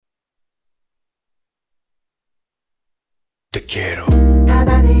quiero.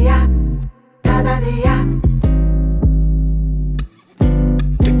 Cada día, cada día.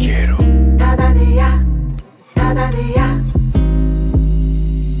 Te quiero. Cada día, cada día.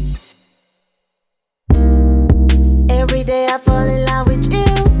 Every day I fall in love with you.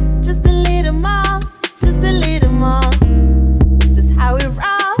 Just a little more, just a little more. That's how we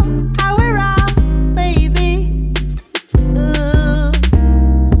roll, baby. Ooh.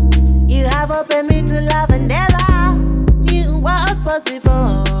 You have opened me to love and never knew what was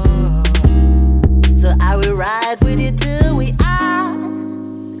possible. So I will ride with you till we are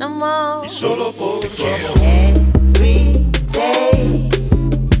no more. Y solo por tu amor. Every day.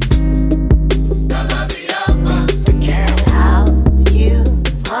 Cada día más. Te quiero. I love you,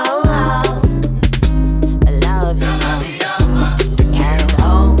 oh, oh. I love you. Cada día más. Te quiero.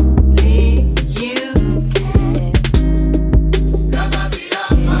 Only you can Cada día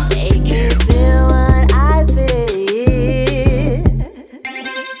más. make me feel what I feel.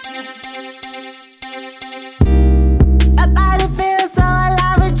 My body feels so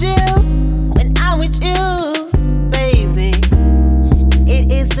alive with you when I'm with you, baby.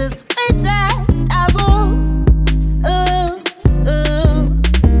 It is the sweetest taboo. Ooh, ooh.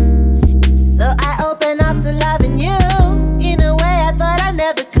 So I open up to loving you in a way I thought I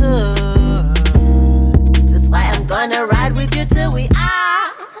never could. That's why I'm gonna ride with you till we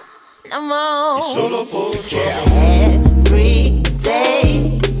are no more. Y solo por tu amor. Every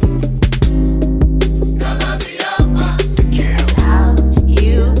day. Cada día más. Te quiero. Love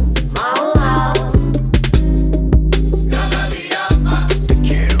you more. Cada día más. Te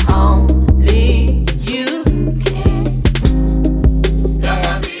quiero. Only you can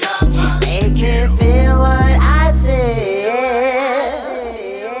Cada día más. make me feel what I feel.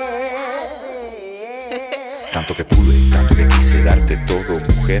 Tanto que pude, tanto que quise darte todo,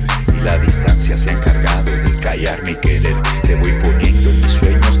 mujer, y la distancia se ha encargado de callar mi querer. Te voy poniendo en mis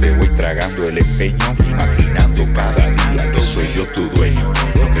sueños, te voy tragando el empeño, imaginando cada día que soy yo tu dueño.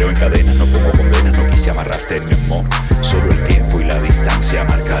 No creo en cadenas, no pongo condenas, no quise amarrarte en mi amor. Solo el tiempo y la distancia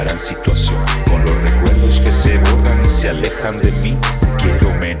marcarán situación. Con los recuerdos que se borran y se alejan de mí, te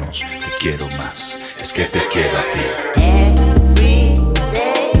quiero menos, te quiero más, es que te quiero a ti. Every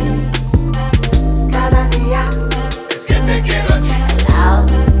day. Cada día. Es que te quiero a ti. I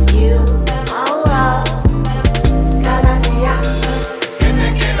love you more. Cada día. Es que te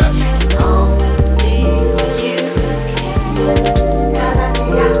quiero a ti. Only you can. Cada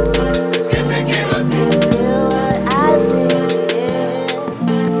día. Es que te quiero a ti. Feel what I feel.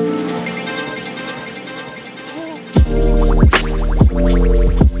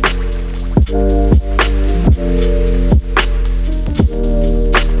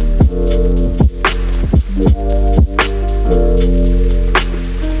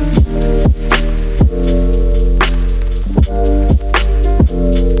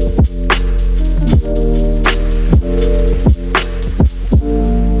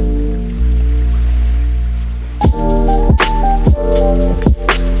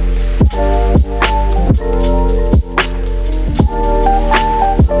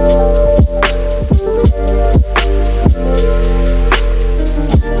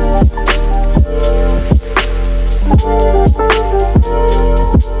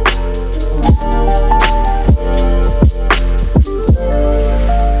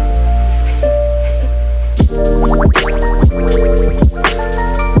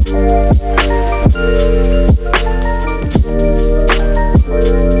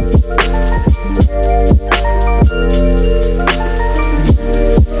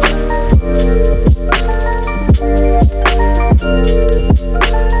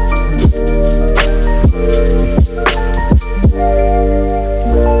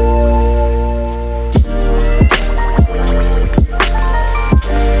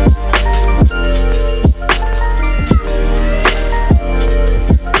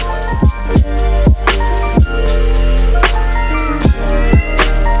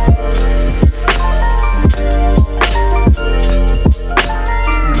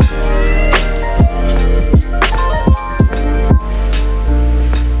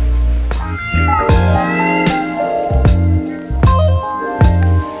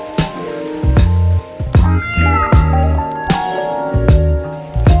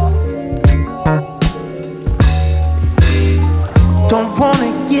 Don't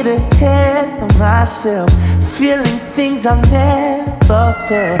wanna get ahead of myself, feeling things I've never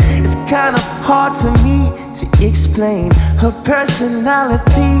felt. It's kind of hard for me to explain her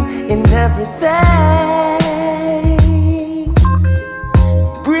personality and everything.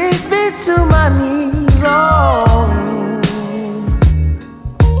 Brings me to my knees, oh.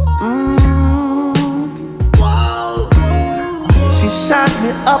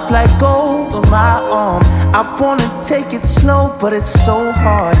 up like gold on my arm. I wanna take it slow, but it's so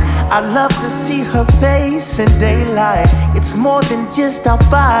hard. I love to see her face in daylight. It's more than just our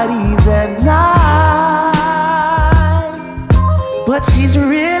bodies at night. But she's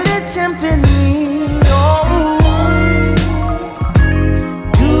really tempting me. Oh,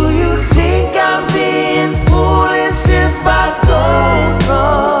 do you think I'm being foolish if I don't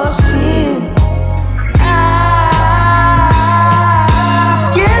rush in? I'm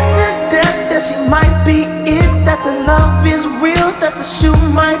scared to death that she might be it, that the love is real, that the shoe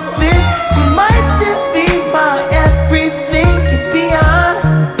might fit. She might just be my everything and beyond,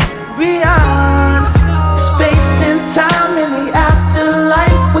 beyond space and time in the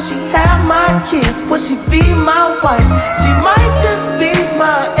afterlife. Will she have my kids? Will she be my wife? She might just be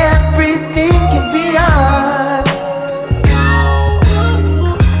my everything and beyond.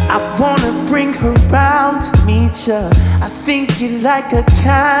 I wanna bring her round to meet ya. I think you like a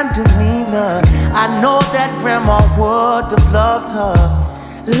kind demeanor. I know that grandma would have loved her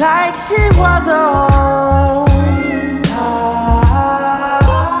like she was her own.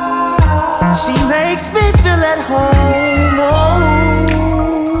 She makes me feel at home. Oh,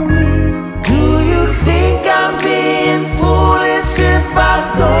 do you think I'm being foolish if I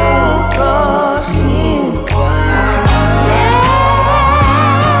don't rush in?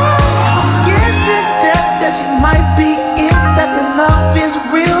 I'm scared to death that she might be it, that the love is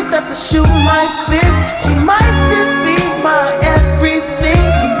real, that the shoe might fit. She might just be my everything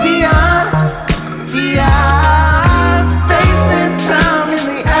and beyond, beyond space and time in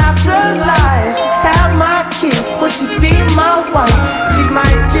the afterlife. Have my kids, will she be my wife? She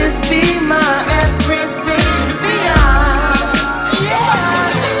might just be my everything and beyond. Yeah.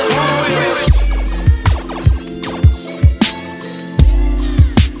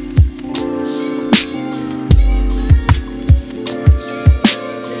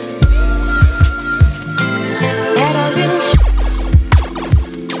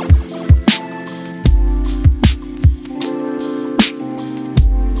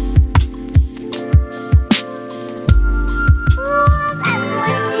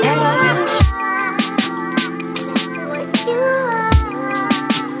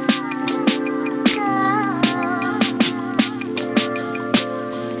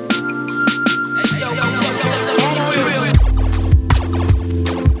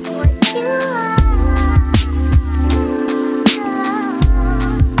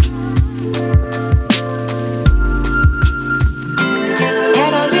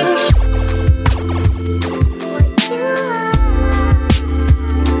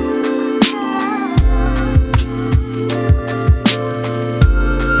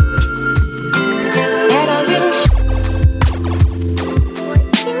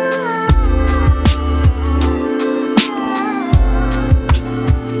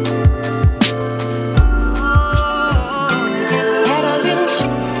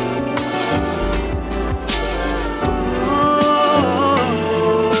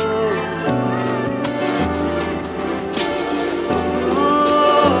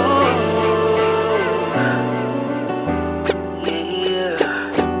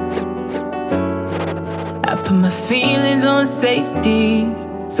 Safety,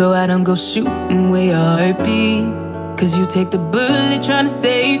 so I don't go shooting where your heart be. Cause you take the bullet trying to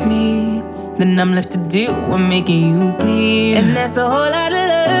save me, then I'm left to deal with making you bleed. And that's a whole lot of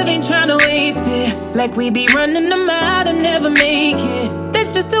love, ain't trying to waste it. Like we be running them out and never make it.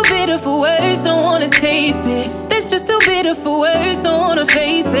 That's just too bitter for words, don't wanna taste it. That's just too bitter for words, don't wanna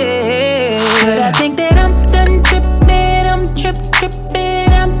face it. But I think that I'm done tripping, I'm tripping.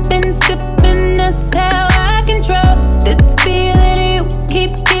 I've been sipping, that's how I control this feeling you keep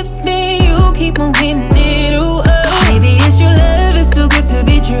giving, you keep on hitting it, ooh, oh. Maybe it's your love, it's too good to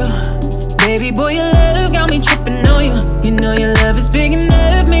be true. Baby boy, your love got me tripping on you. You know your love is big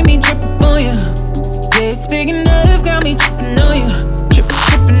enough, made me trip up on you. Yeah, it's big enough, got me tripping on you.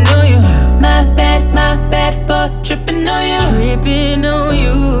 Tripping on you. My bad for tripping on you. Tripping on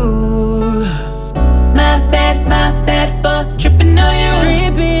you. My bad for tripping on you.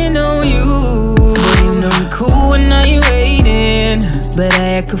 Tripping on you. Boy, you know me cool when I ain't waiting, but I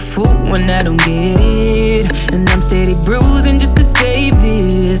act a fool when I don't get it. And I'm steady bruising just to save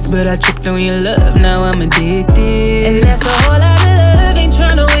this, but I tripped on your love, now I'm addicted. And that's a whole lot of love, ain't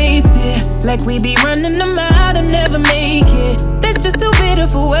tryna waste it. Like we be running them out and never make it. That's just too bitter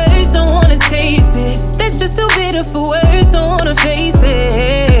for words, don't wanna taste it. That's just too bitter for words, don't wanna face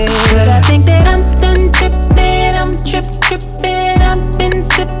it. But I think that I'm done tripping, I'm tripping. I've been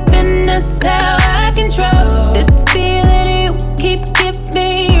sipping, that's how I control this feeling you keep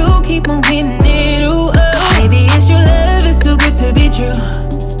giving, you keep on hitting it, ooh, oh. Maybe it's your love, it's too good to be true.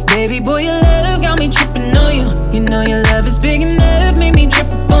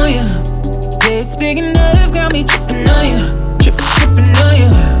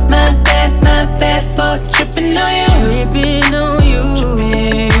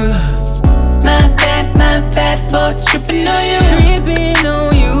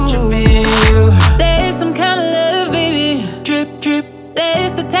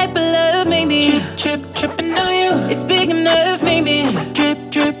 type of love, maybe. Tripping on you. It's big enough, maybe. Drip.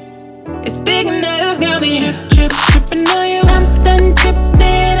 It's big enough, got me. Tripping on you. I'm done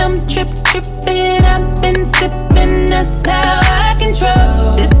tripping. I'm tripping. I've been sipping. That's how I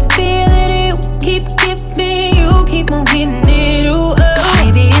control this feeling. You keep giving. You keep on hitting it. Ooh, oh.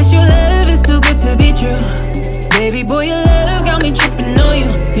 Maybe it's your love. It's too good to be true. Baby boy, your love got me tripping on you.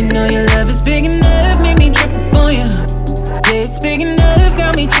 You know your love is big enough, make me trip on you. Yeah, it's big enough,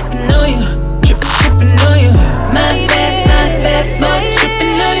 got me tripping on you. Tripping on you. My bad, boy,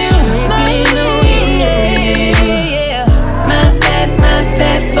 tripping on you. Tripping on you, yeah. My bad,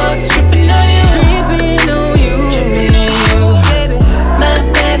 boy, tripping on you. Tripping on you, baby. My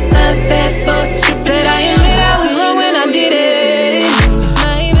bad, boy, tripping. Said I admit I was wrong when I did it.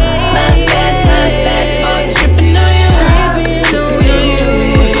 My bad, boy, tripping on you. Tripping on you.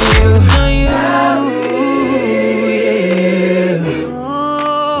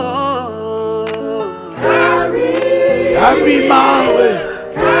 Carry my way.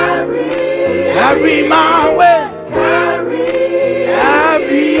 Carry my way.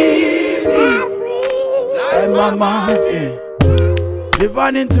 Carry me like my mountain.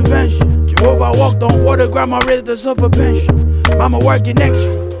 Divine intervention. Jehovah walked on water. Grandma raised us up a pension. Mama working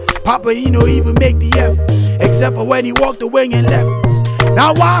extra. Papa, he no even make the effort, except for when he walked away and left us.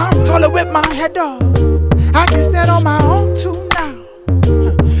 Now I'm taller with my head up. I can stand on my own too now.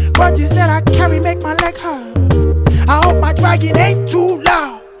 Grudges that I carry make my leg hurt. I hope my dragon ain't too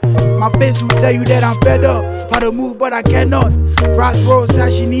loud. My face will tell you that I'm fed up. Try to move but I cannot. Frost throws,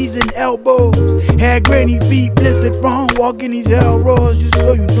 sashy knees and elbows. Hair grainy, feet blistered from walking these hell roads. Just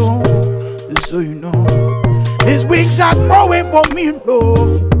so you know, just so you know. These wings are growing for me, no.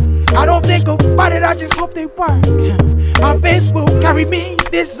 I don't think about it, I just hope they work. My faith will carry me,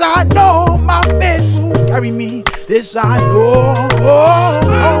 this I know. My faith will carry me, this I know.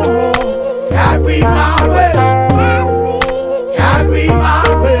 Carry my way. Carry my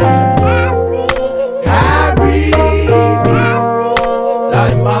way. Carry me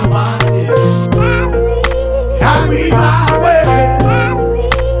like my mind is. Carry my way.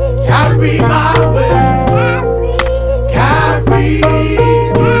 Carry my way. Carry me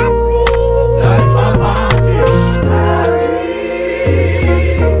like my mind is.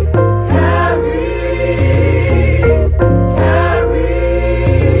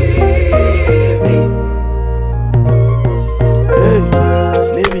 Hey,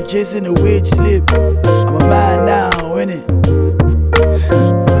 slipping, chasing a witch slip. I'm a man now, innit?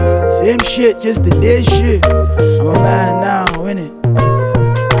 Same shit, just the dead shit. I'm a man now, innit?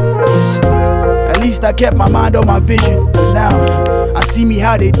 Listen, at least I kept my mind on my vision. But now, I see me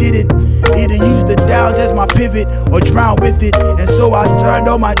how they did it. Either use the downs as my pivot or drown with it. And so I turned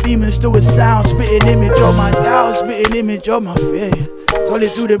all my demons to a sound. Spitting image on my doubts, spitting image on my fears.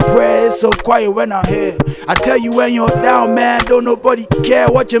 Solitude and prayer, it's so quiet when I'm here. I tell you when you're down, man, don't nobody care.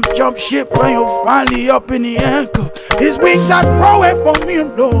 Watch him jump ship when you're finally up in the anchor. His wings are growing for me,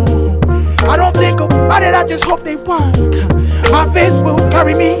 no. I don't think about it, I just hope they work. My faith will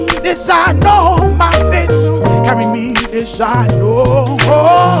carry me, this I know. My faith will carry me, this I know.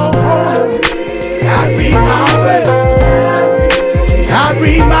 Carry my way.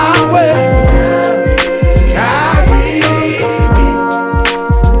 Carry my way.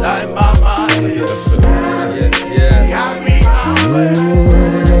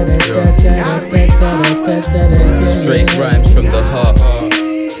 Straight rhymes from the heart.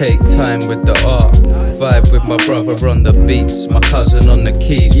 Take time with the art. Vibe with my brother on the beats. My cousin on the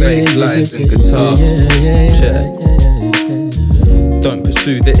keys, bass lines and guitar. Check. Don't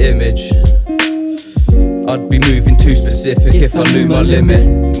pursue the image. I'd be moving too specific if I knew my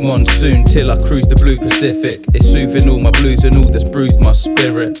limit. Monsoon till I cruise the blue Pacific. It's soothing all my blues and all that's bruised my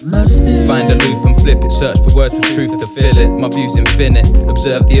spirit. Find a loop and flip it, search for words with truth to fill it. My view's infinite,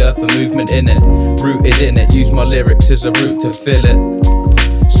 observe the earth and movement in it. Rooted in it, use my lyrics as a route to fill it.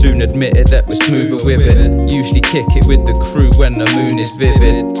 Soon admitted that we're smoother with it. Usually kick it with the crew when the moon is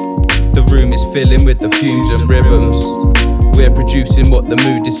vivid. The room is filling with the fumes and rhythms. We're producing what the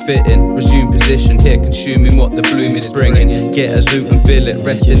mood is fitting. Resume position here, consuming what the bloom is bringing. Get a zoot and bill it,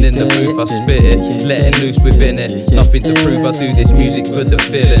 resting in the booth, I spit it. Letting loose within it, nothing to prove, I do this music for the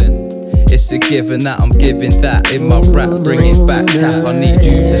feeling. It's a given that I'm giving that in my rap. Bring it back, tap, I need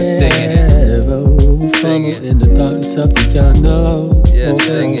you to sing it. Sing it. In the darkness of the unknown. Yeah,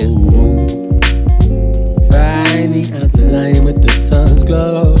 sing it. Finding out the line with the sun's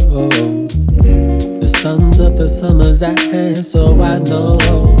glow. The suns of the summer's at hand, so I know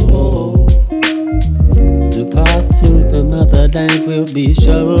the path to the motherland will be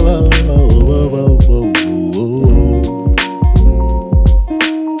sure.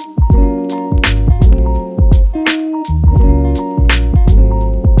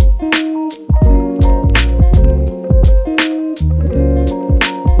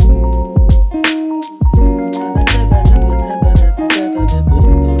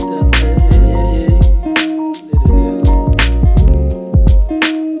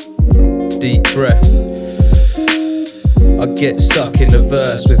 get stuck in the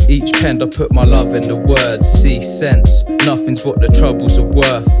verse. With each pen I put my love in the words. See sense, nothing's what the troubles are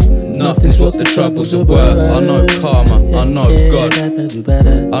worth. Nothing's what the troubles are worth. I know karma, I know God,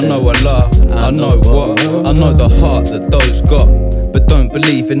 I know Allah, I know what, I know the heart that those got. But don't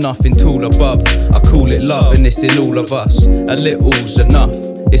believe in nothing tall above. I call it love and it's in all of us. A little's enough,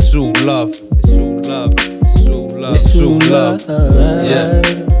 it's all love. It's all love, it's all love, it's all love. Yeah,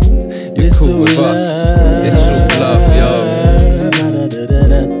 you're cool with us. It's all love, yo.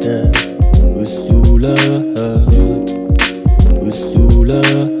 It's all love. It's all love.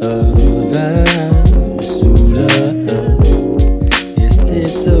 It's all love. Yes,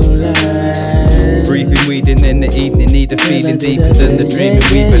 it's all love. Breathing weed in the evening, need a feeling deeper than the dreaming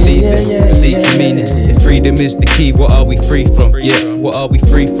we believe in. Seeking meaning. If freedom is the key, what are we free from? Yeah, what are we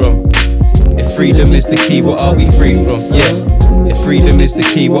free from? If freedom is the key, what are we free from? Yeah. If freedom is the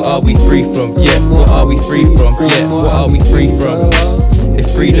key, what are we free from? Yeah, what are we free from? Yeah, what are we free from?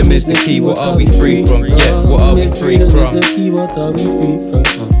 If freedom is the key, what are we free from? Yeah, what are we free from? What are we free from?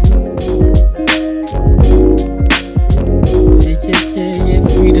 Yeah,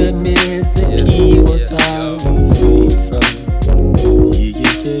 freedom is the key. What are we free from?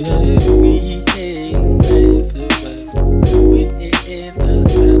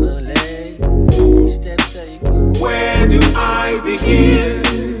 Where do I begin?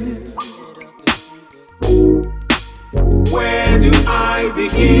 Where do I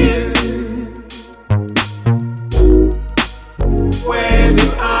begin? Where do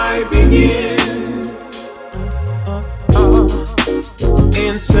I begin?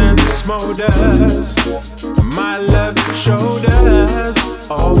 Incense smolders, my love shoulders,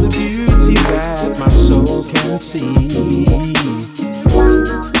 all the beauty that my soul can see.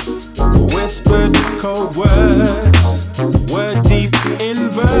 Whispered cold words, word deep in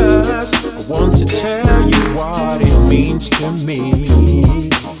verse. I want to tell you what it means to me.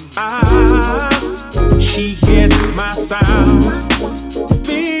 She gets my sound,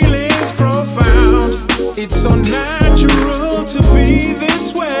 feelings profound. It's so natural to be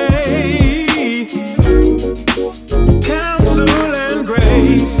this way. Counsel and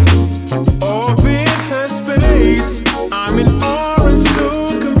grace orbit her space. I'm in awe and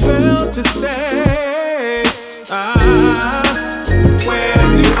so compelled to say, where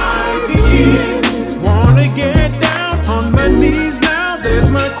do I begin? Wanna get down on my knees now. There's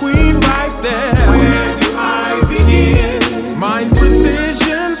my queen right there. Where do I begin? Mind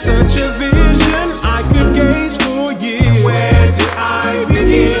precision, such a vision I could gaze for years. Where do I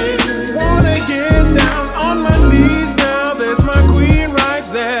begin? Wanna get down on my knees now. There's my queen right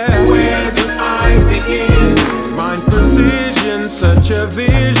there. Where do I begin? Mind precision, such a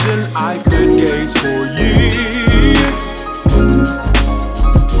vision I could gaze for years.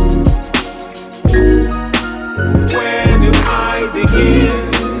 Where do I begin?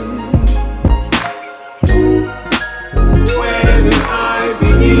 Where do I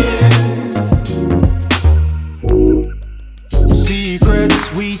begin? Secrets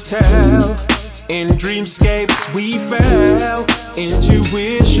we tell, in dreamscapes we fell.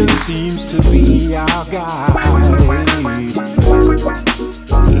 Intuition seems to be our guide.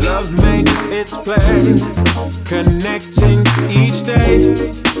 Love makes its play, connecting each day,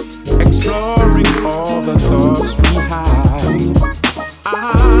 exploring all the thoughts we hide.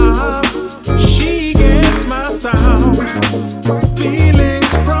 She gets my sound,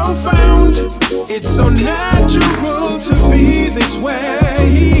 feelings profound. It's so natural to be this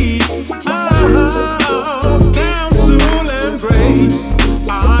way. Counsel and grace,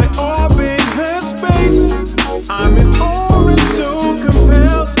 I orbit her space. I'm in awe and so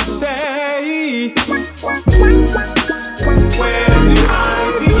compelled to say, where do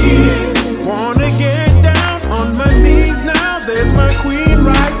I begin? Wanna get down on my knees now. There's my queen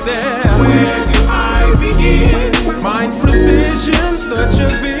right there. Where do I begin? Mind precision, such a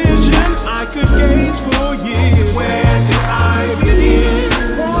vision I could gaze for years. Where do I begin?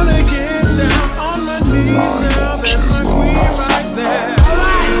 Wanna get down on my knees now. There's my queen right there.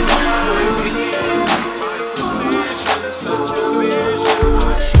 Where do I begin? Mind precision, such a vision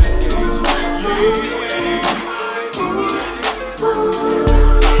I could gaze for years.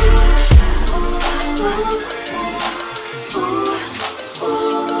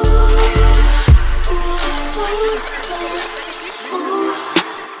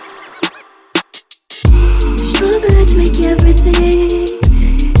 Strobe lights make everything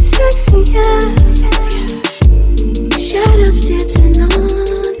sexy, yeah. Shadows dancing on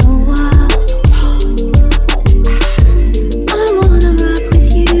the wall. I wanna rock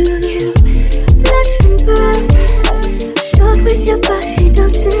with you. Let's converse. Talk with your body,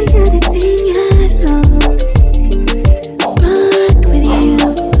 don't say anything at all. Run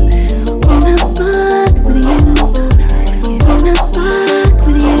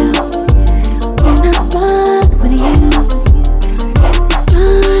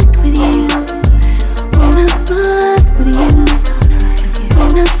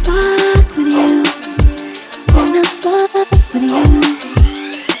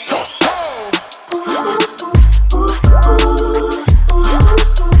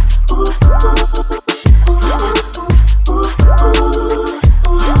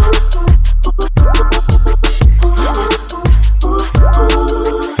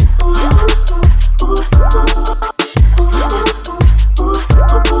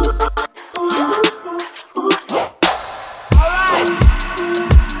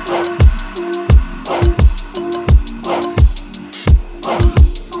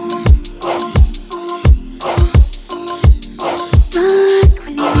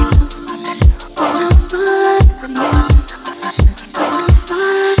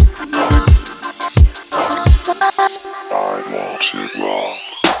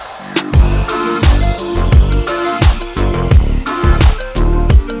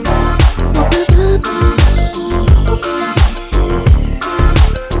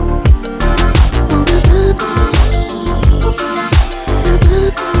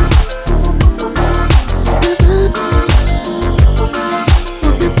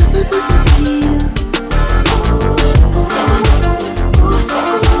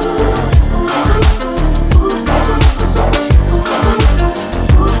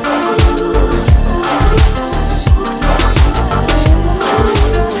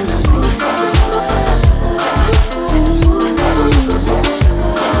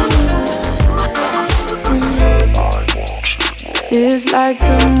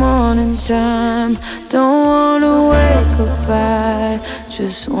the morning time. Don't wanna wake up fight,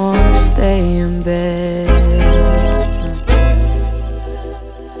 just wanna stay in bed.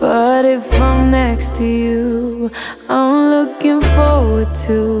 But if I'm next to you, I'm looking forward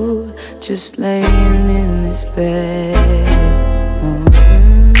to just laying in this bed.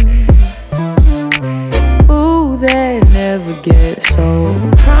 Ooh, that never gets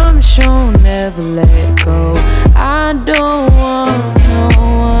old. Promise you'll never let go. I don't want no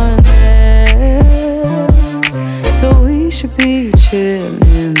one else, so we should be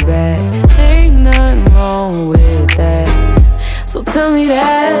chilling back. Ain't nothing wrong with that. So tell me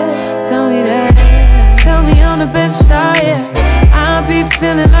that, tell me that. Tell me I'm the best I am. I be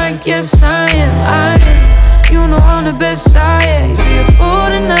feeling like yes I am, I am. You know I'm the best I am. You be a fool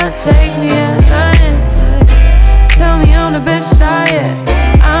to not take me as I am. Tell me I'm the best I am.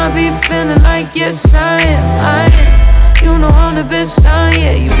 I be feeling like yes I am, I am. You know I'm the best I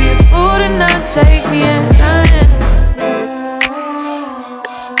am. You be a fool to not take me as I am.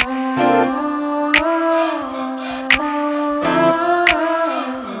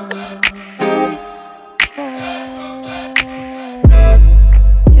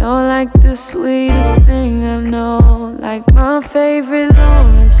 You're like the sweetest thing I know, like my favorite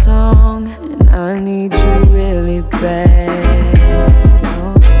Lawrence song, and I need you really bad.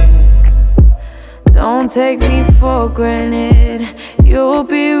 Don't take me for granted, you'll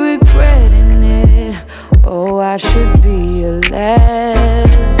be regretting it. Oh, I should be your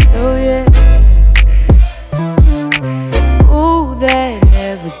last, oh yeah. Ooh, that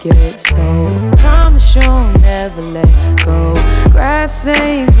never gets old. Promise you'll never let go. Grass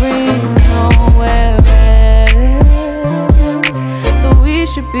ain't green nowhere else, so we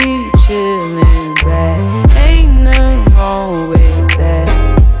should be chilling back. Ain't nothing wrong with that.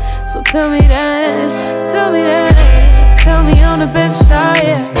 So tell me that, tell me that. Tell me I'm the best I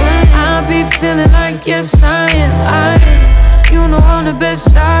am. I be feeling like yes I am, I am. You know I'm the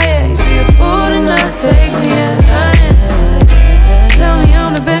best I am. Be a fool to not take me as I am. Tell me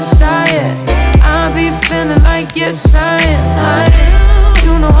I'm the best I am. I be feeling like yes I am, I am.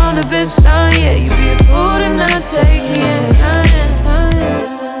 You know I'm the best I am. You be a fool to not take me as I am, I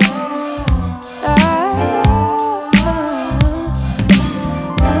am.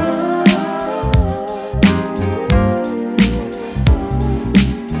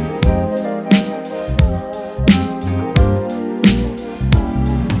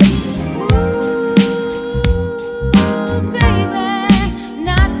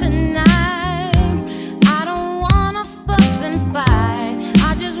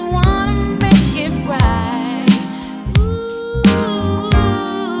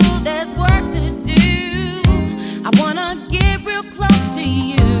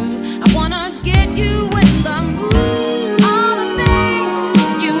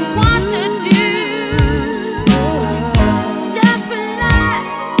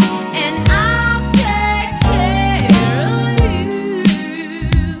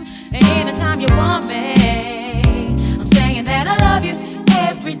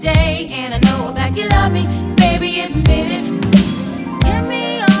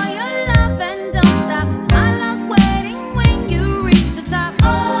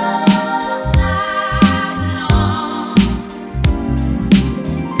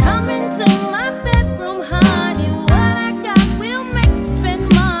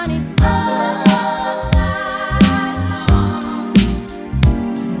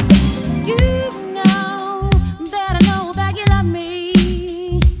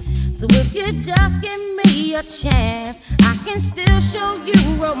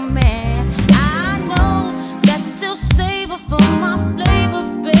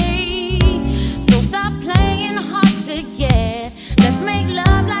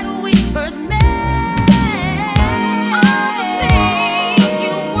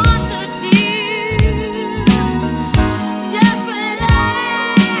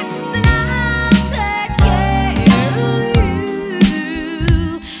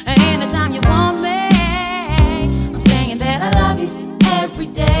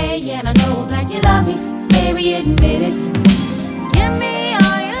 Give me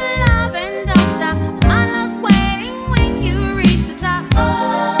all your love and don't stop. My love's waiting when you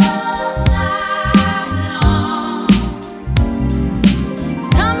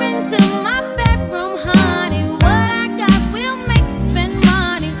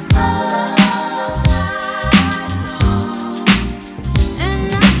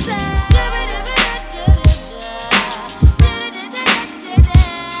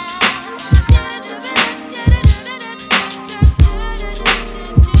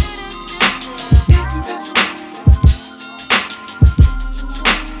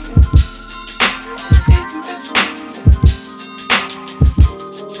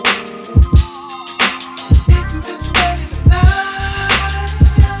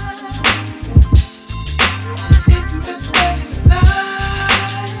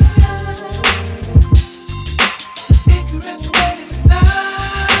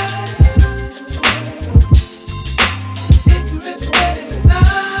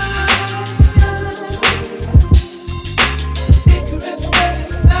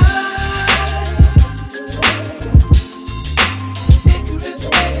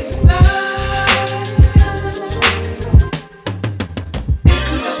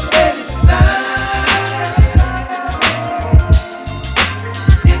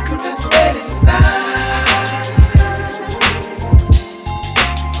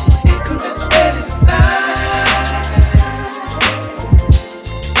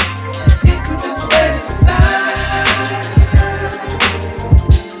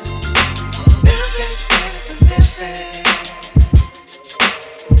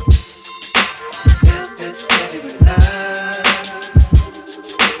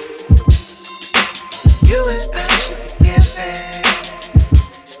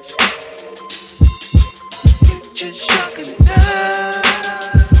Nature's shocking enough.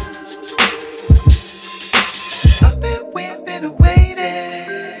 We've been waiting.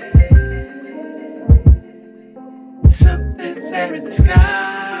 Something's there in the sky.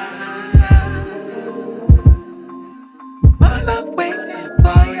 My love waiting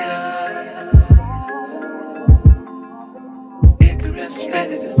for you. Icarus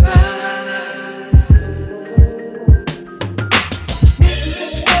ready to fly.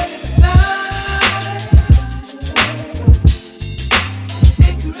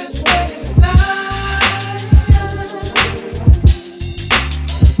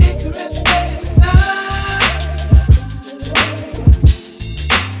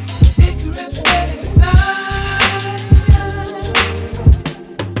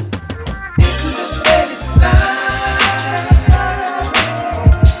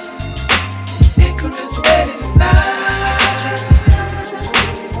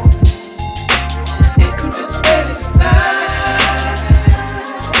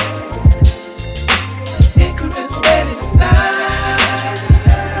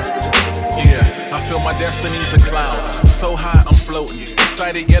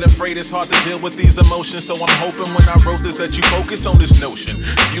 Yet afraid it's hard to deal with these emotions. So I'm hoping when I wrote this that you focus on this notion.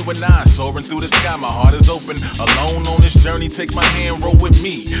 You and I soaring through the sky, my heart is open. Alone on this journey, take my hand, roll with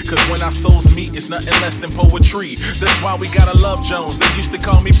me. Cause when our souls meet, it's nothing less than poetry. That's why we gotta love Jones. They used to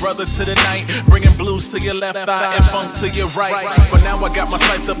call me brother to the night, bringing blues to your left eye and funk to your right. But now I got my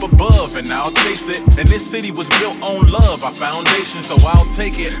sights up above and I'll chase it. And this city was built on love, our foundation, so I'll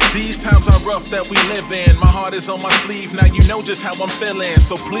take it. These times are rough that we live in. My heart is on my sleeve, now you know just how I'm feeling.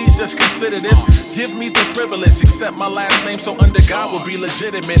 So please just consider this. Give me the privilege, accept my last name so under God will be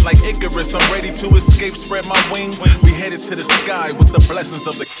legitimate. Like Icarus, I'm ready to escape, spread my wings. We headed to the sky with the blessings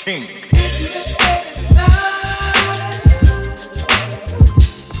of the king.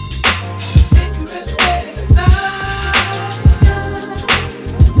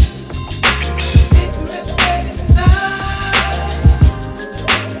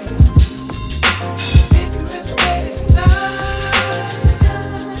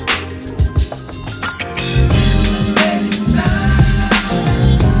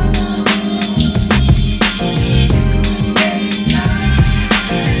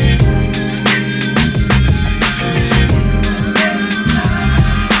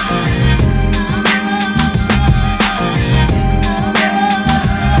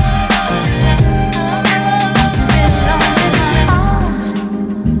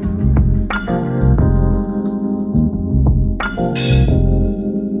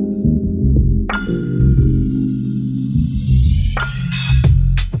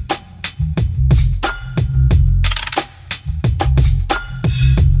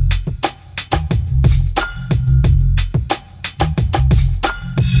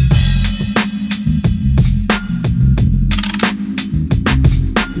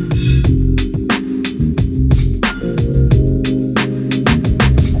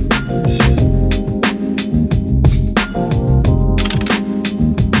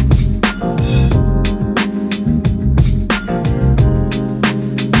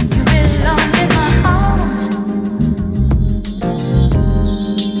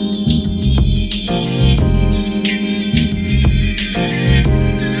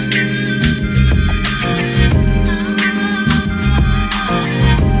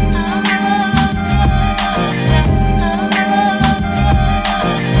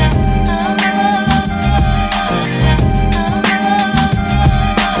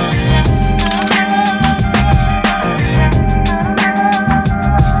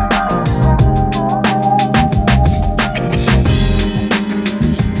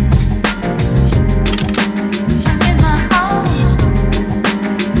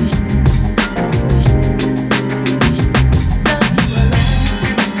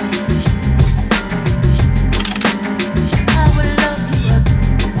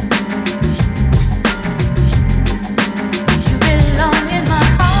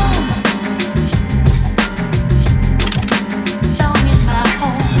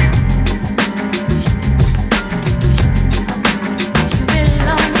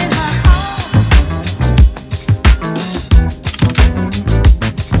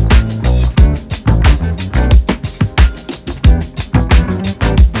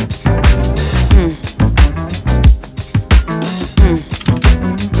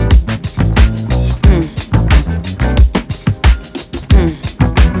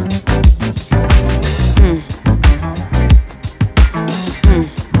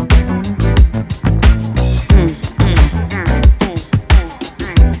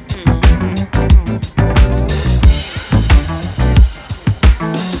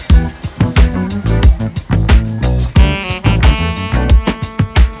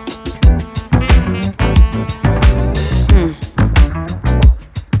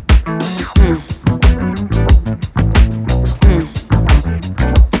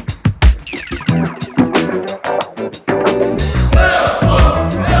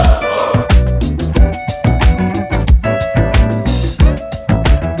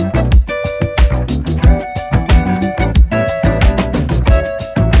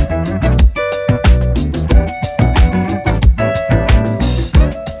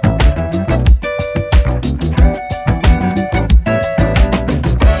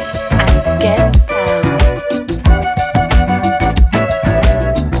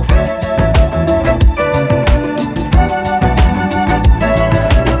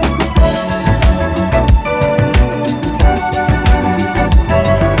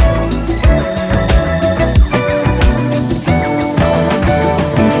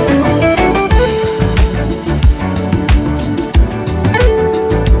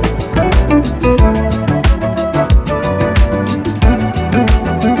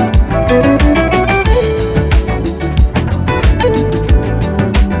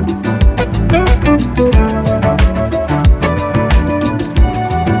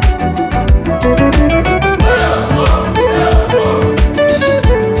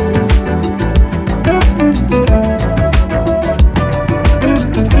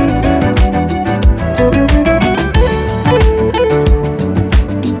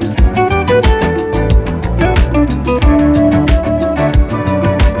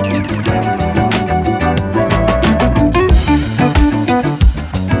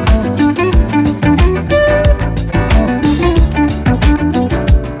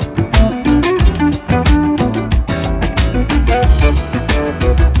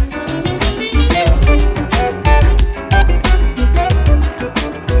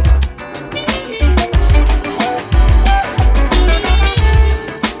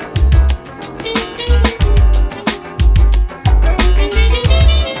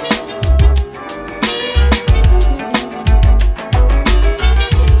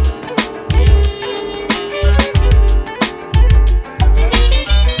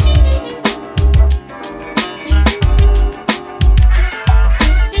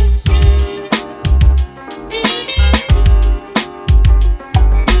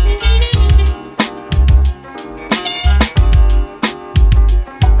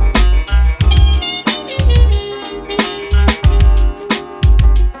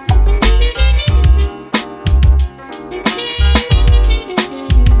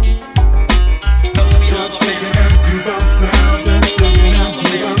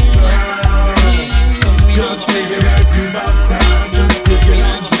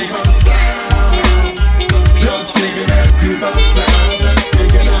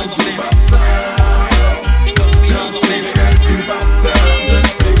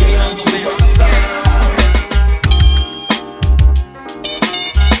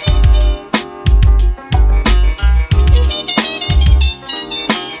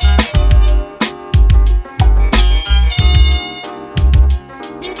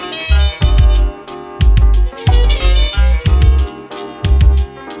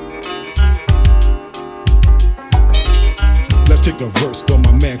 for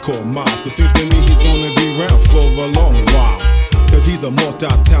my man called Miles, cause seems to me he's gonna be around for a long while. Cause he's a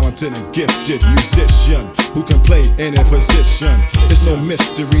multi-talented and gifted musician who can play any position. It's no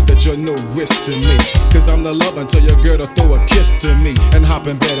mystery that you're no risk to me, cause I'm the love until your girl to throw a kiss to me and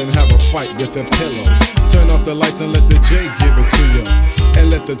hop in bed and have a fight with a pillow. Turn off the lights and let the J give it to you, and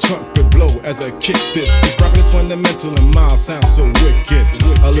let the trumpet blow as I kick this. Cause rapping is fundamental and Miles sounds so wicked.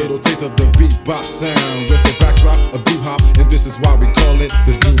 A little taste of the bebop sound with the backdrop of doo-hop, and this is why we call it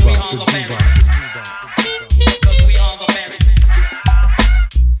the doo-bop, the doo-bop.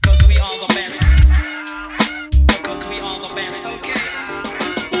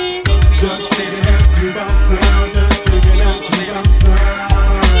 Just taking that doo-bop sound, just taking that doo-bop sound.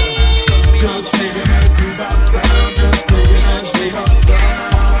 Just taking that doo-bop sound, just taking that doo-bop sound.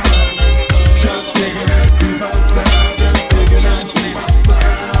 Just taking that doo-bop sound, just taking that doo-bop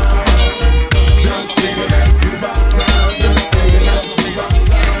sound. Just taking that doo-bop sound, just taking that doo-bop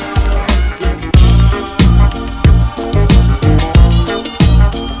sound.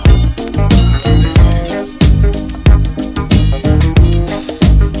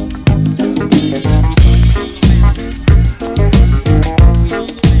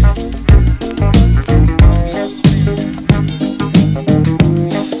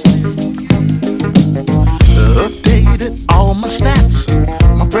 Updated all my stats,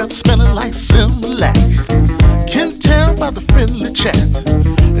 my breath smelling like Similac. Can tell by the friendly chat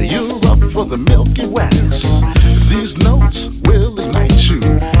you're up for the Milky Wax. These notes will ignite you,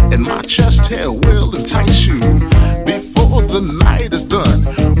 and my chest hair will entice you. Before the night is done,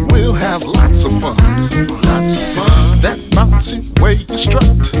 we'll have lots of fun. Lots of fun. That bouncy way you strut,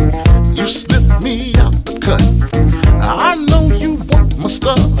 you slip me out the cut. I know you want my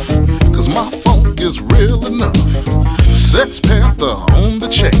stuff, cause my funk is real enough. Sex Panther on the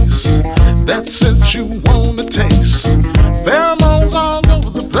chase, that scent you wanna taste. Pheromones all over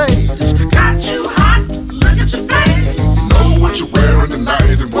the place, got you hot, look at your face. Know what you're wearing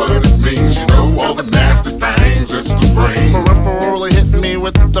tonight and what it means. You know all the nasty things it's the brain. Peripherally hit me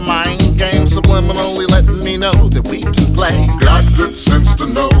with the mind game, subliminally letting me know that we can play. Got good sense to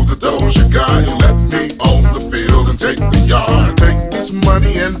know the those you got. You let me on the field and take the yard. Take this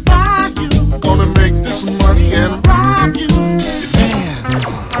money and buy you. Gonna make this money and rob you.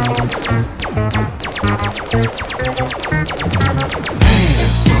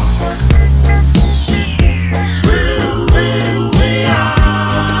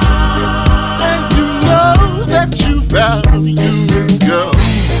 And you know that you value it, girl.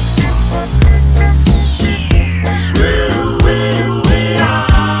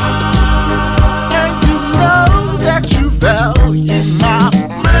 And you know that you value my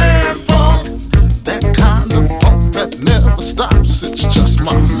man funk. That kind of funk that never stops. It's just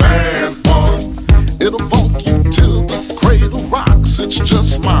my man funk. It'll funk you till the cradle rocks. It's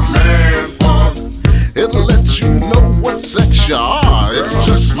just my man funk. It'll let you know what sex you are. It's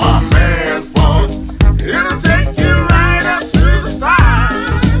just my man funk. It'll take you right up to the side.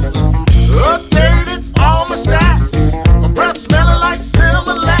 Updated all my stats. My breath smelling like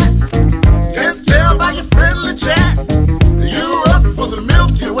Similac. Can't tell by your friendly chat you're up for the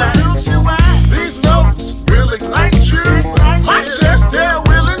Milky Wax. These notes will ignite you. My chest hair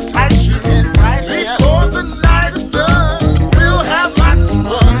will entice you. Before the night is done, we'll have lots of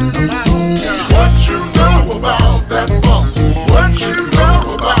fun. What you know about that funk? What you know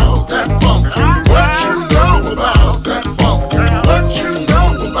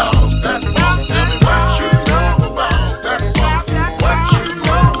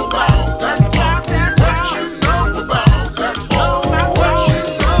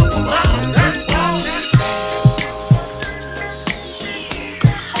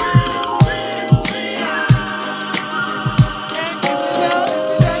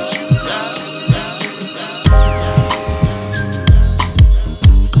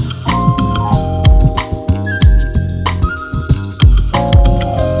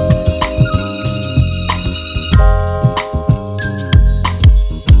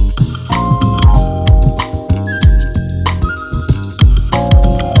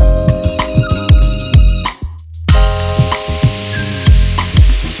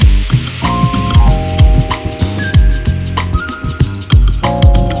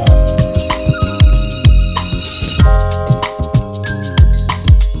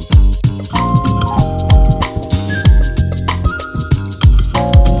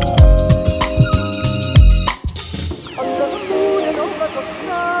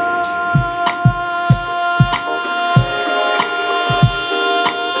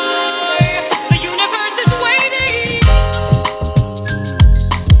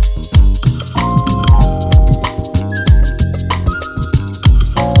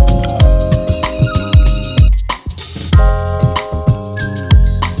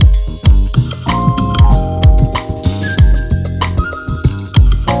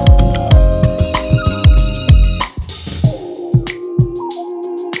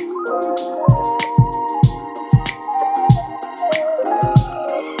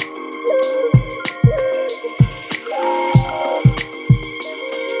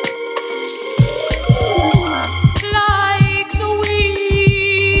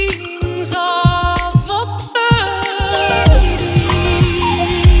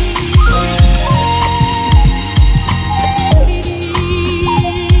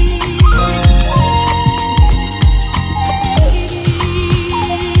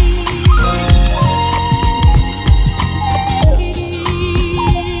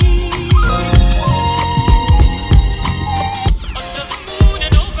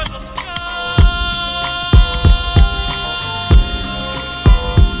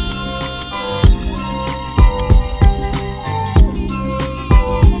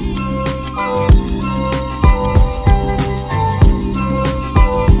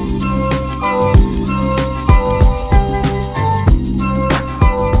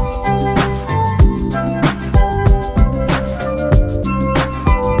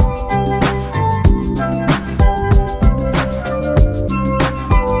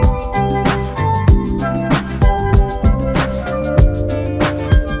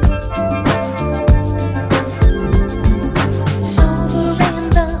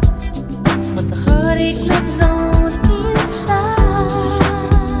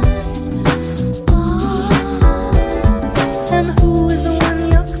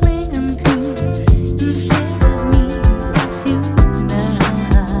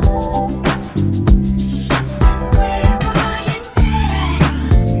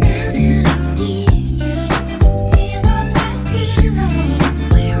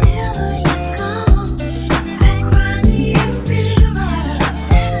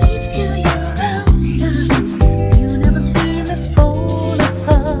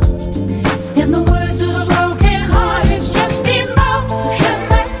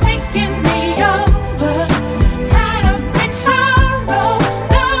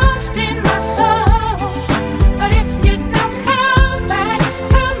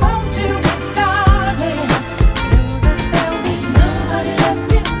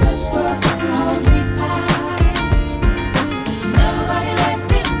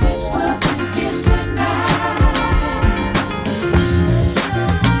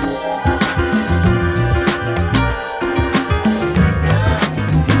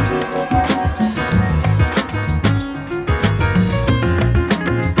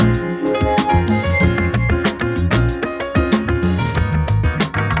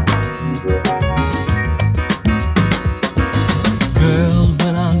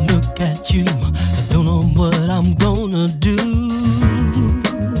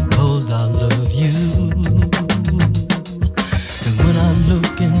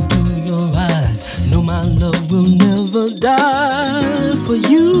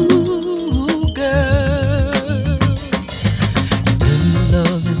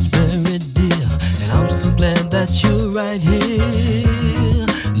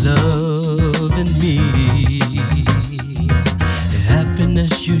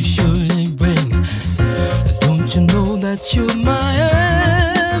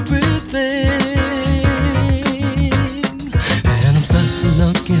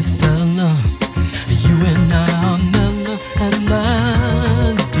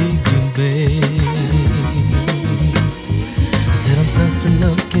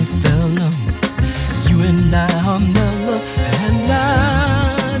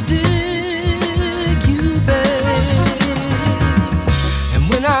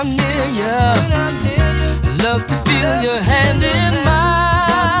near you. Love to feel your hand in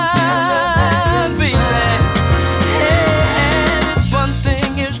mine, baby. And if one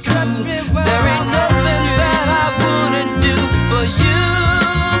thing is true, there ain't nothing that I wouldn't do for you,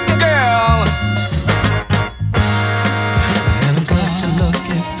 girl. And I'm such a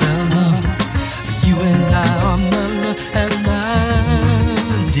lucky fella. You and I are mellow, and I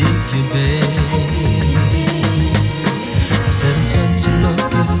dig you, babe. I said I'm such a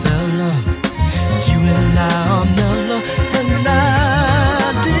lucky fella. You and I are mellow, and I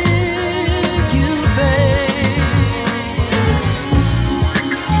dig you, babe.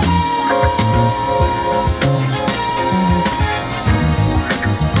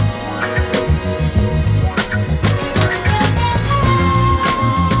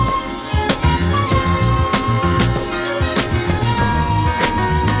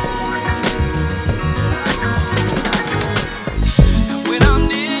 When I'm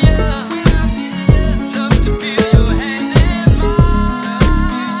near you, love to feel your hand in mine,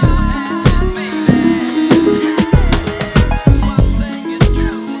 baby. One thing is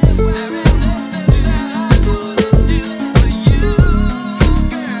true, there ain't nothing that I wouldn't do for you,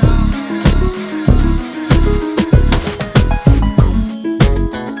 girl.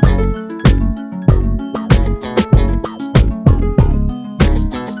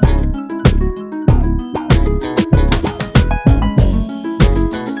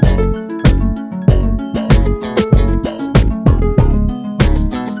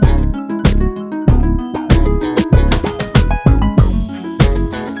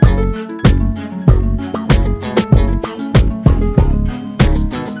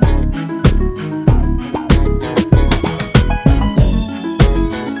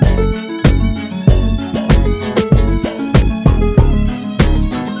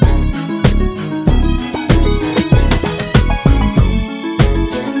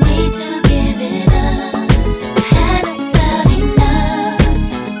 You need to give it up. Had about enough.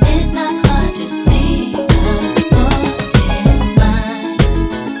 It's not hard to see. More is mine.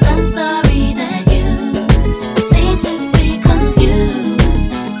 I'm sorry that you seem to be confused.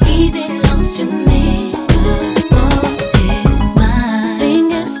 He belongs to me. More is mine. Think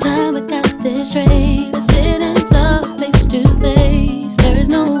it's time we got this straight. We're sitting talk face to face. There is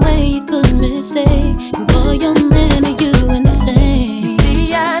no way you could mistake. And for your man, are you insane? You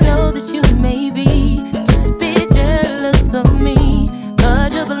see, I know that you may be just a bit jealous of me.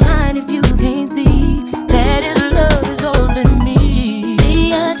 But you're blind if you can't see that his love is holding me.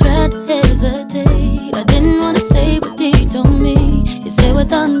 See, I tried to hesitate. I didn't want to say what he told me. He said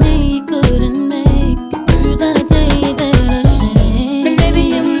without me he couldn't make it through the day that I shame. And maybe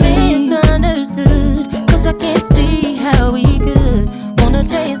you misunderstood, 'cause I can't see how we could wanna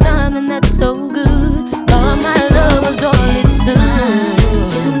tell you something that's so good. All my love was all it took.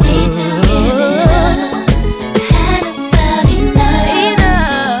 You need to give it up. Had about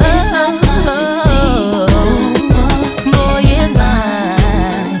enough. It's not hard to see. Boy, is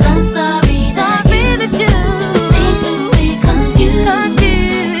mine. I'm sorry that you seem to be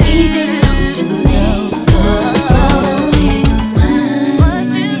confused. He belongs to me.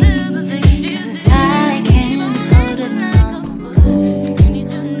 I can't hold it no more. You need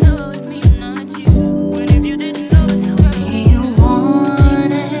to know it's me, not you. But if you didn't know, tell me you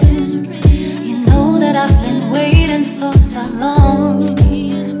want it. You know that I've been waiting for so long.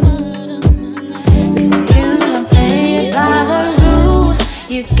 'Cause you don't play it by the rules.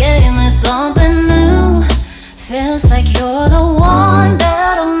 You gave me something new. Feels like you're the one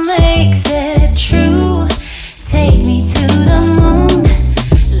that'll make it true. Take me to the moon.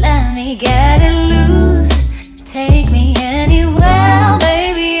 Let me get it loose. Take me anywhere,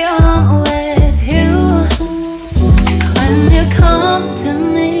 baby, I'm with you. When you come to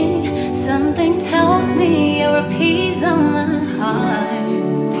me, something tells me you're a piece of my heart.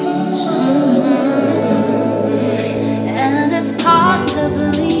 And it's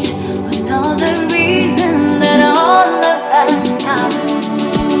possibly another reason that all of us stop.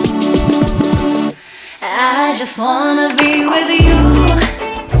 I just wanna be with you.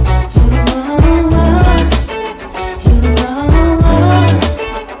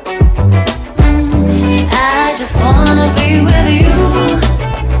 I just wanna be with you.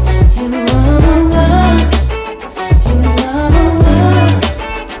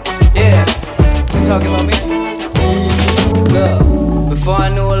 Yeah, you talking about me? Look, before I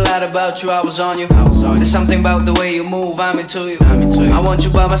knew a lot about you, I was on you. There's something about the way you move, I'm into you. I want you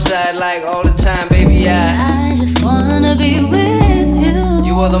by my side like all the time, baby. I just wanna be with you.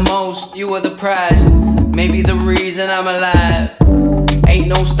 You are the most, you are the prize. Maybe the reason I'm alive. Ain't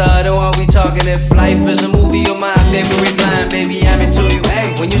no starter while we talking. If life is a movie, you're my favorite line, baby. I'm into you.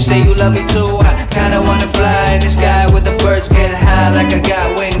 Hey, when you say you love me too. I kinda wanna fly in the sky with the birds, get high like I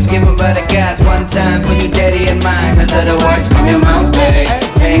got wings, given by the gods. One time for you, daddy and mine. Cause of the words from your mouth, babe.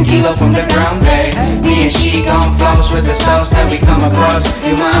 10 kilo from the ground, babe. Me and she gon' floss with the sauce that we come across.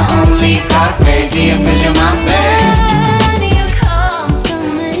 You my only heart, babe. DM's your mom, babe.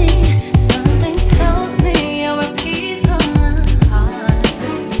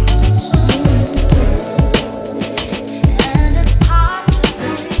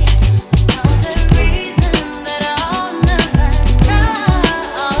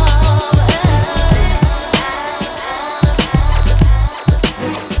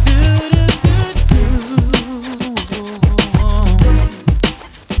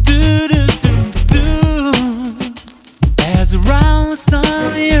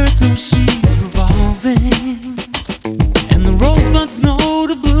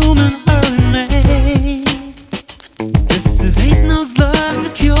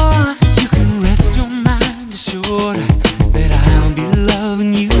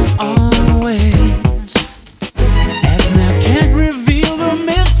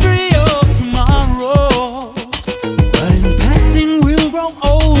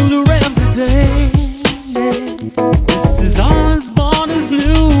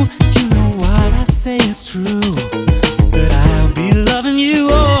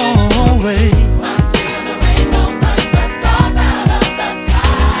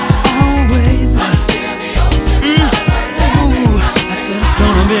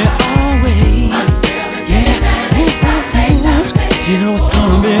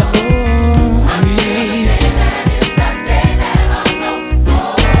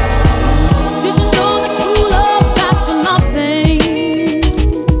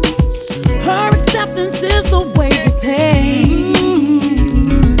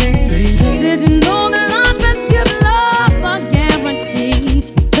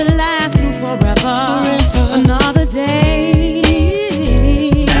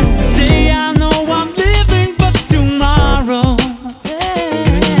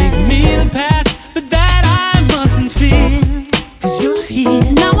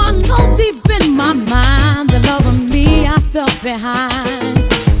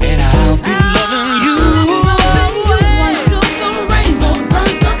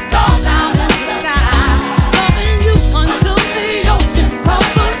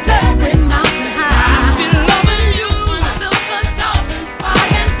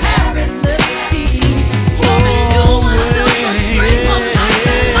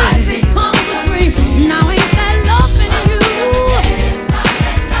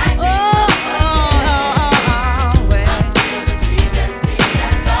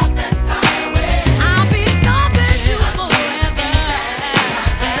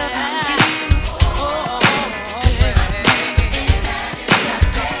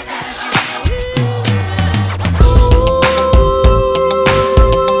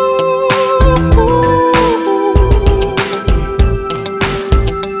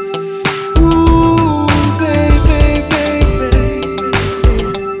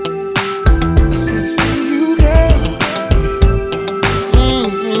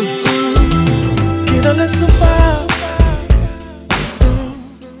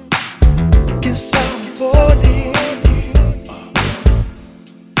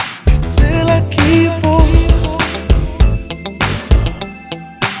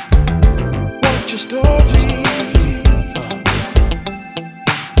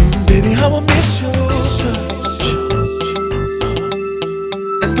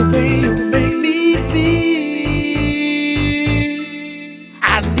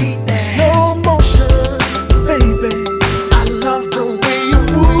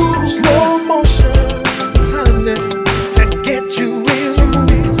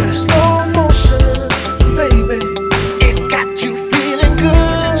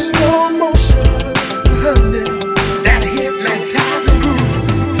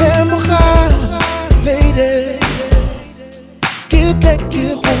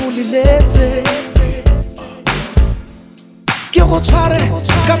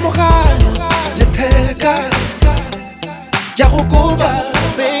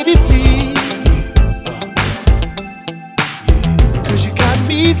 Baby, please. 'Cause you got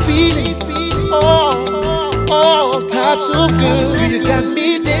me feeling all types of good. You got me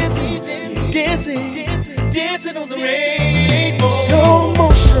dancing, dancing, dancing on the rainbow. Slow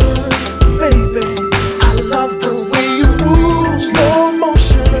motion, baby. I love the way you move. Slow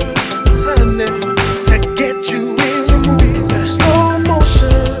motion, honey, to get you in the mood. Slow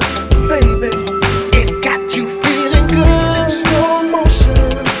motion, baby. It got you feeling good. Slow motion,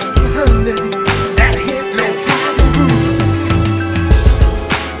 honey, that hypnotizing groove.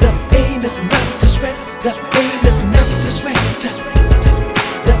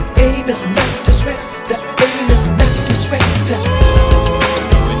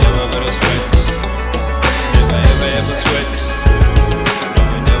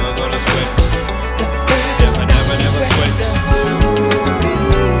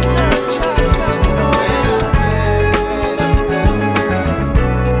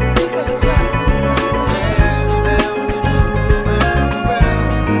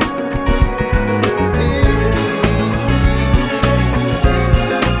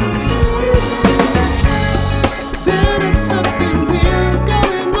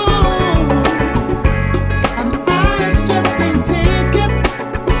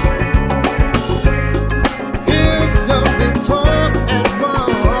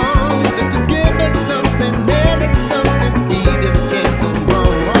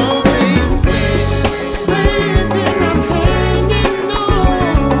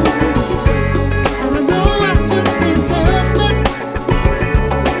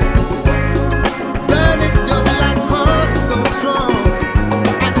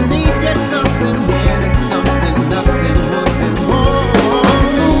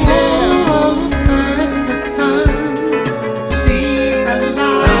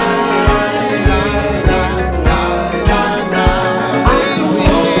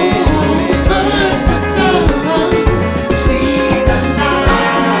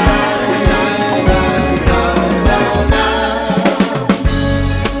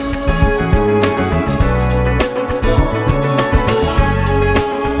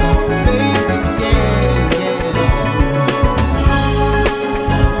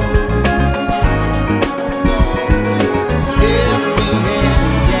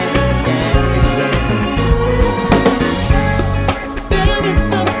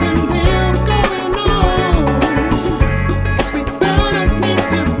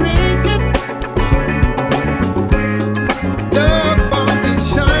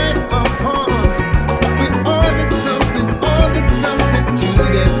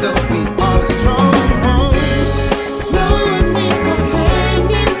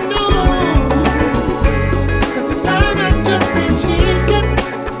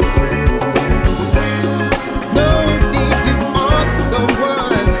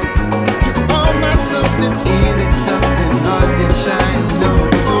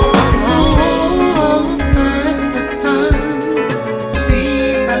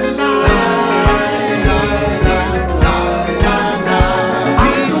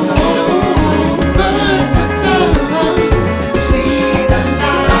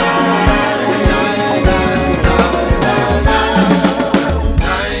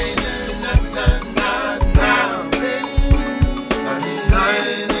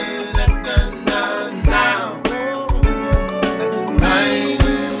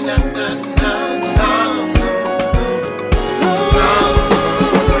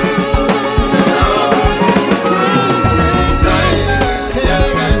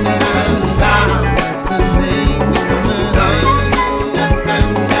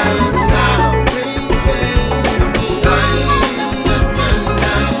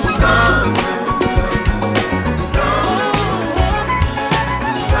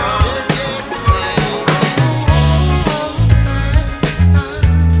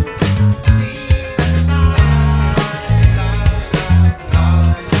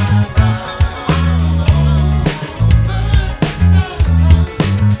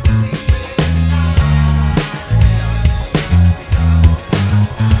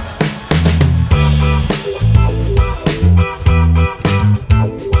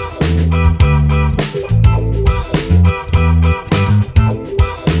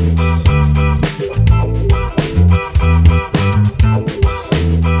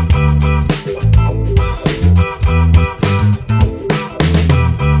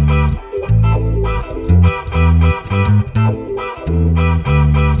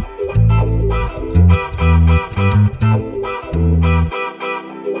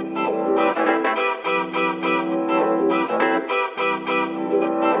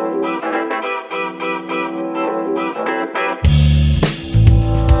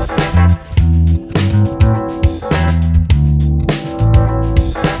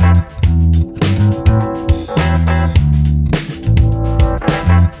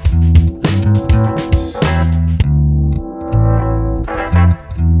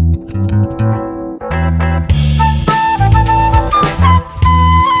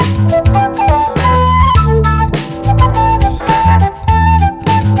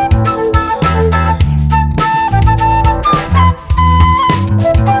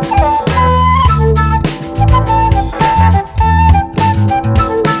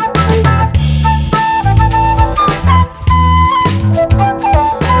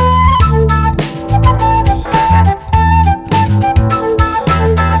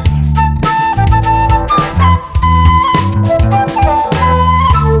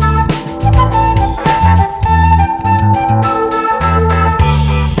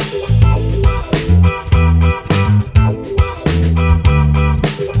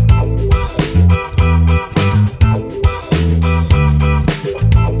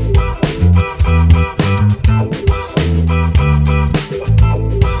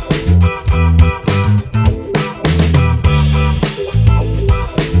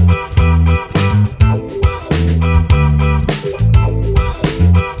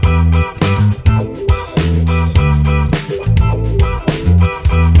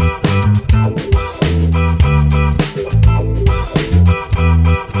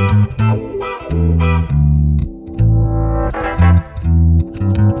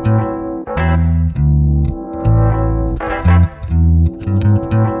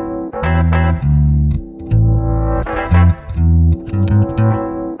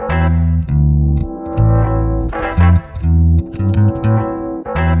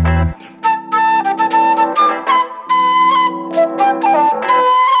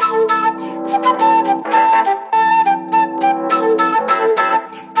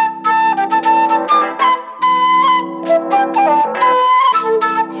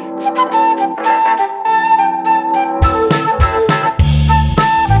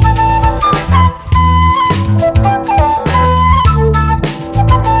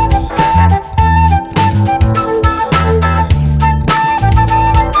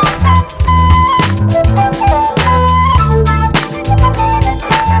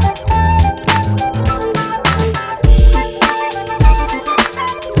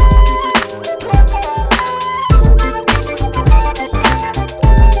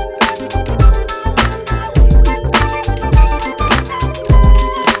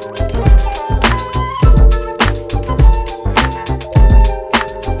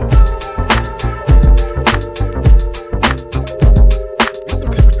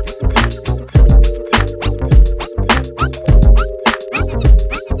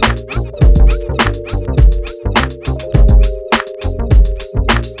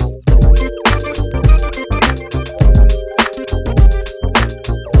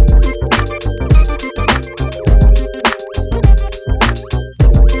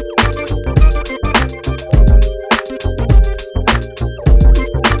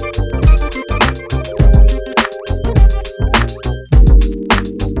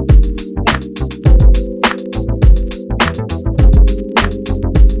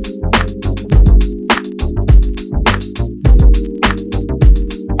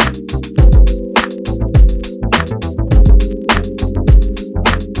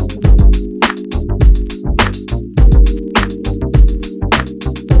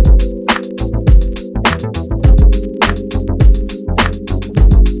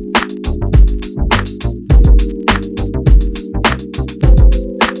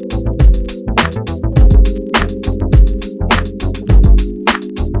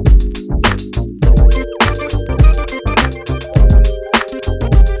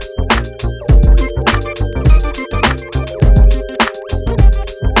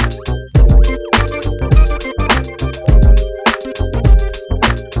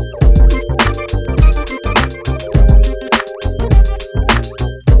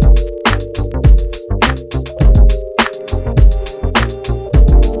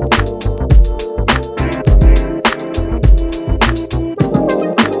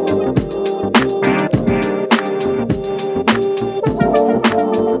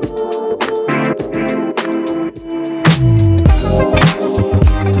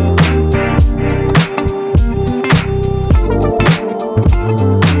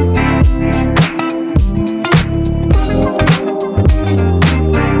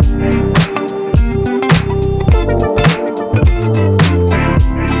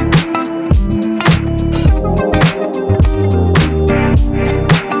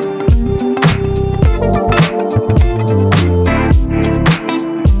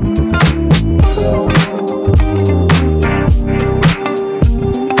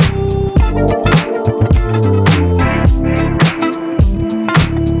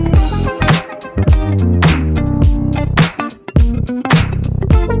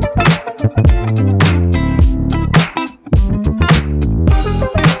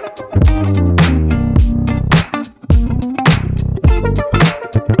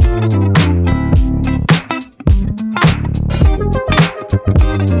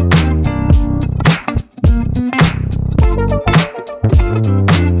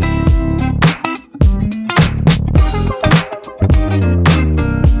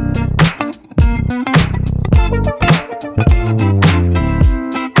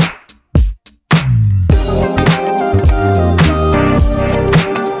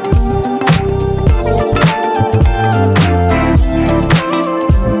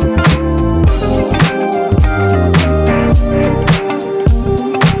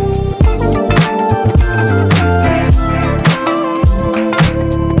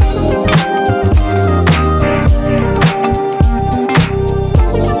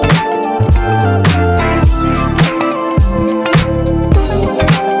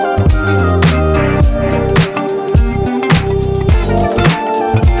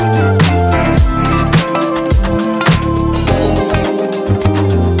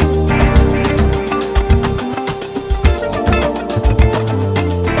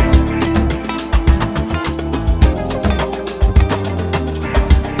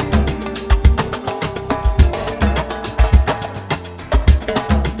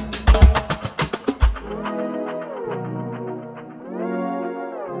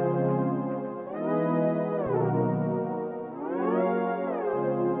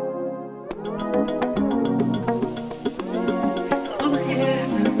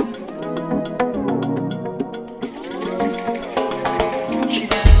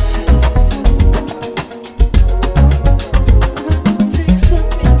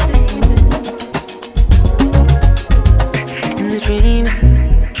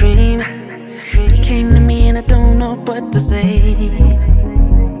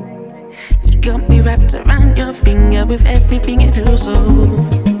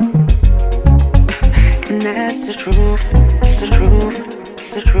 And that's the truth. It's the truth.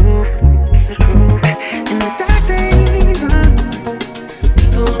 It's the truth. It's the truth. In the dark days, we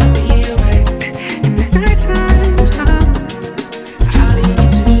gon' be alright. In the night time, I'll lead you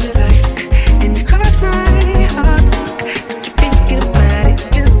to the light. And you cross my heart. Don't you think about it?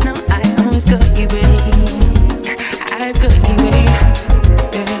 Just know I always got you, babe. I've got you, babe.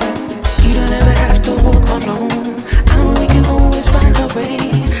 You don't ever have to walk alone. We can always find a way.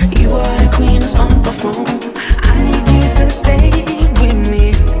 You are the queen that's on the phone. I need you to stay with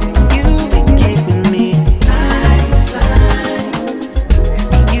me. You've been giving me lifeline.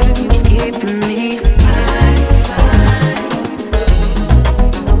 You've given me lifeline.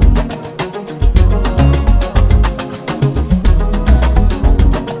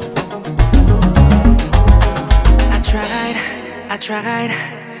 I tried.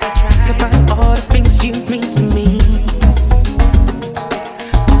 About all the things you mean to me.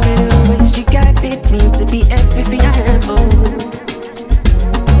 All the little ways you guided me to be everything I am. Oh,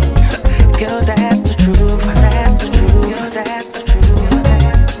 girl, that's the truth. That's the truth. That's the truth.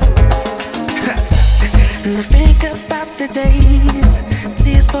 That's the truth. And I think about the days,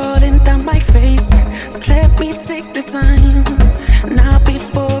 tears falling down my face. So let me take the time now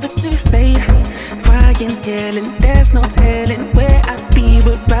before it's too late. Crying, yelling, there's no telling where I'd be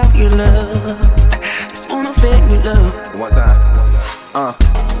without your love. Just wanna fake your love. One time. I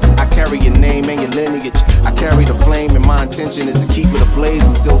carry your name and your lineage. I carry the flame, and my intention is to keep it ablaze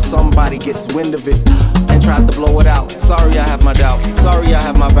until somebody gets wind of it and tries to blow it out. Sorry, I have my doubts. Sorry, I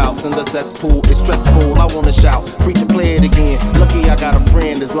have my bouts. In the cesspool, it's stressful. I wanna shout, preach and play it again. Lucky I got a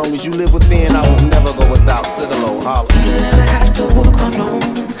friend. As long as you live within, I won't never go without. To the low holler. You never have to walk alone.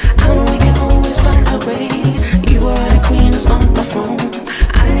 I know we can always find a way. You are the queen that's on the phone.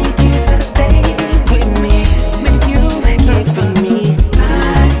 I need you to stay with me. You've given me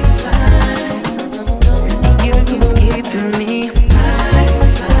lifeline. You've given me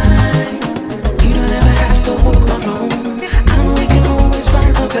lifeline. You don't ever have to walk alone. I know we can always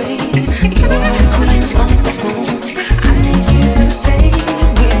find a way. You are the queen that's on the phone. I need you to stay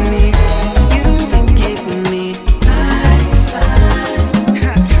with me. You've given me lifeline.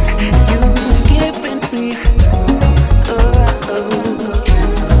 You've given me.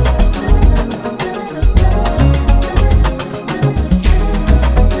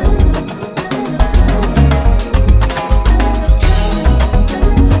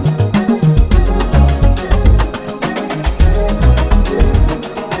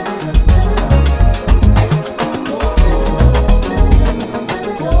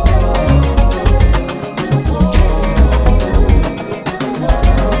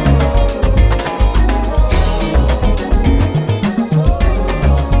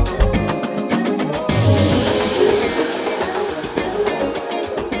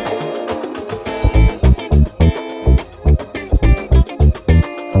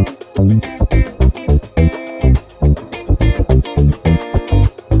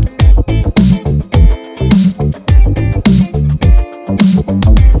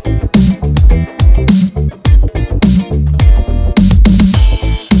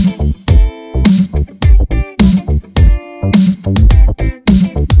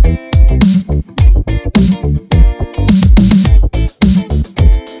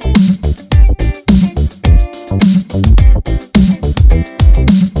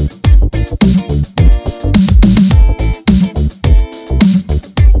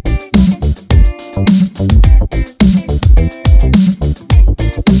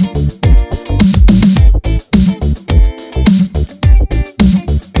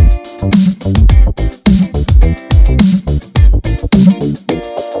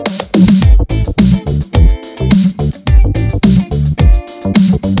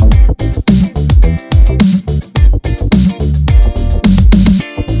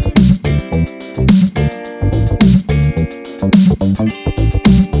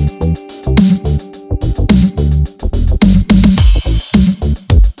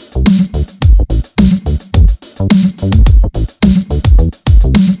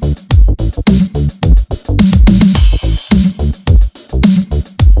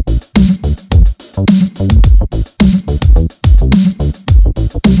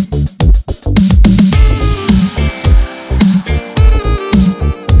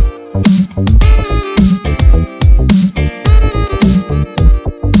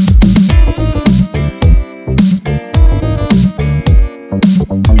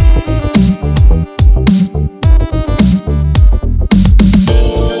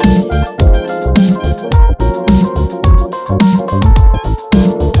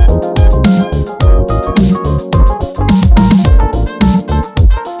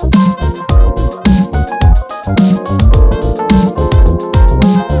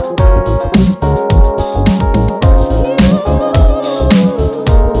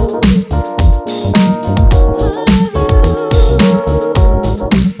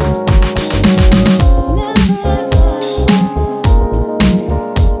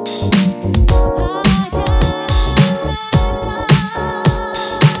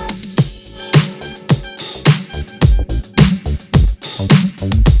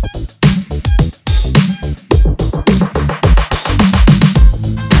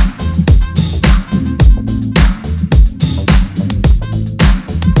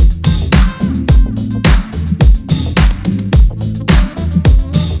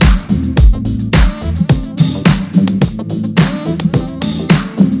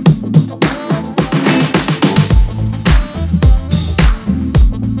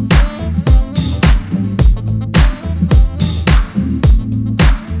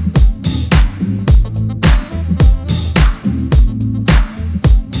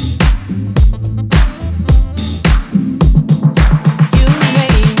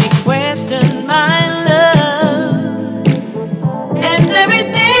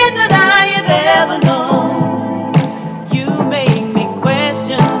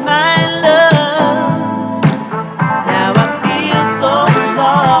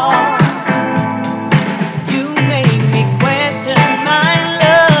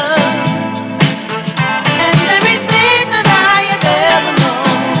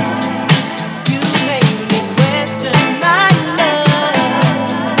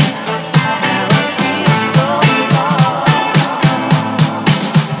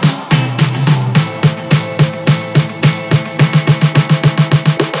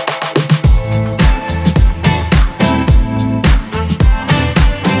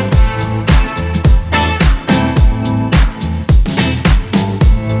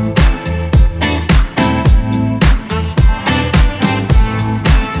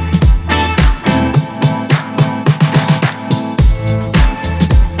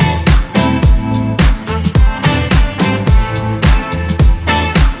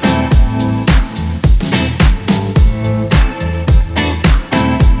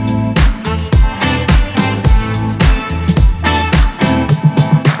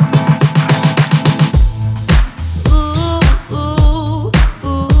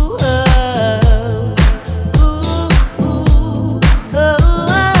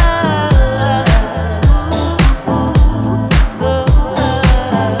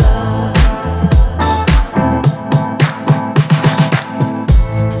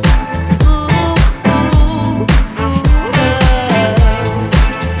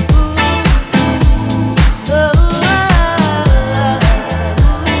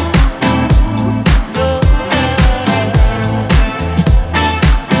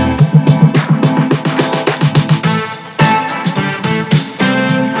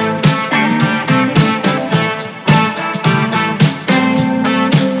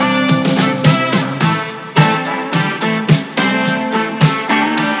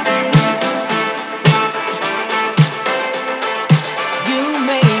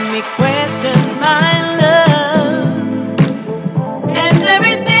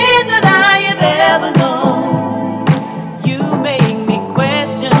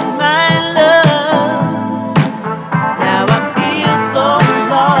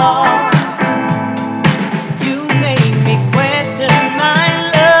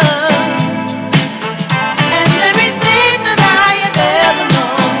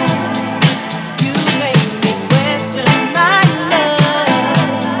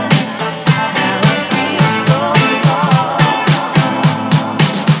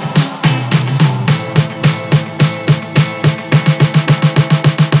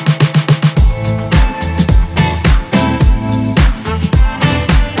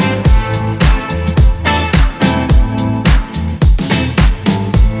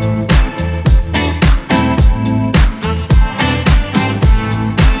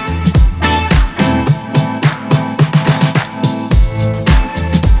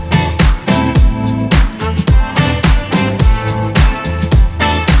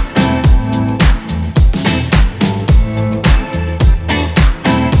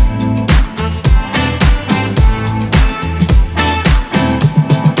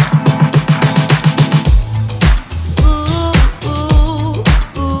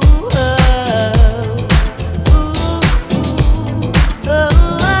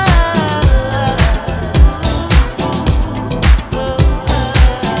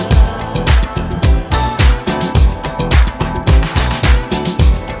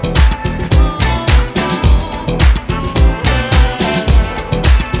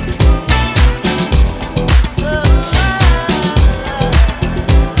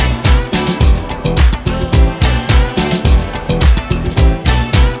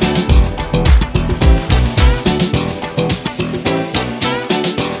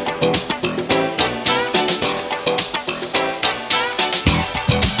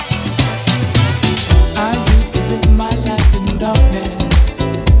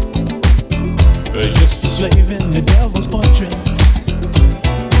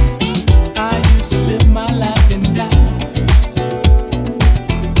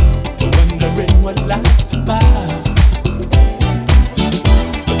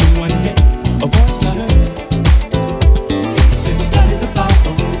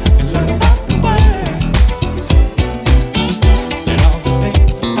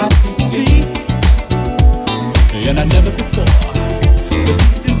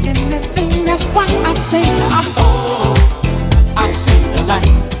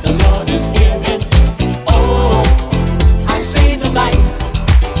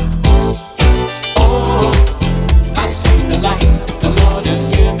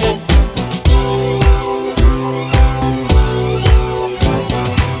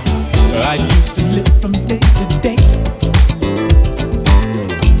 from day to day,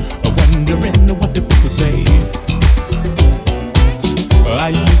 wondering what the people say. I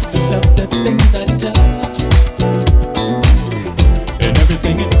used to love the things I touched, and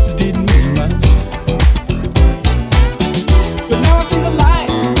everything else didn't mean much. But now I see the light,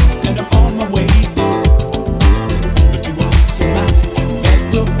 and I'm on my way to a peace of mind that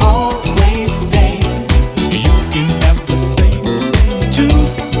will always stay. You can have the same thing too.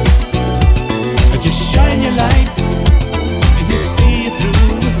 Just shine your light, and you see it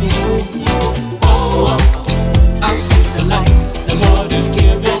through. Oh, I see the light the Lord is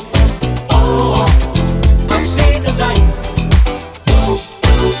giving. Oh, I see the light.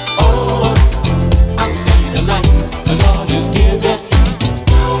 Oh, I see the light the Lord is giving.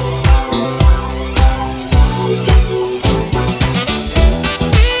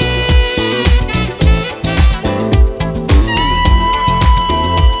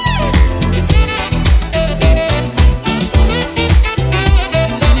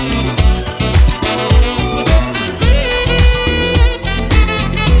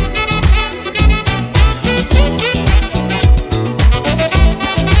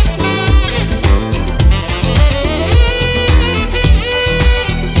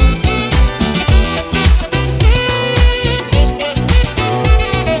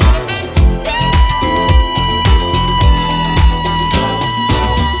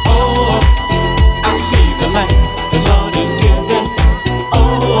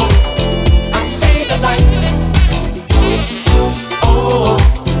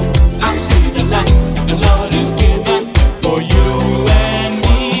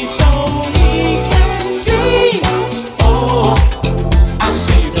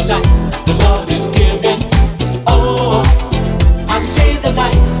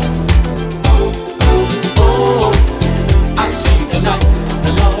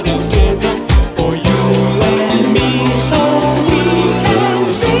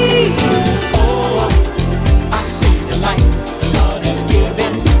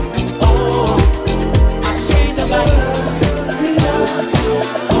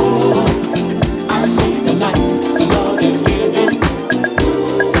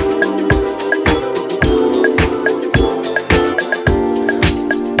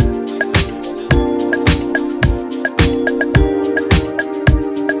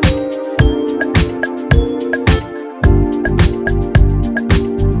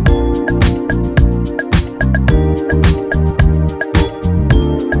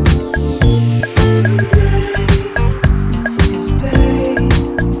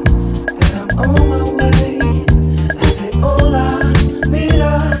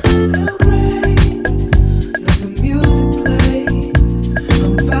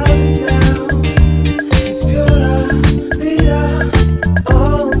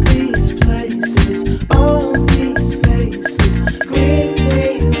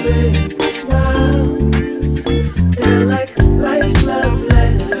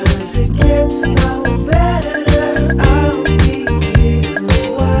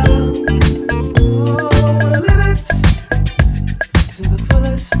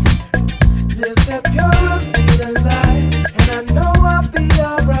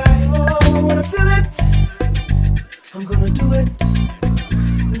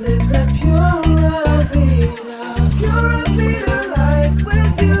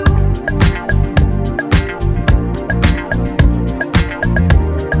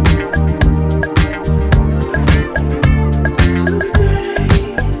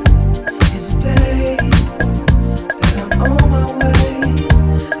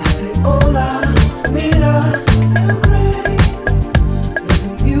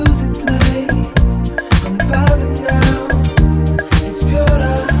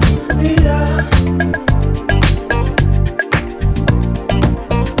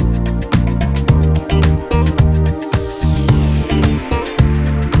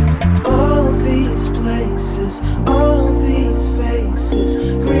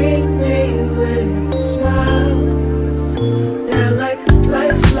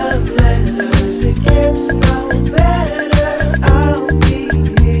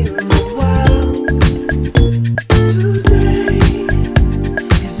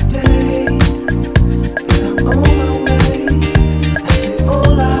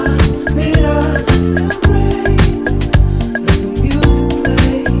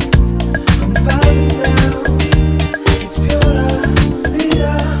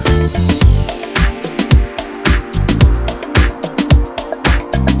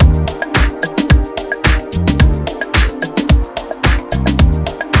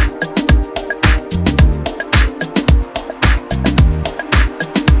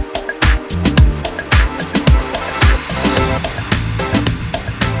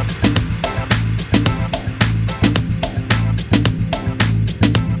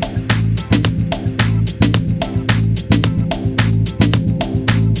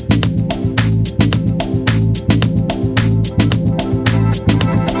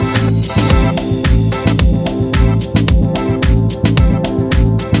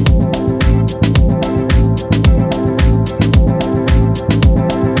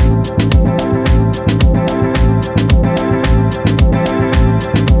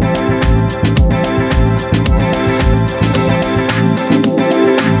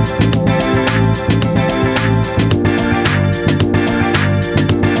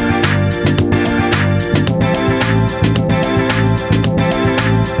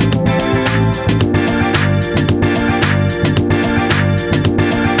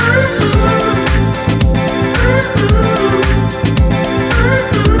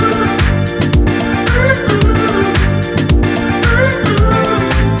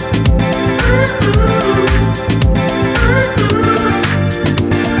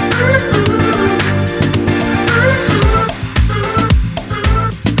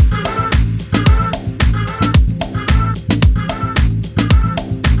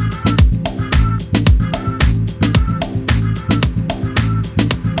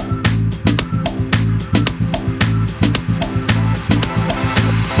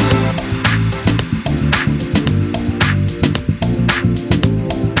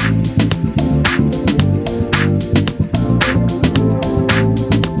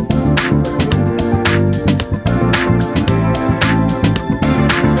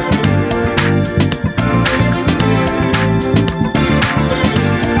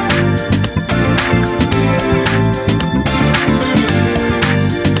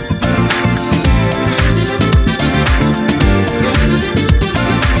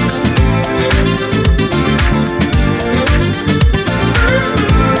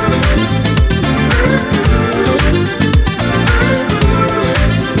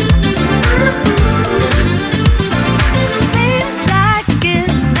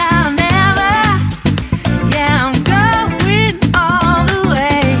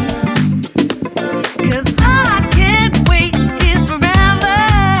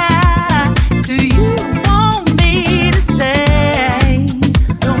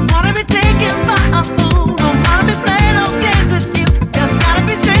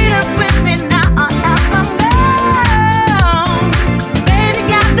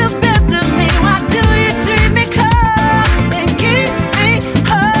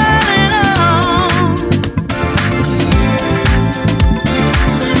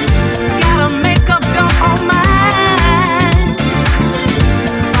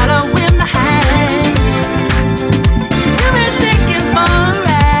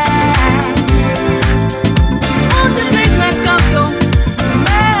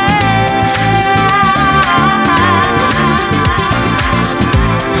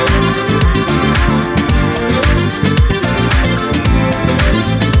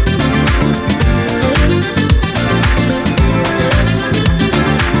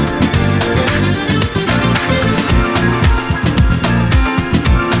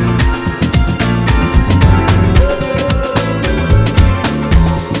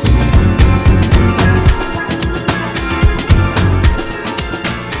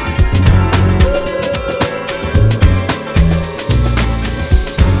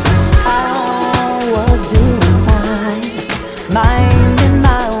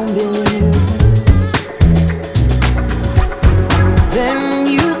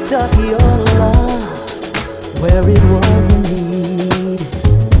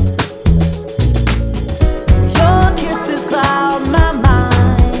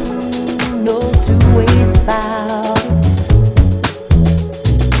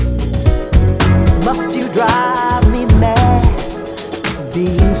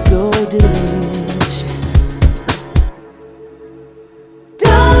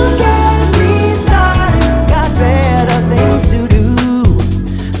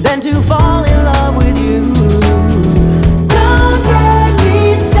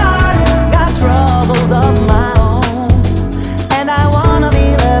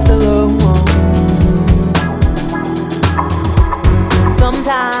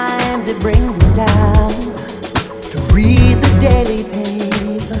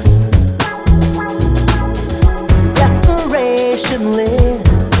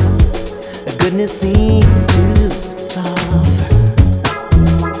 goodness seems to suffer.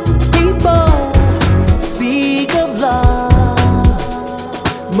 People speak of love,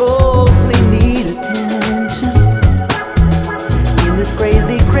 mostly need attention in this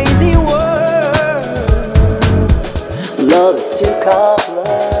crazy, crazy world. Love is too complicated.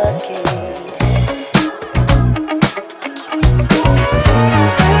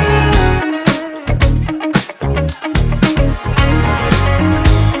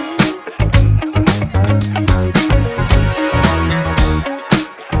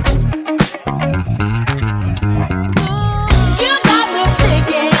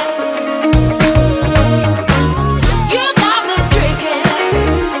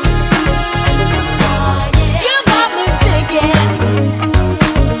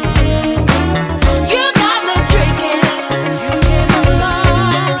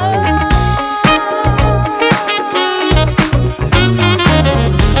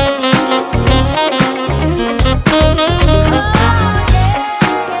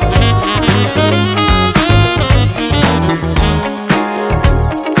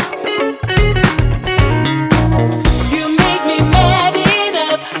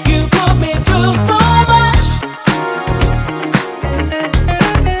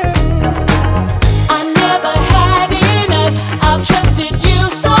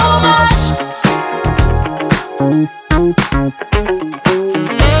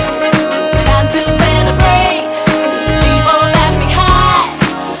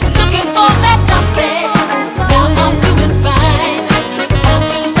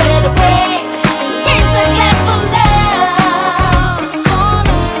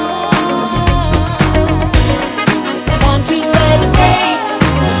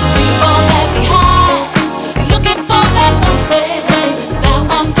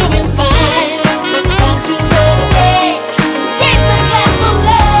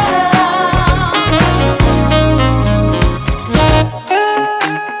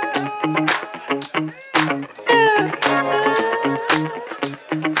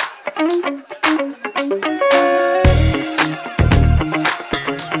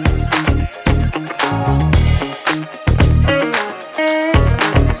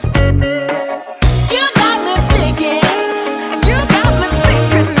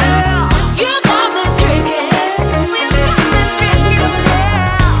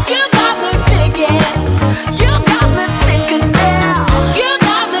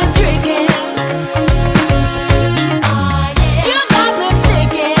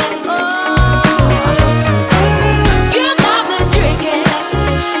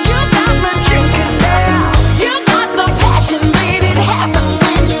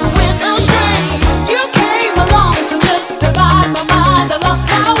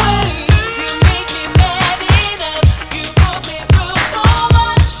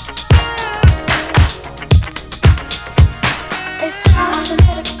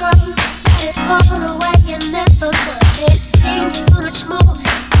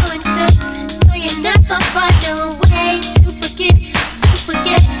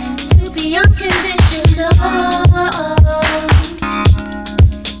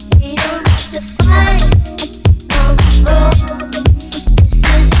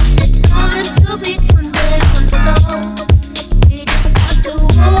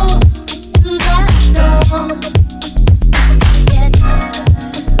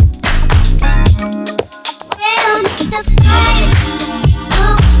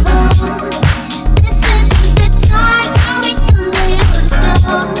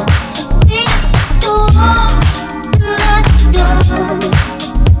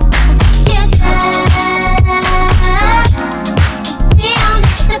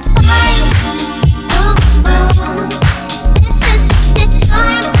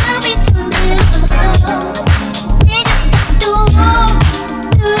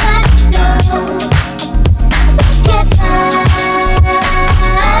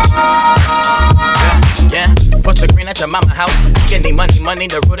 Money,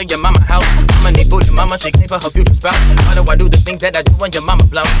 the root of your mama house. Mama need food and mama she clean for her future spouse. Why do I do the things that I do when your mama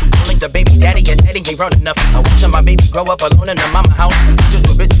blow? Calling the baby daddy and daddy ain't grown enough. I'm watching my baby grow up alone in the mama house. I'm just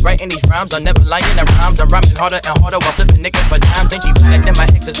too busy writing these rhymes. I'm never lying in rhymes. I'm rhyming harder and harder while flipping niggas for dimes. Ain't she better than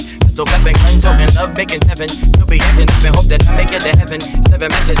my exes? Pistol weapon, gun toting, love making heaven. Still be acting up and hope that I make it to heaven. 7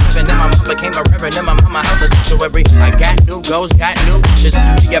 matches, 7, then my mom became a reverend. In my mama house a sanctuary. I got new goals, got new wishes.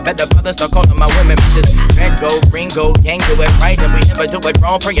 Be a better brother, start calling my women bitches. Red gold, green gold, gang do it right, and we never do it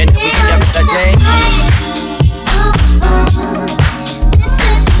wrong. Praying that we see a better day. This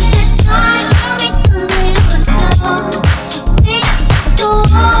is the time to be tumbling down. We just do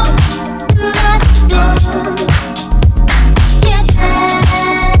that door. Together.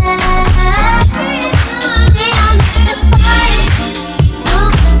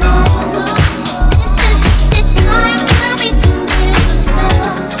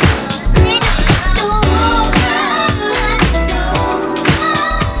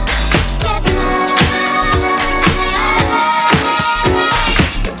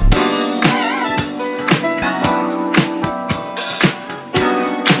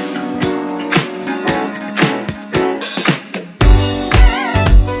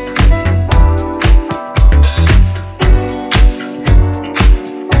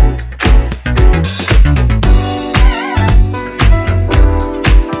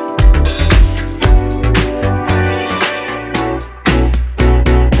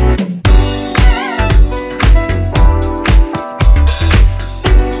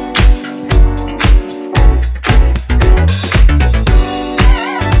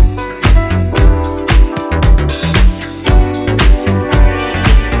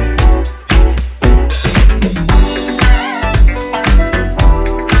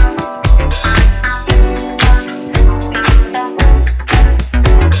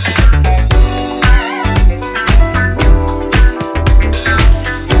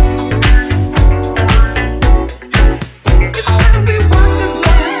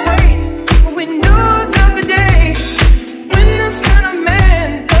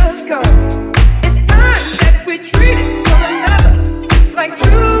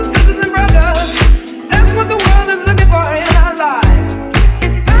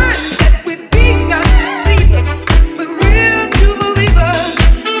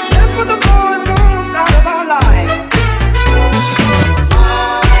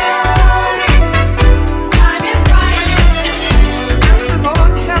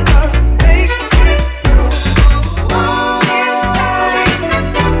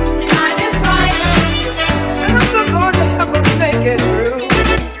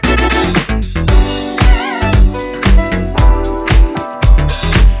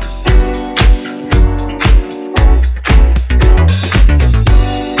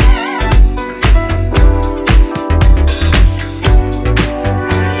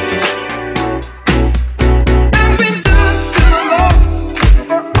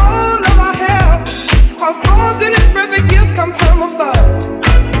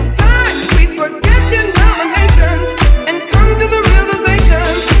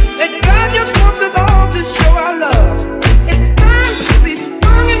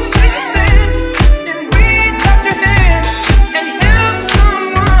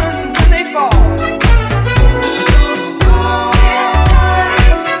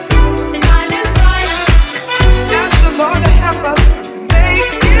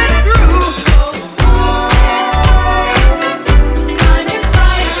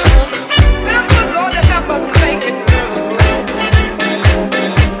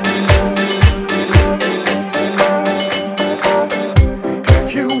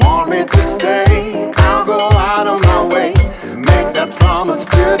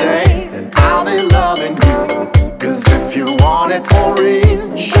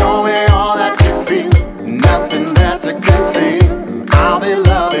 real. Show me all that you feel. Nothing there to conceal. I'll be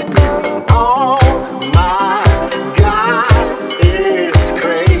loving you. Oh my God, it's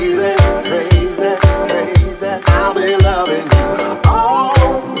crazy, crazy, crazy. I'll be loving you. Oh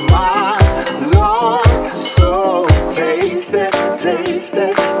my Lord, so tasty,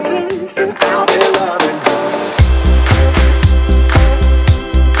 tasty, tasty. I'll be loving you.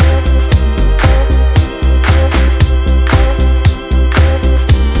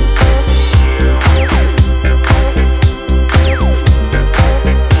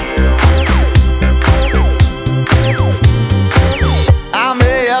 I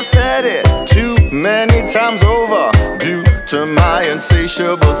may have said it too many times over due to my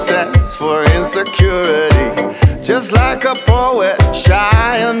insatiable sense for insecurity. Just like a poet,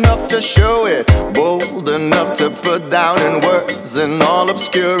 shy enough to show it, bold enough to put down in words in all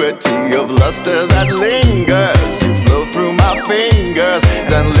obscurity of luster that lingers. You flow through my fingers,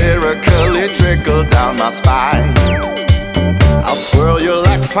 then lyrically trickle down my spine. I'll swirl you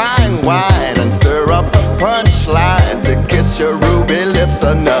like fine wine and stir up a punchline to kiss your ruby lips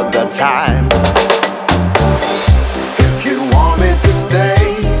another time. If you want me to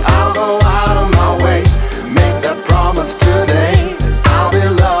stay, I'll go out of my way. Make that promise today, I'll be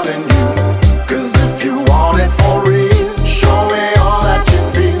loving you. 'Cause if you want it for real, show me all that you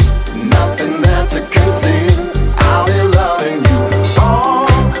feel. Nothing there to conceal, I'll be loving you. Oh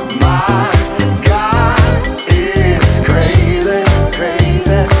my God, it's crazy,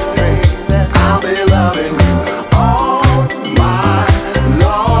 crazy, crazy. I'll be loving you. Oh my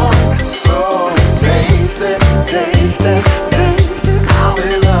Lord, so tasty, tasty, tasty. I'll be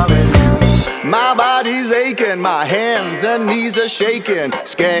loving you. My body's aching, my hands and knees are shaking,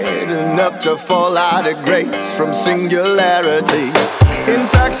 scared enough to fall out of grace from singularity.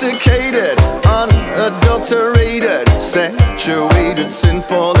 Intoxicated, unadulterated, saturated,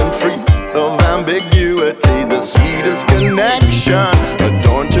 sinful and free of ambiguity. The sweetest connection,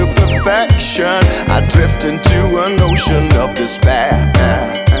 adorned to perfection. I drift into an ocean of despair.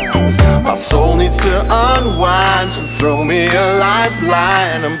 My soul needs to unwind, so throw me a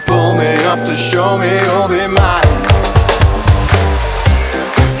lifeline and pull me up to show me you'll be mine.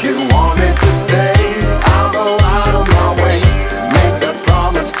 If you want me to stay, I'll go out of my way. Make that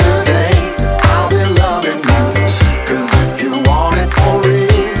promise today, I'll be loving you. 'Cause if you want it for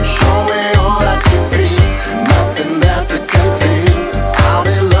real, show me all that you feel. Nothing there to conceal, I'll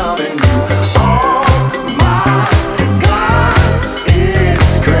be loving you. Oh my God,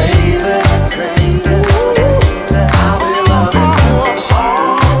 it's crazy, crazy. I'll be loving you.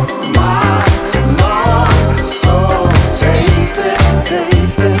 Oh my Lord, so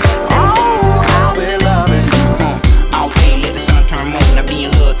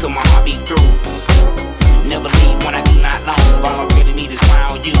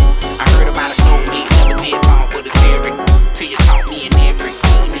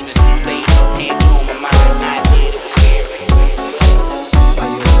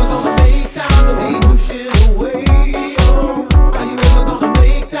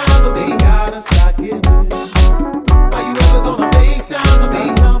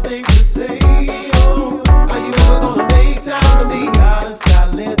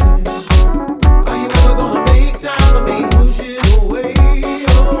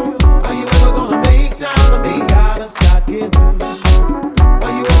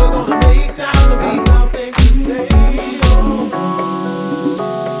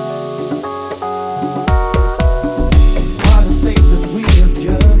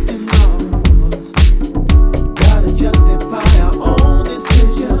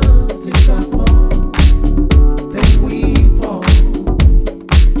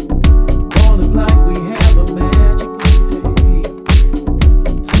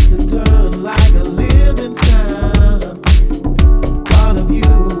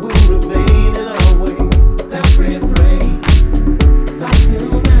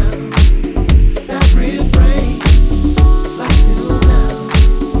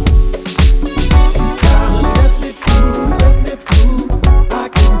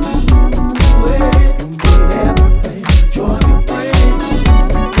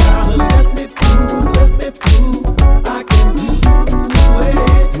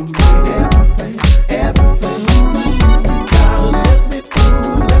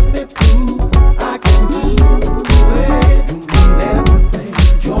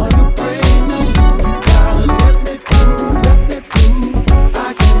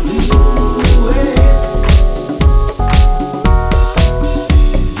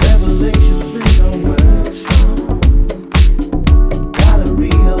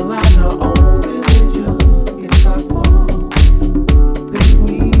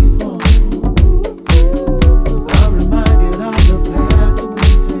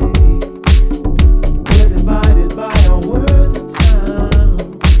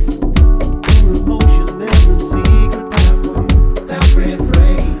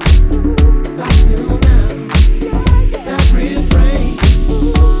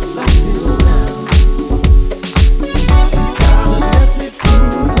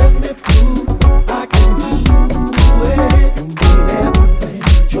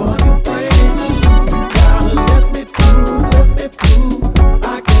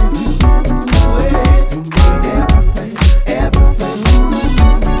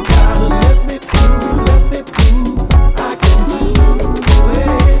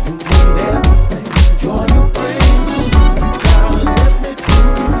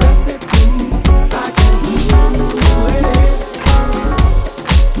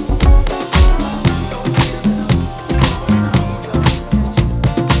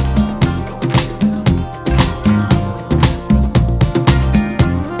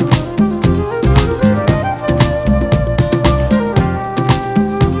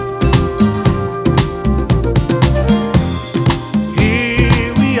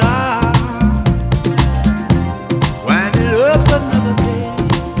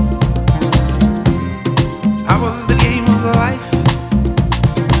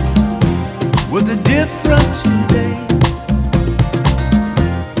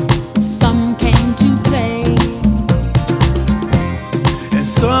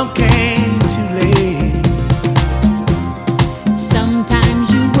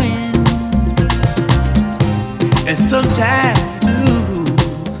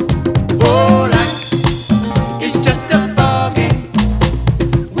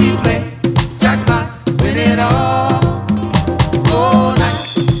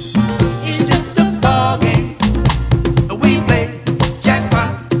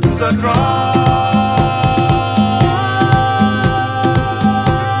a draw.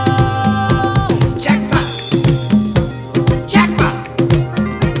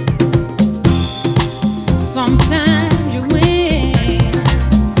 Sometimes you win,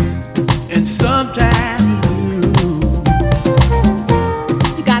 and sometimes you lose.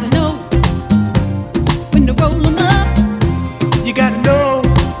 You gotta know when to roll 'em up. You gotta know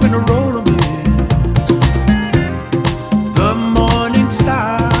when to roll 'em in. The morning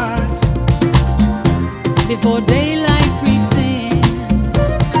starts Before daylight creeps in.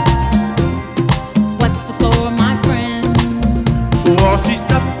 What's the score, my friend? Wall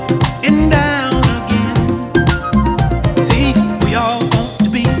Street's up and down again. See, we all want to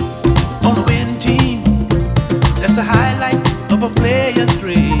be on a winning team. That's the highlight of a player's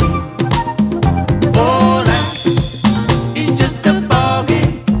dream. Oh, life is just a ball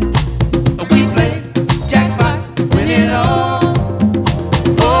game. We play jackpot, win it all.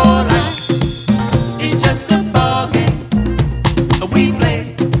 Oh, life is just a ball game. We play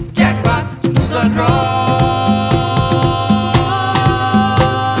jackpot, lose or draw.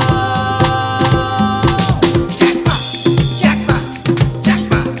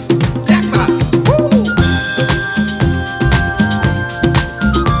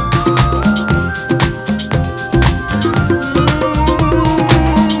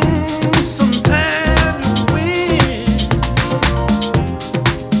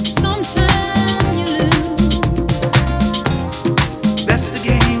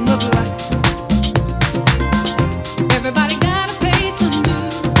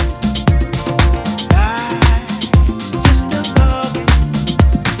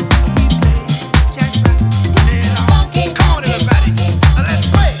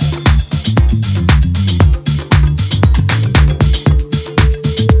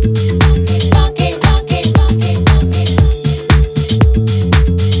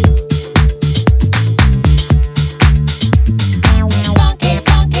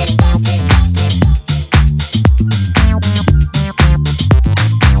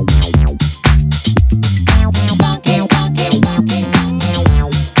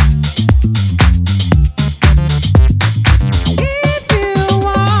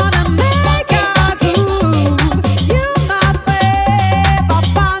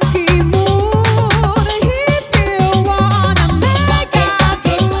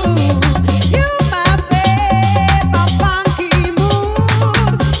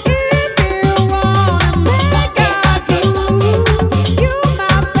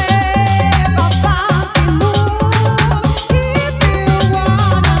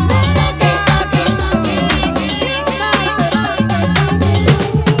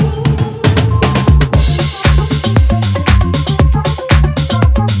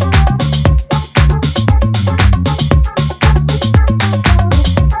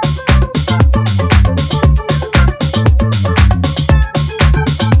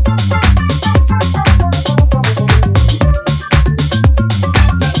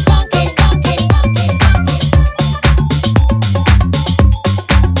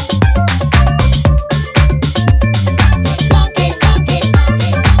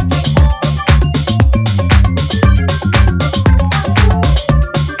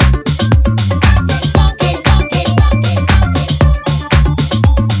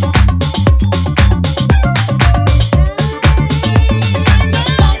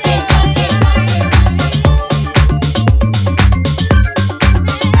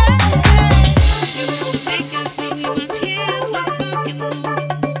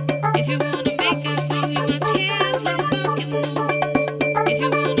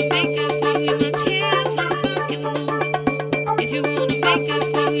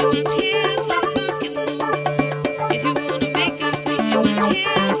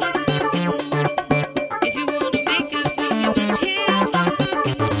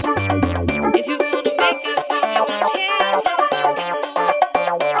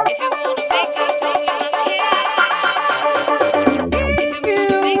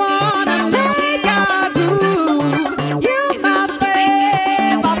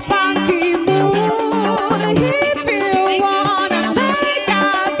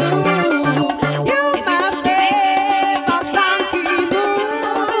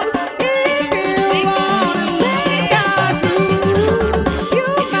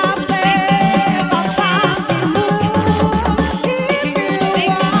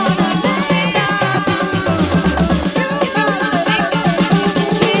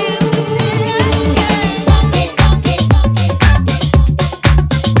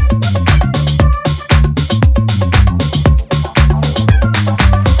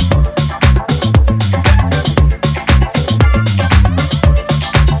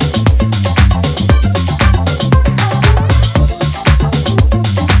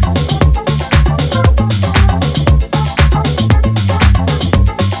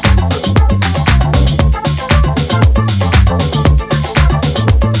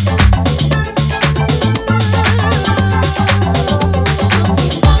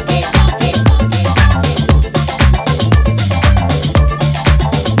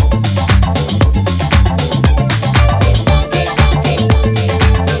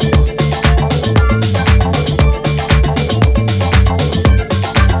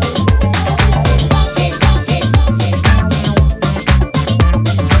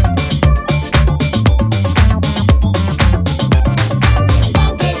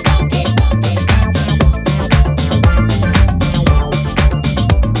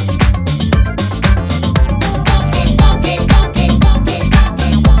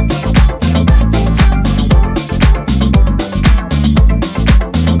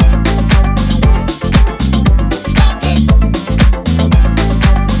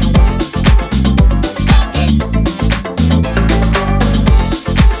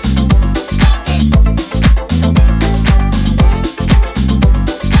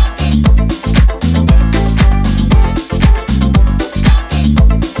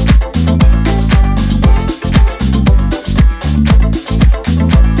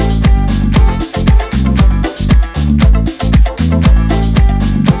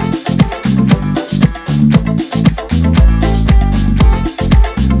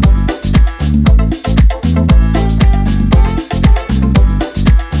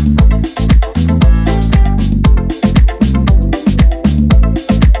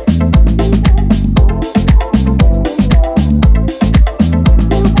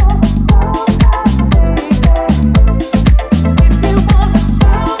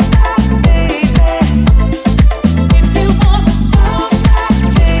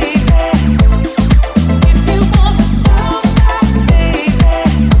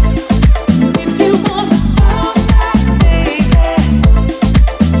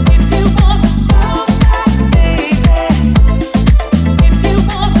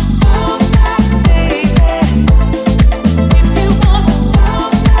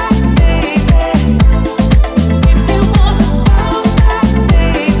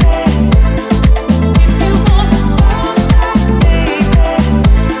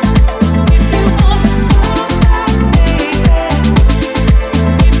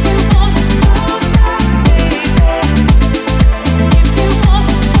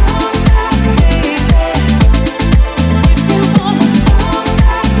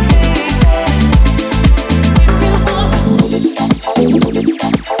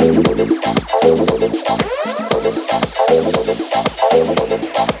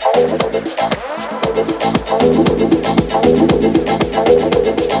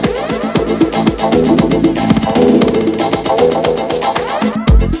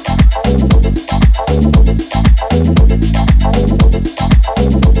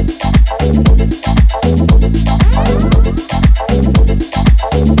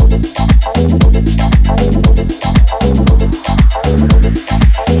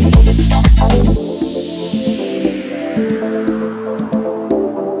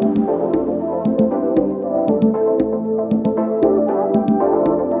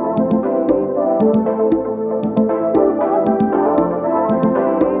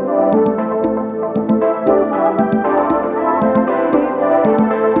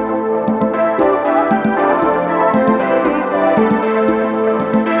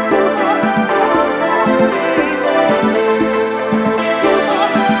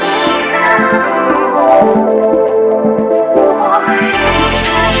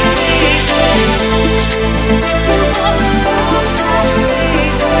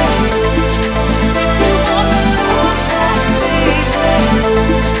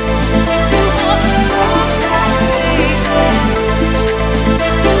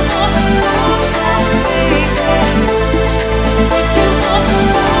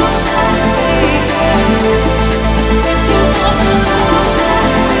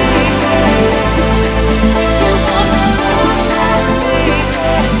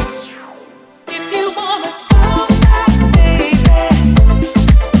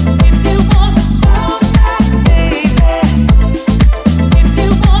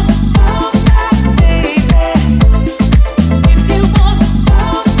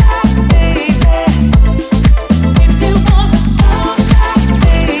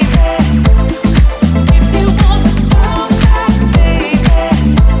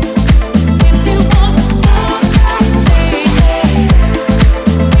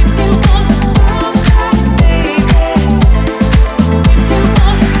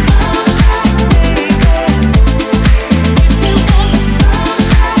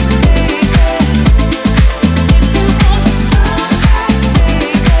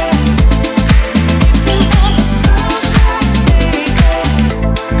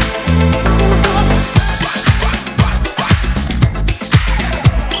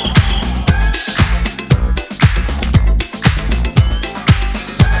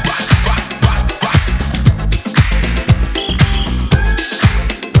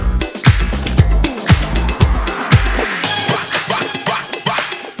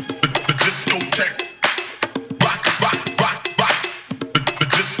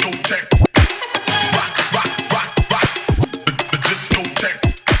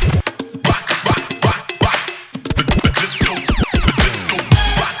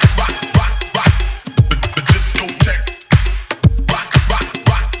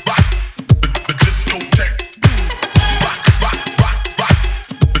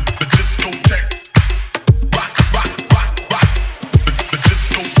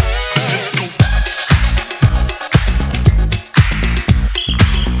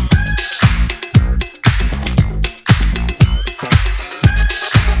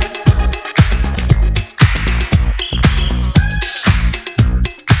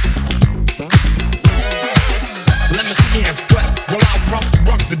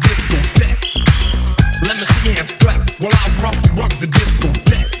 While I rock the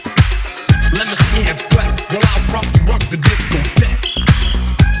discotheque.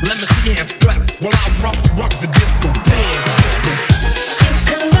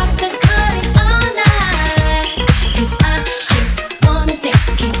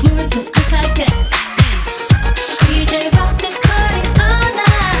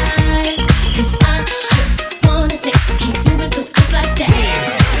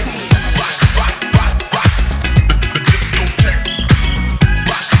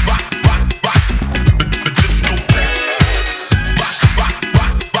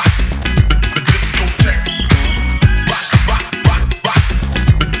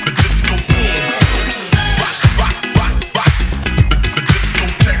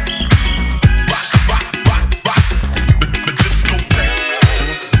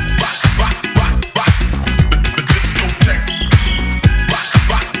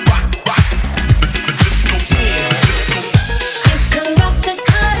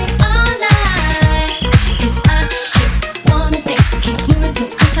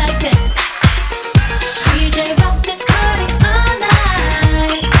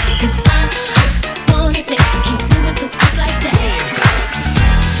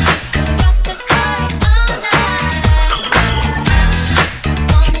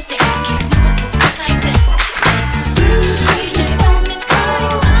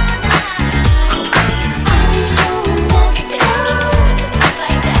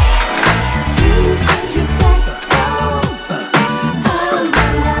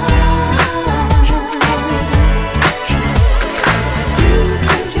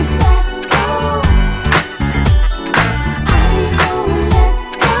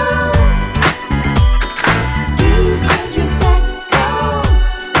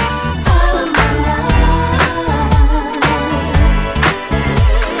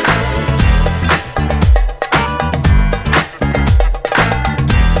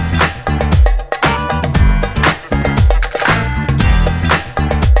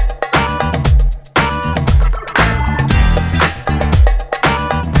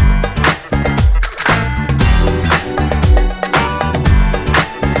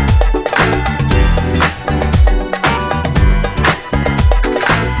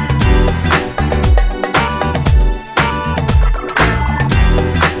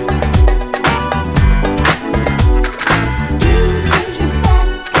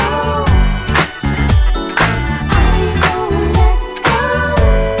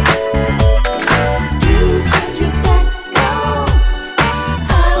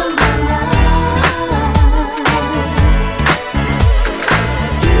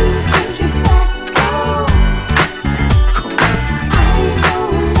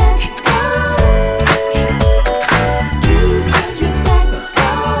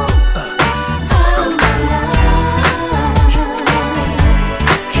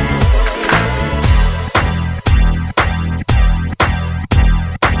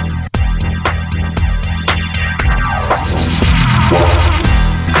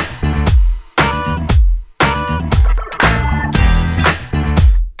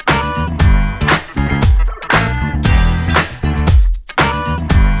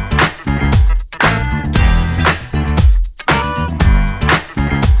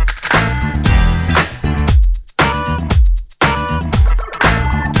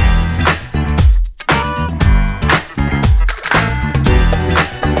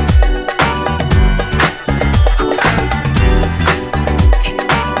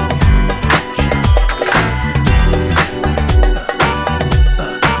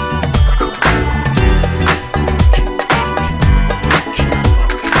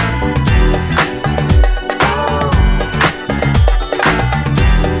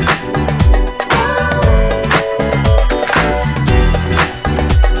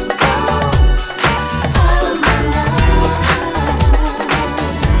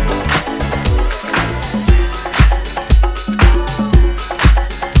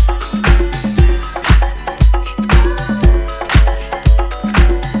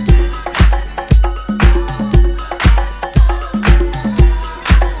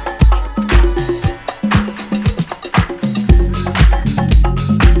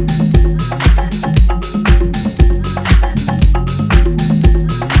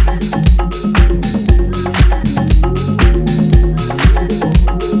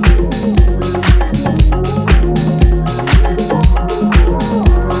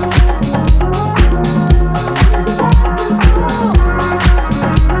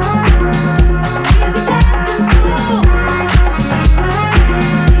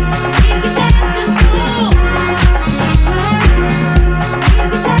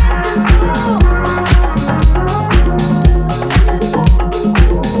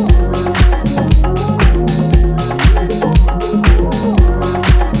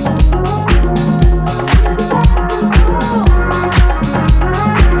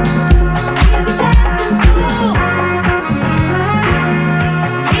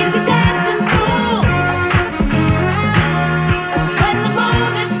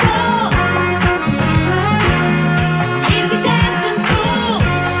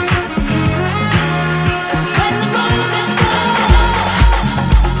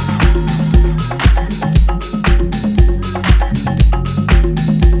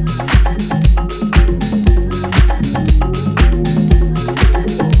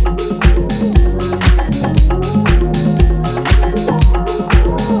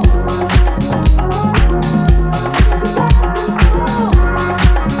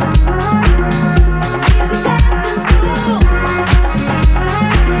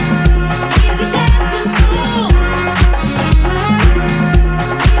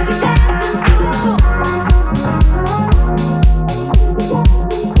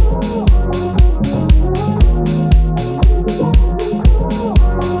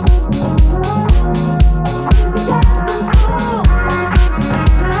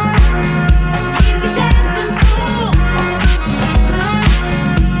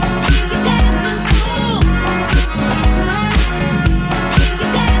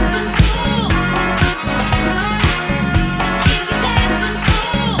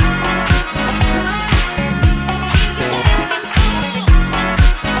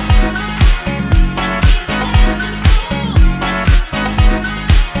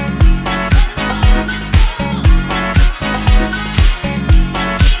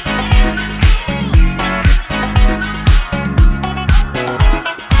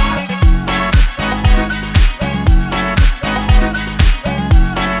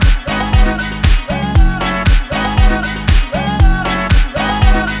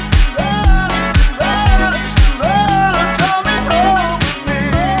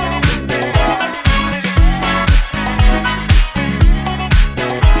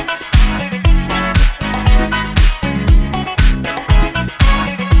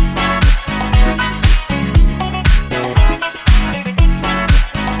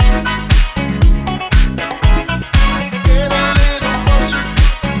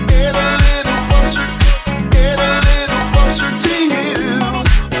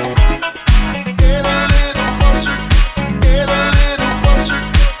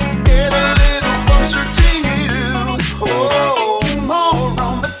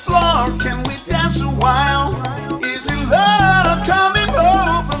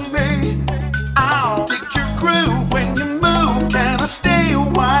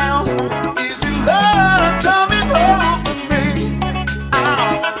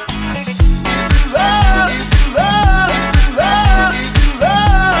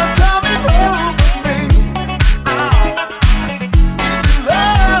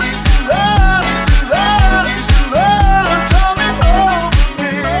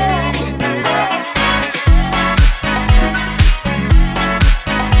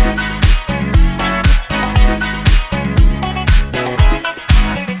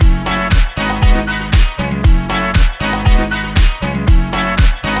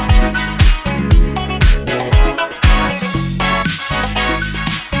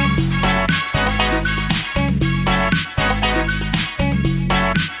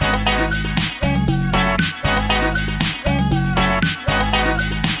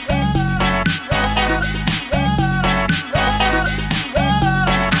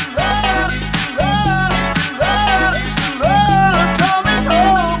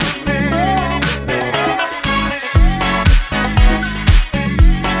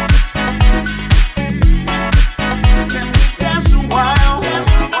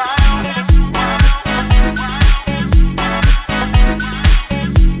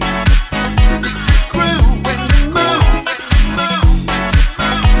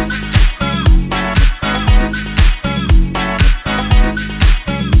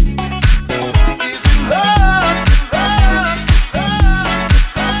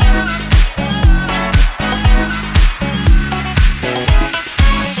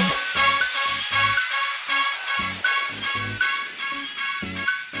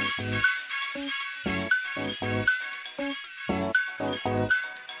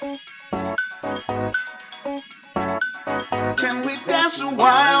 a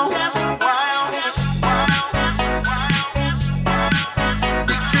while.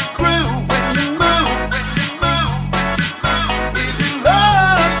 We can groove when you move. Easy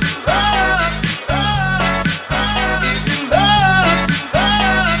love, easy love,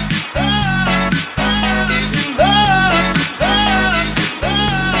 easy love,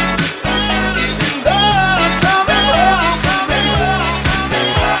 easy love. Coming home, coming home.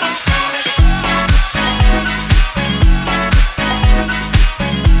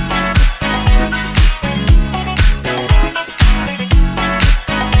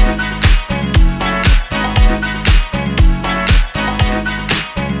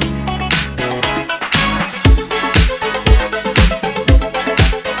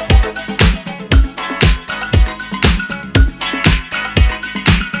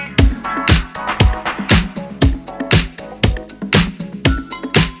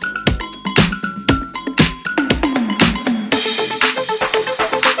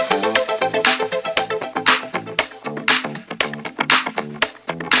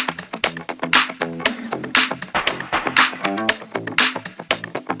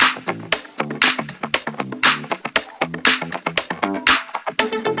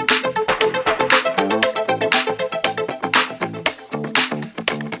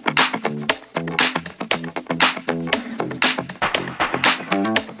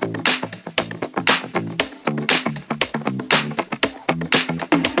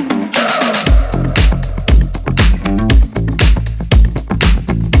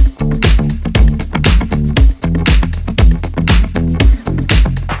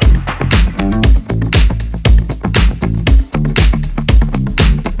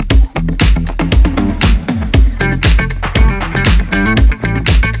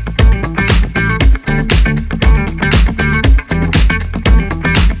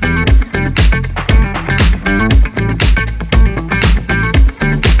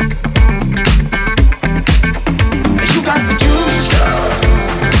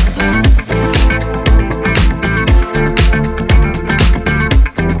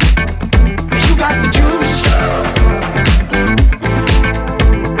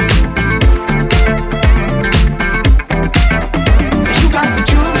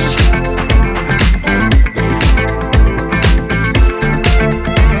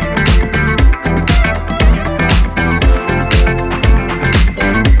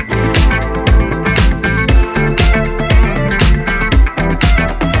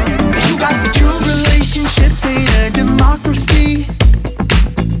 Relationships ain't a democracy.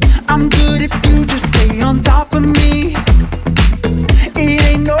 I'm good if you just stay on top of me. It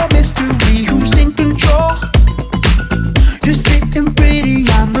ain't no mystery who's in control. You're sitting pretty,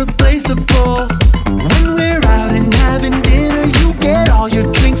 I'm replaceable. When we're out and having dinner, you get all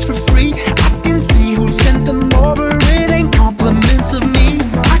your drinks for free. I can see who sent them over, it ain't compliments of me.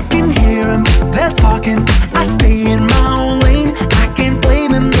 I can hear them, they're talking, I stay in my own lane. I can't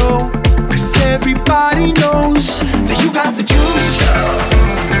blame them though, 'cause everybody knows that you got the juice.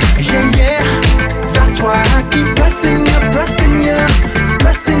 Yeah, yeah, that's why I keep pressing you, pressing you,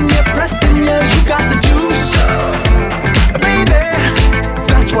 pressing you, pressing you. You got the juice, baby.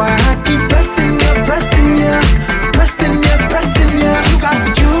 That's why I keep pressing you, pressing you, pressing you, pressing you. You got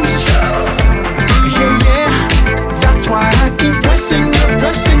the juice. Yeah, yeah, that's why I keep pressing you,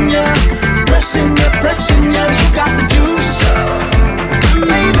 pressing you, pressing you, pressing you. You got the juice,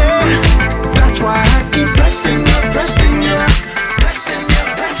 baby. That's why I keep pressing you, pressing you, pressing you,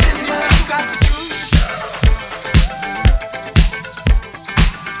 pressing you. You got the juice.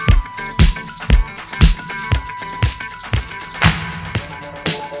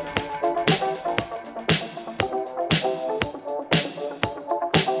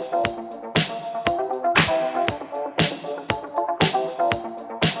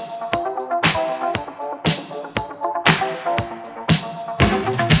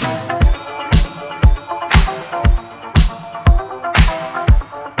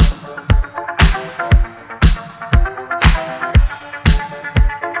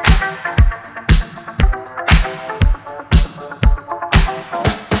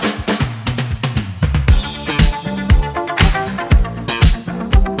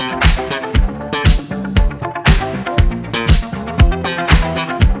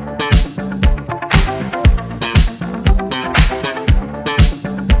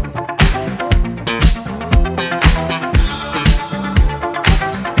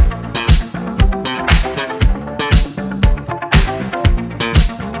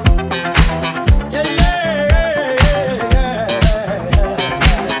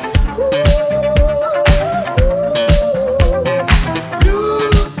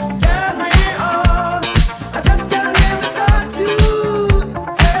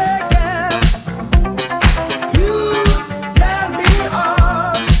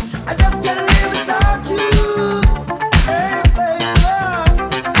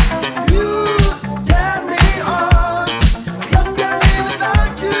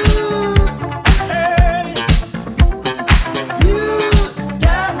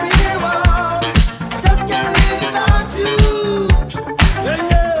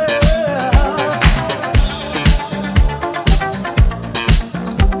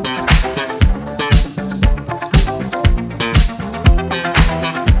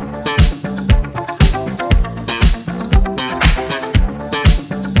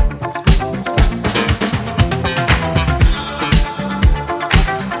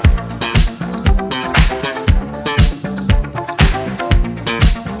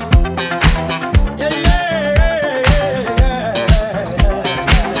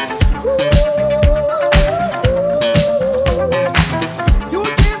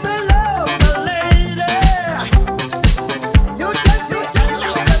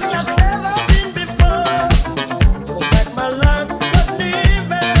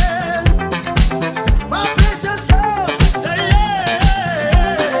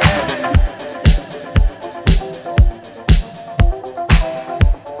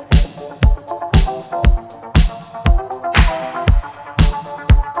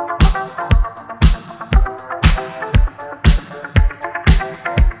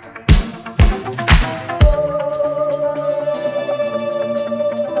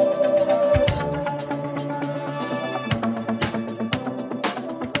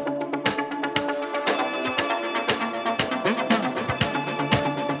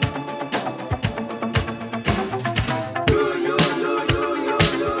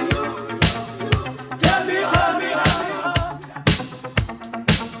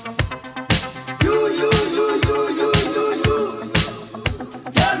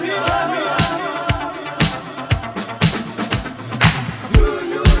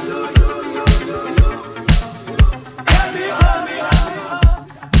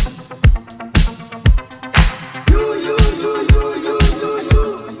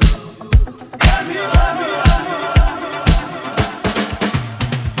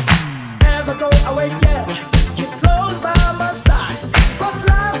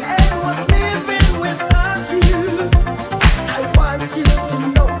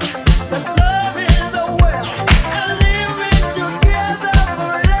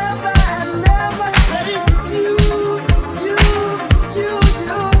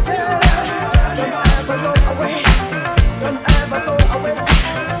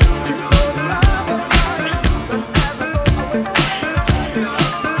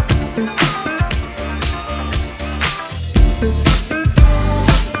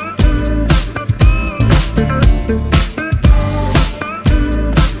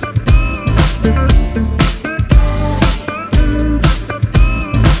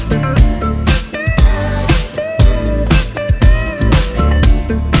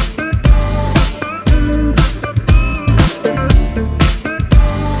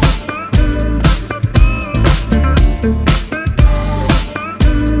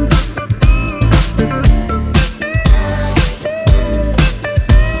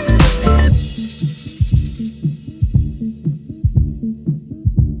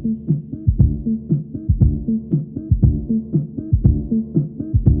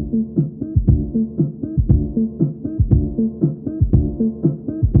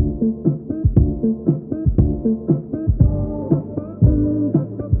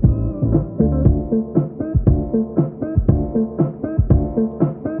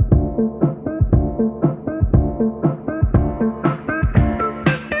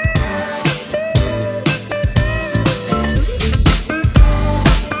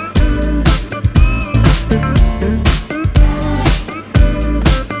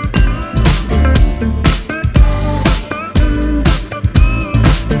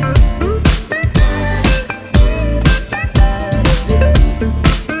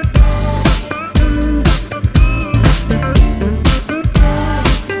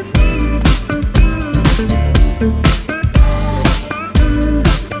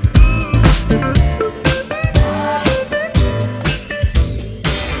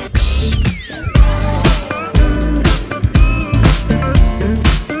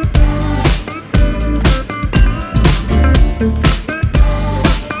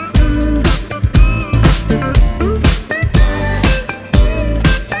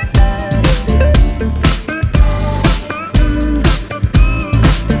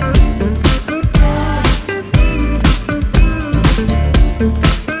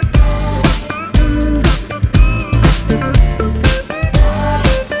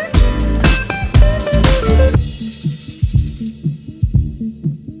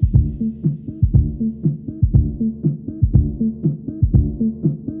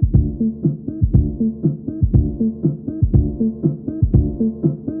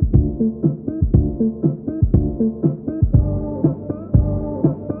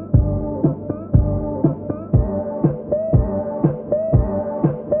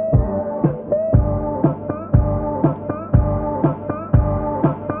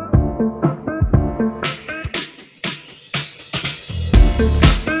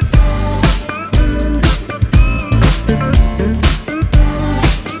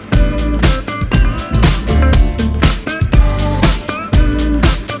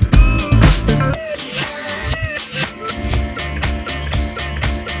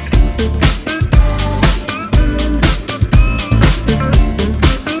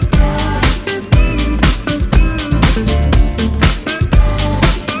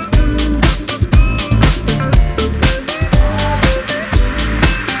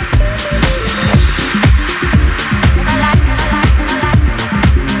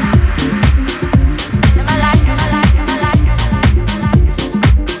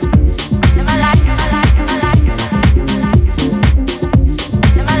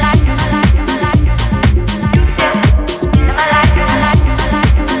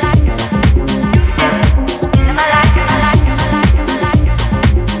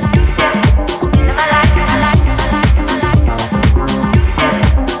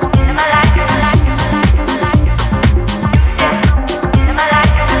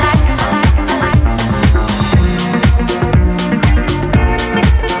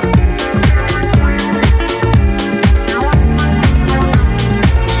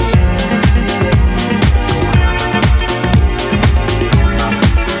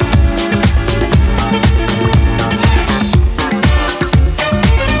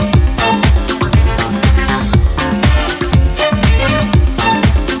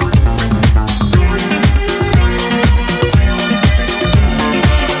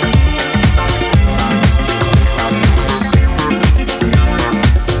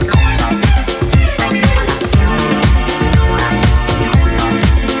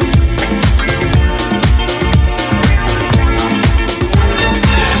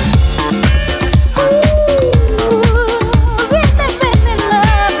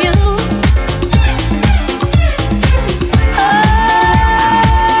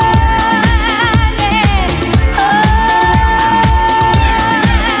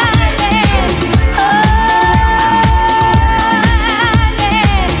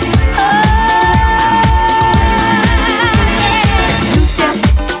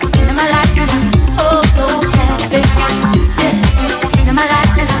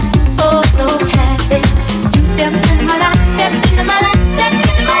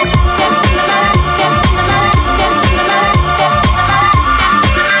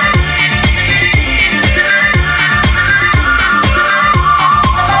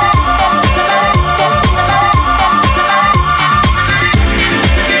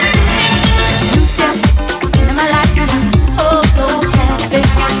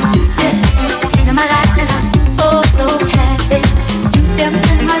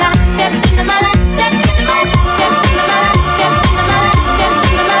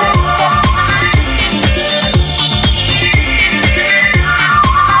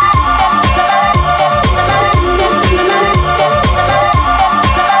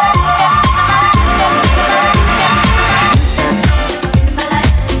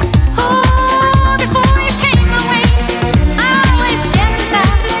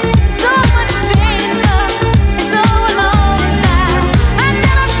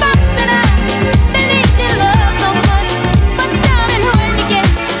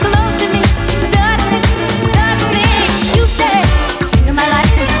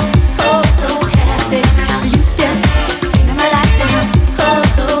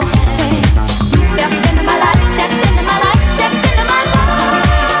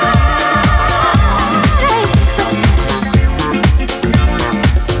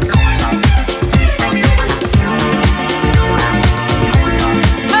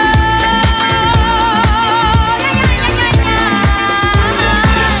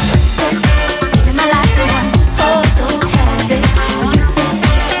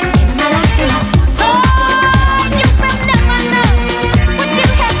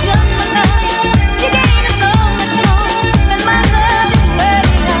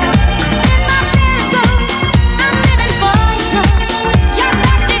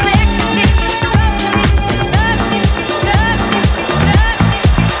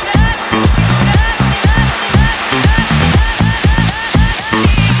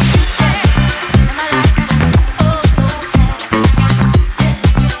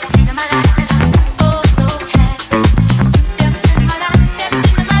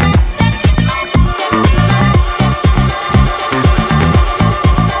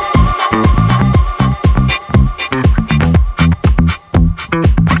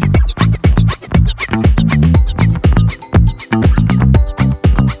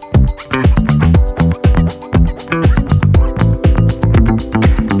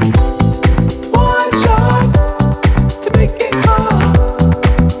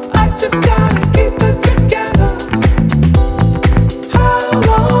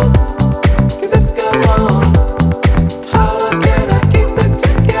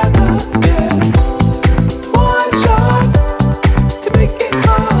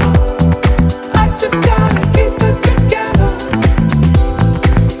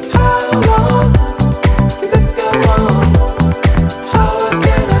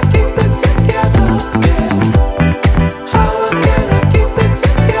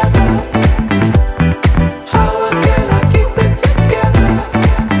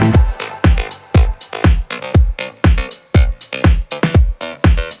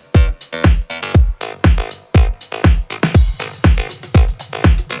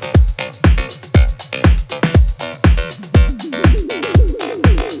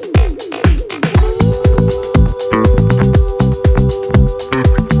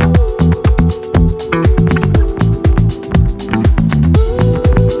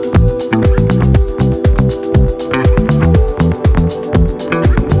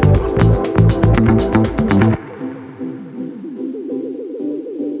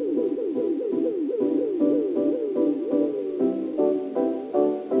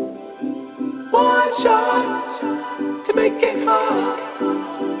 One shot to make it hard.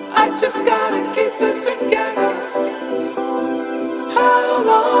 I just gotta keep it together. How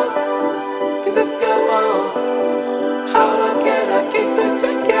long can this go on? How long can I keep it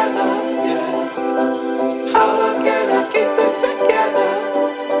together? Yeah. How long can I keep it together?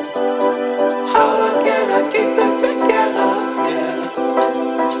 How long can I keep it together? Yeah.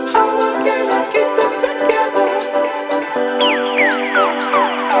 How long can I keep it together?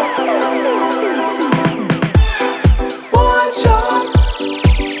 One shot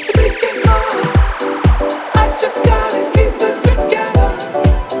to make it hard. I just gotta keep it together.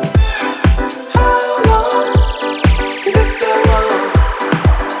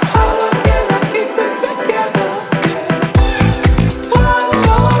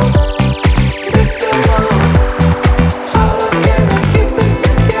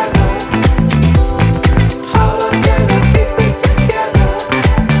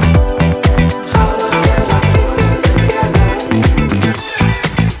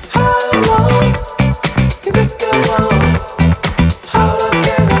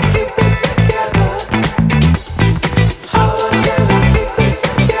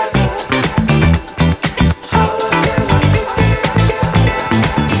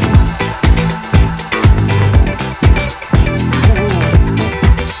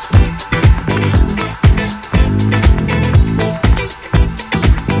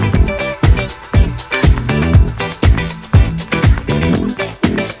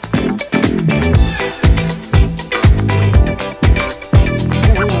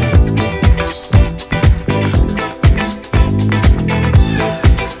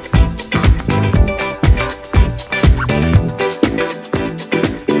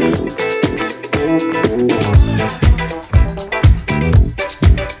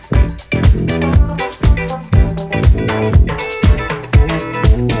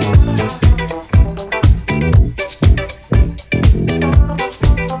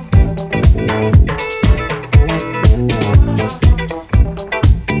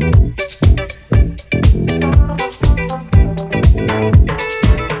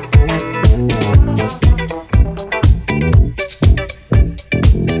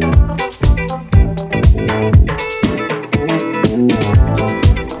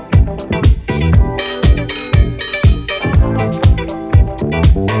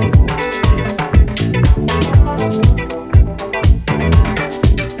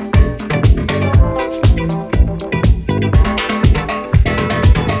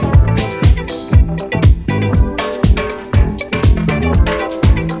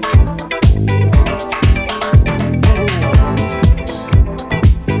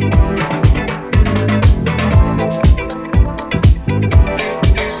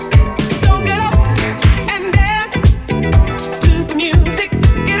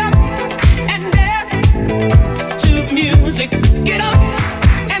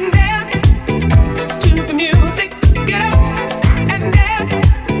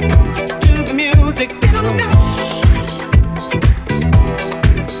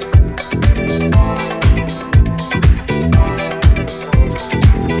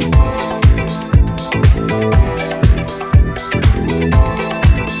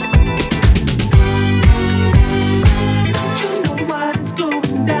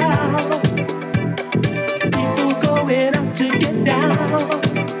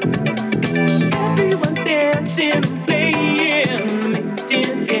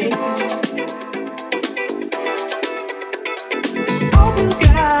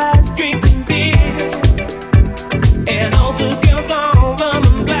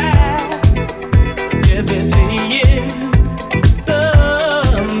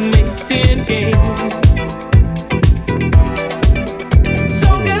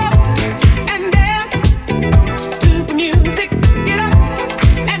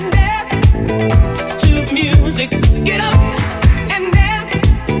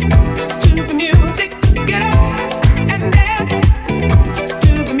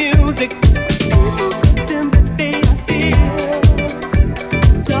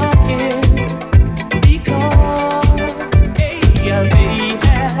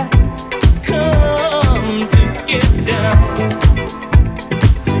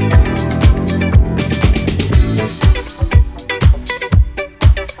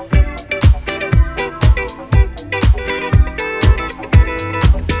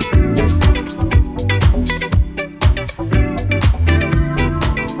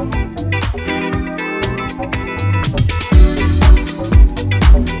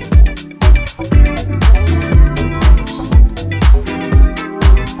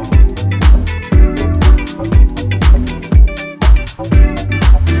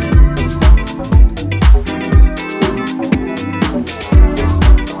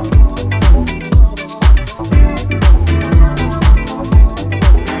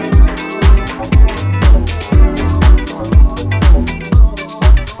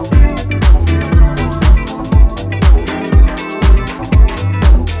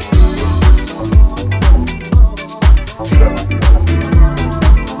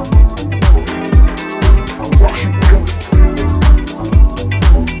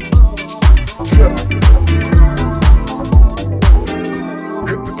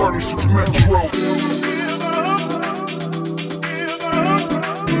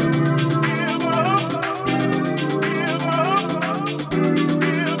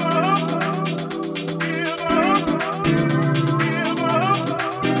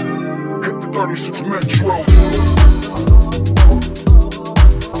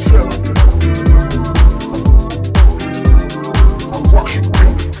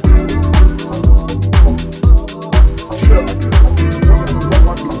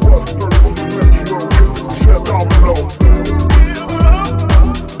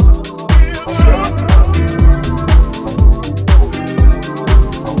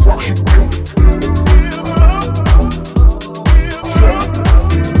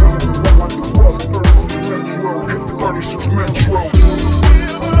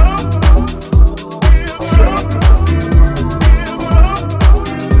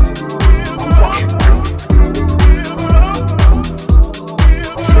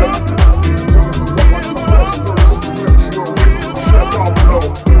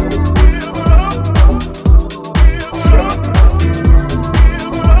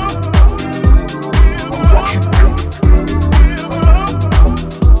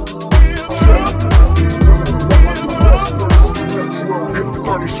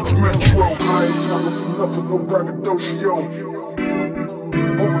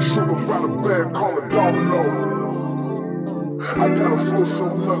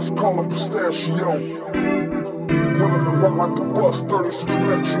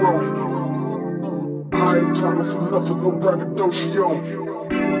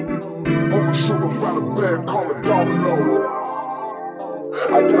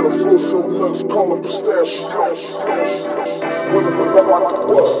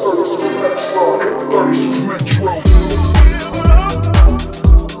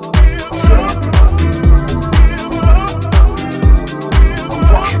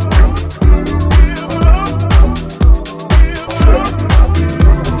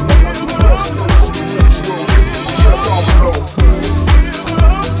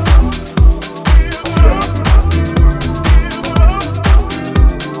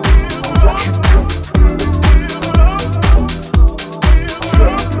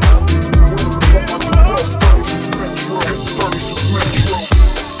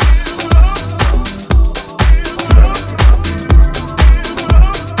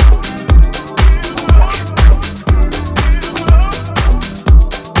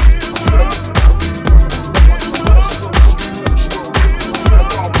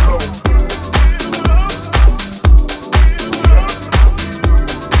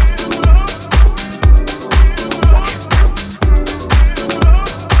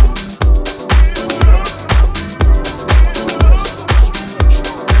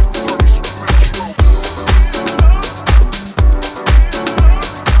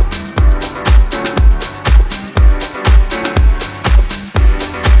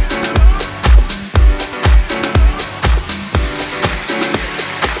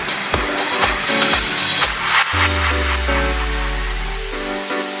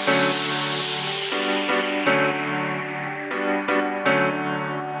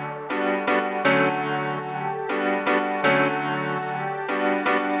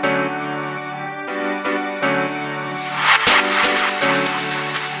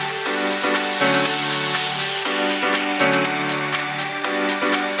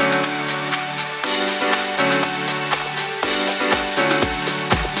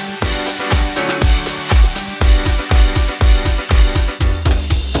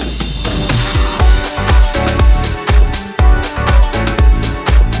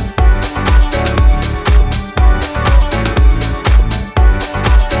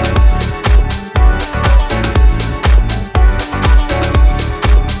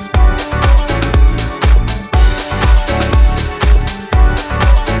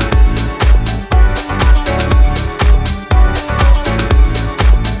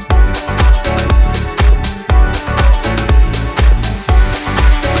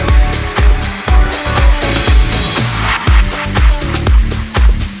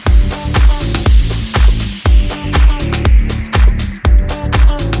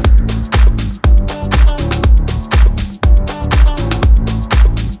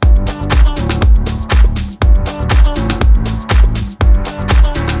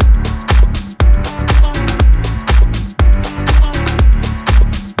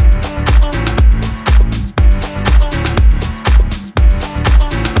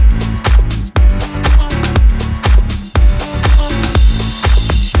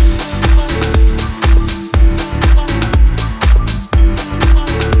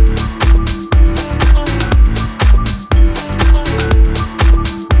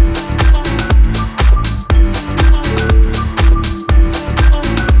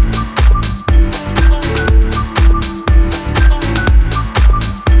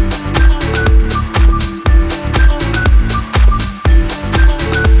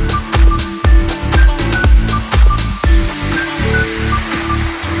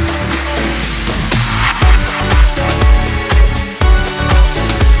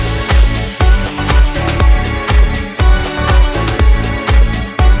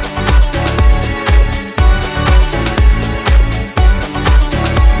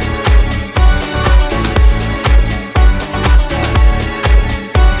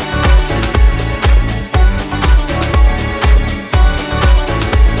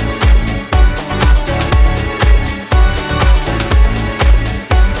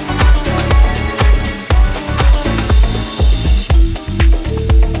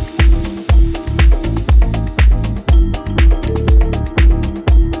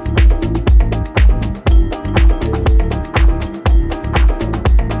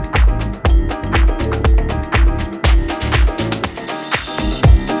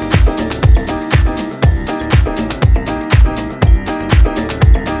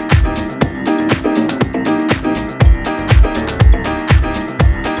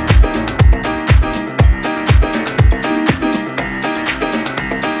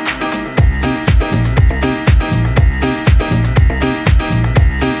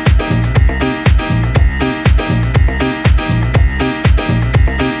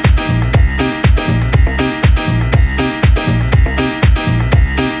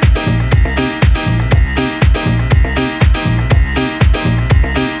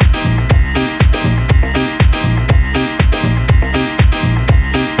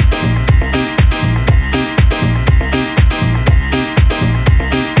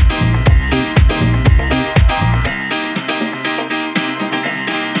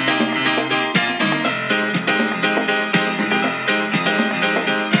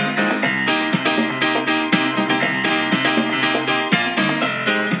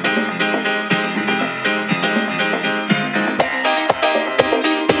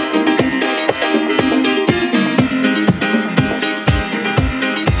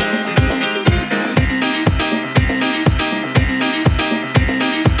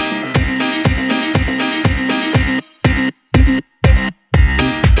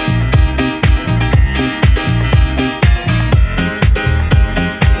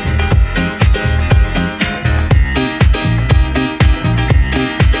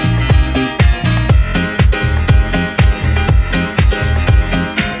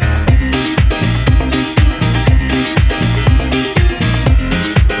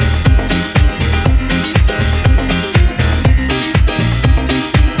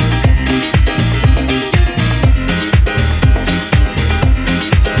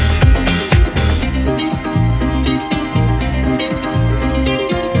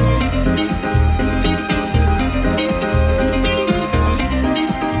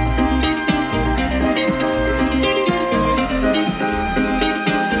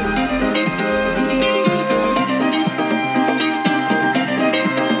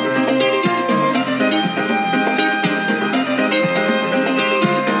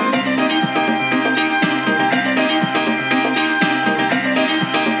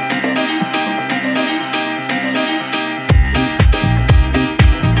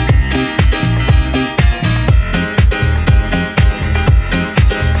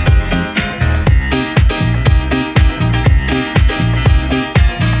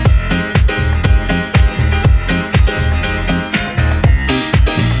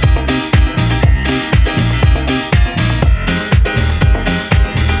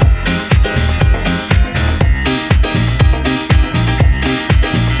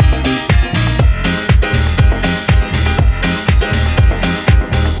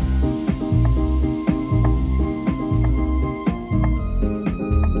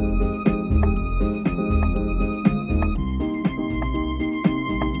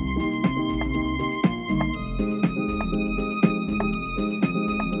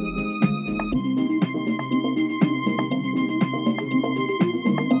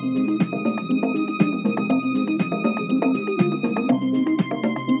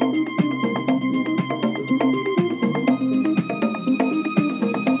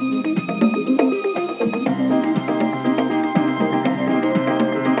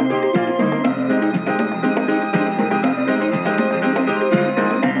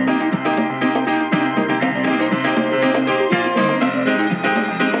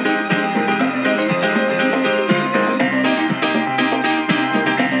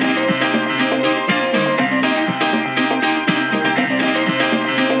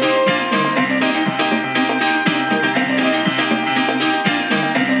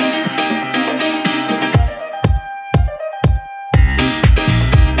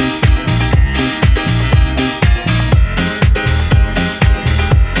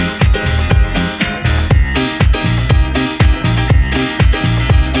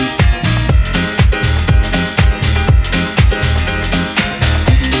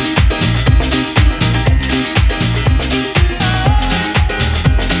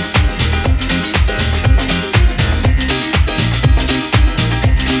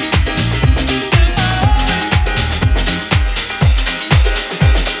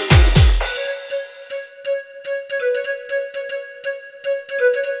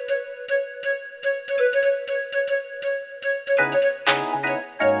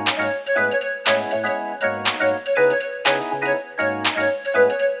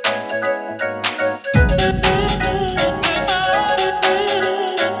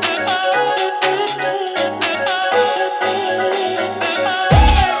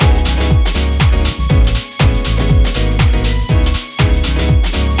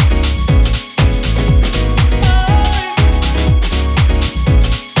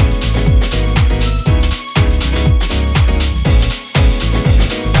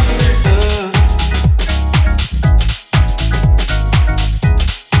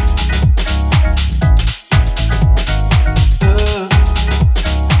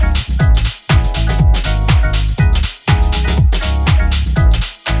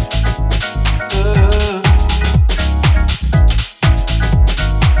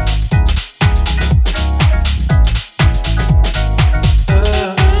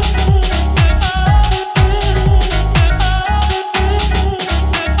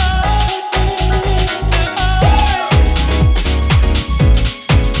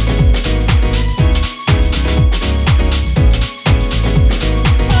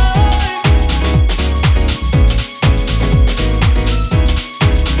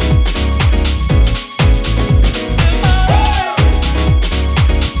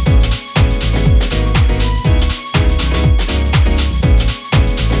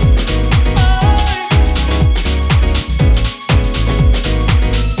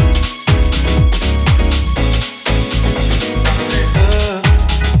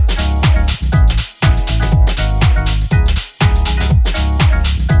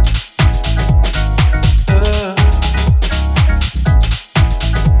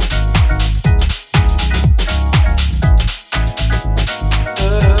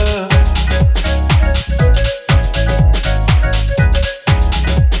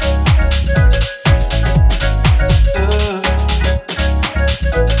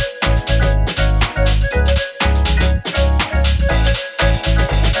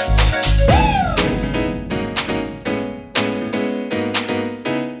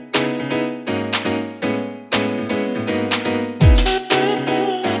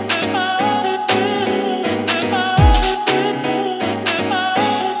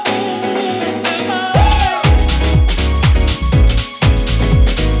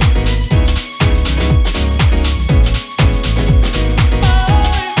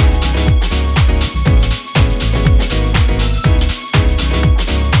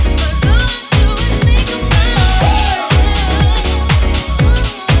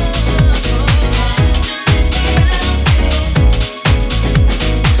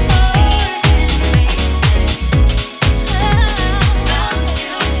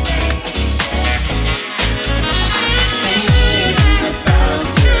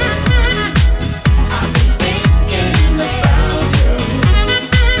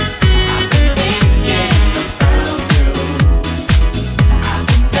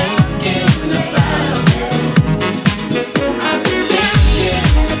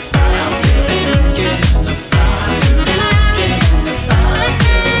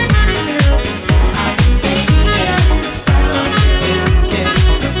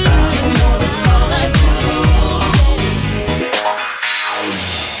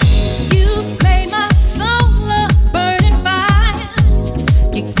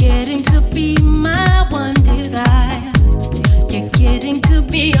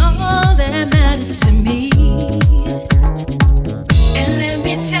 be all that matters to me. And let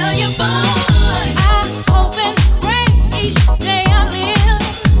me tell you, boy, I hope and pray each day I live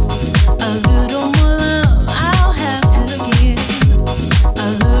a little more love I'll have to give, a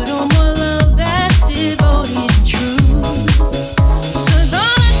little more love that's devoted and true. 'Cause all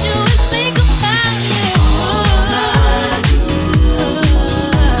I do is think about you. All I do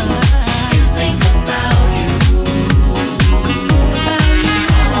is think about you. All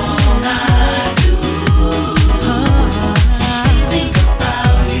I do is think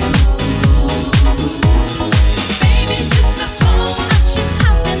about you. Baby, just suppose I should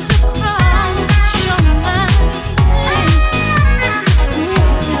happen to cross your mind.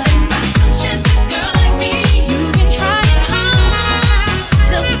 Just a girl like me, you've been trying hard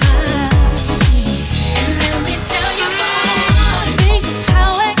to find. And let me tell you, boy, think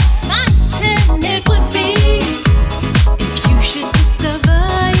how exciting it would be if you should discover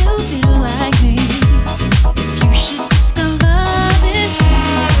you feel like me. If you should discover this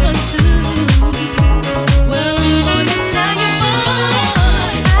one too. Well, I'm gonna tell you, boy,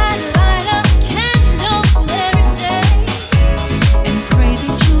 I'd light a candle every day and pray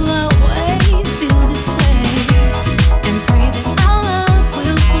that you'll always feel this way, and pray that our love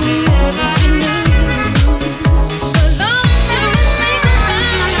will forever renew. 'Cause all I do is think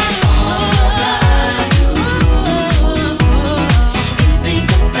about you. All I do is think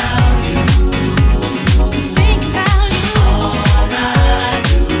about you. Think about you. All I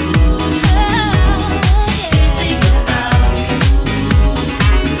do is think about you.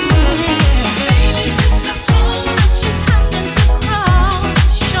 Baby, just suppose I should happen to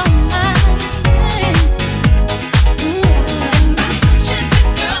cross your mind. Just a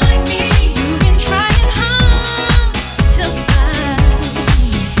girl like me, you've been trying hard to find.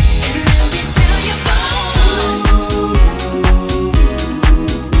 And let me tell you,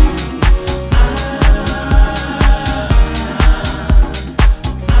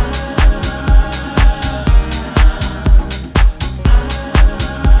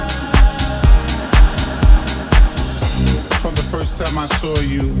 From the first time I saw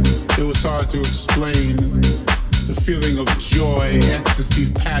you, it was hard to explain. The feeling of joy, ecstasy,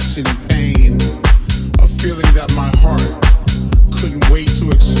 passion, and pain. A feeling that my heart couldn't wait to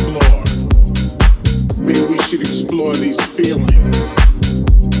explore. Maybe we should explore these feelings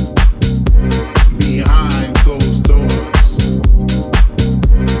behind closed doors.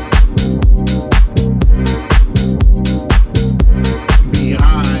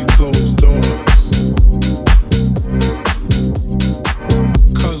 Behind closed doors.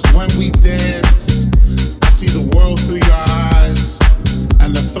 'Cause when we dance, I see the world through your eyes,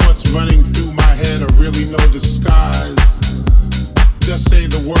 and the thoughts running through my head are really no disguise. Just say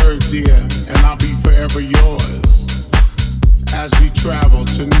the word, dear, and I'll be forever yours as we travel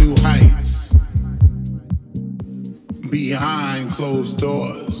to new heights behind closed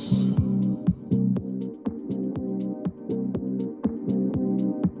doors.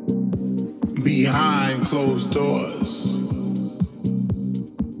 Behind closed doors.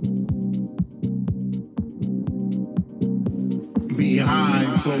 Behind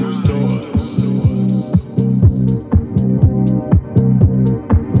closed doors. Behind closed doors.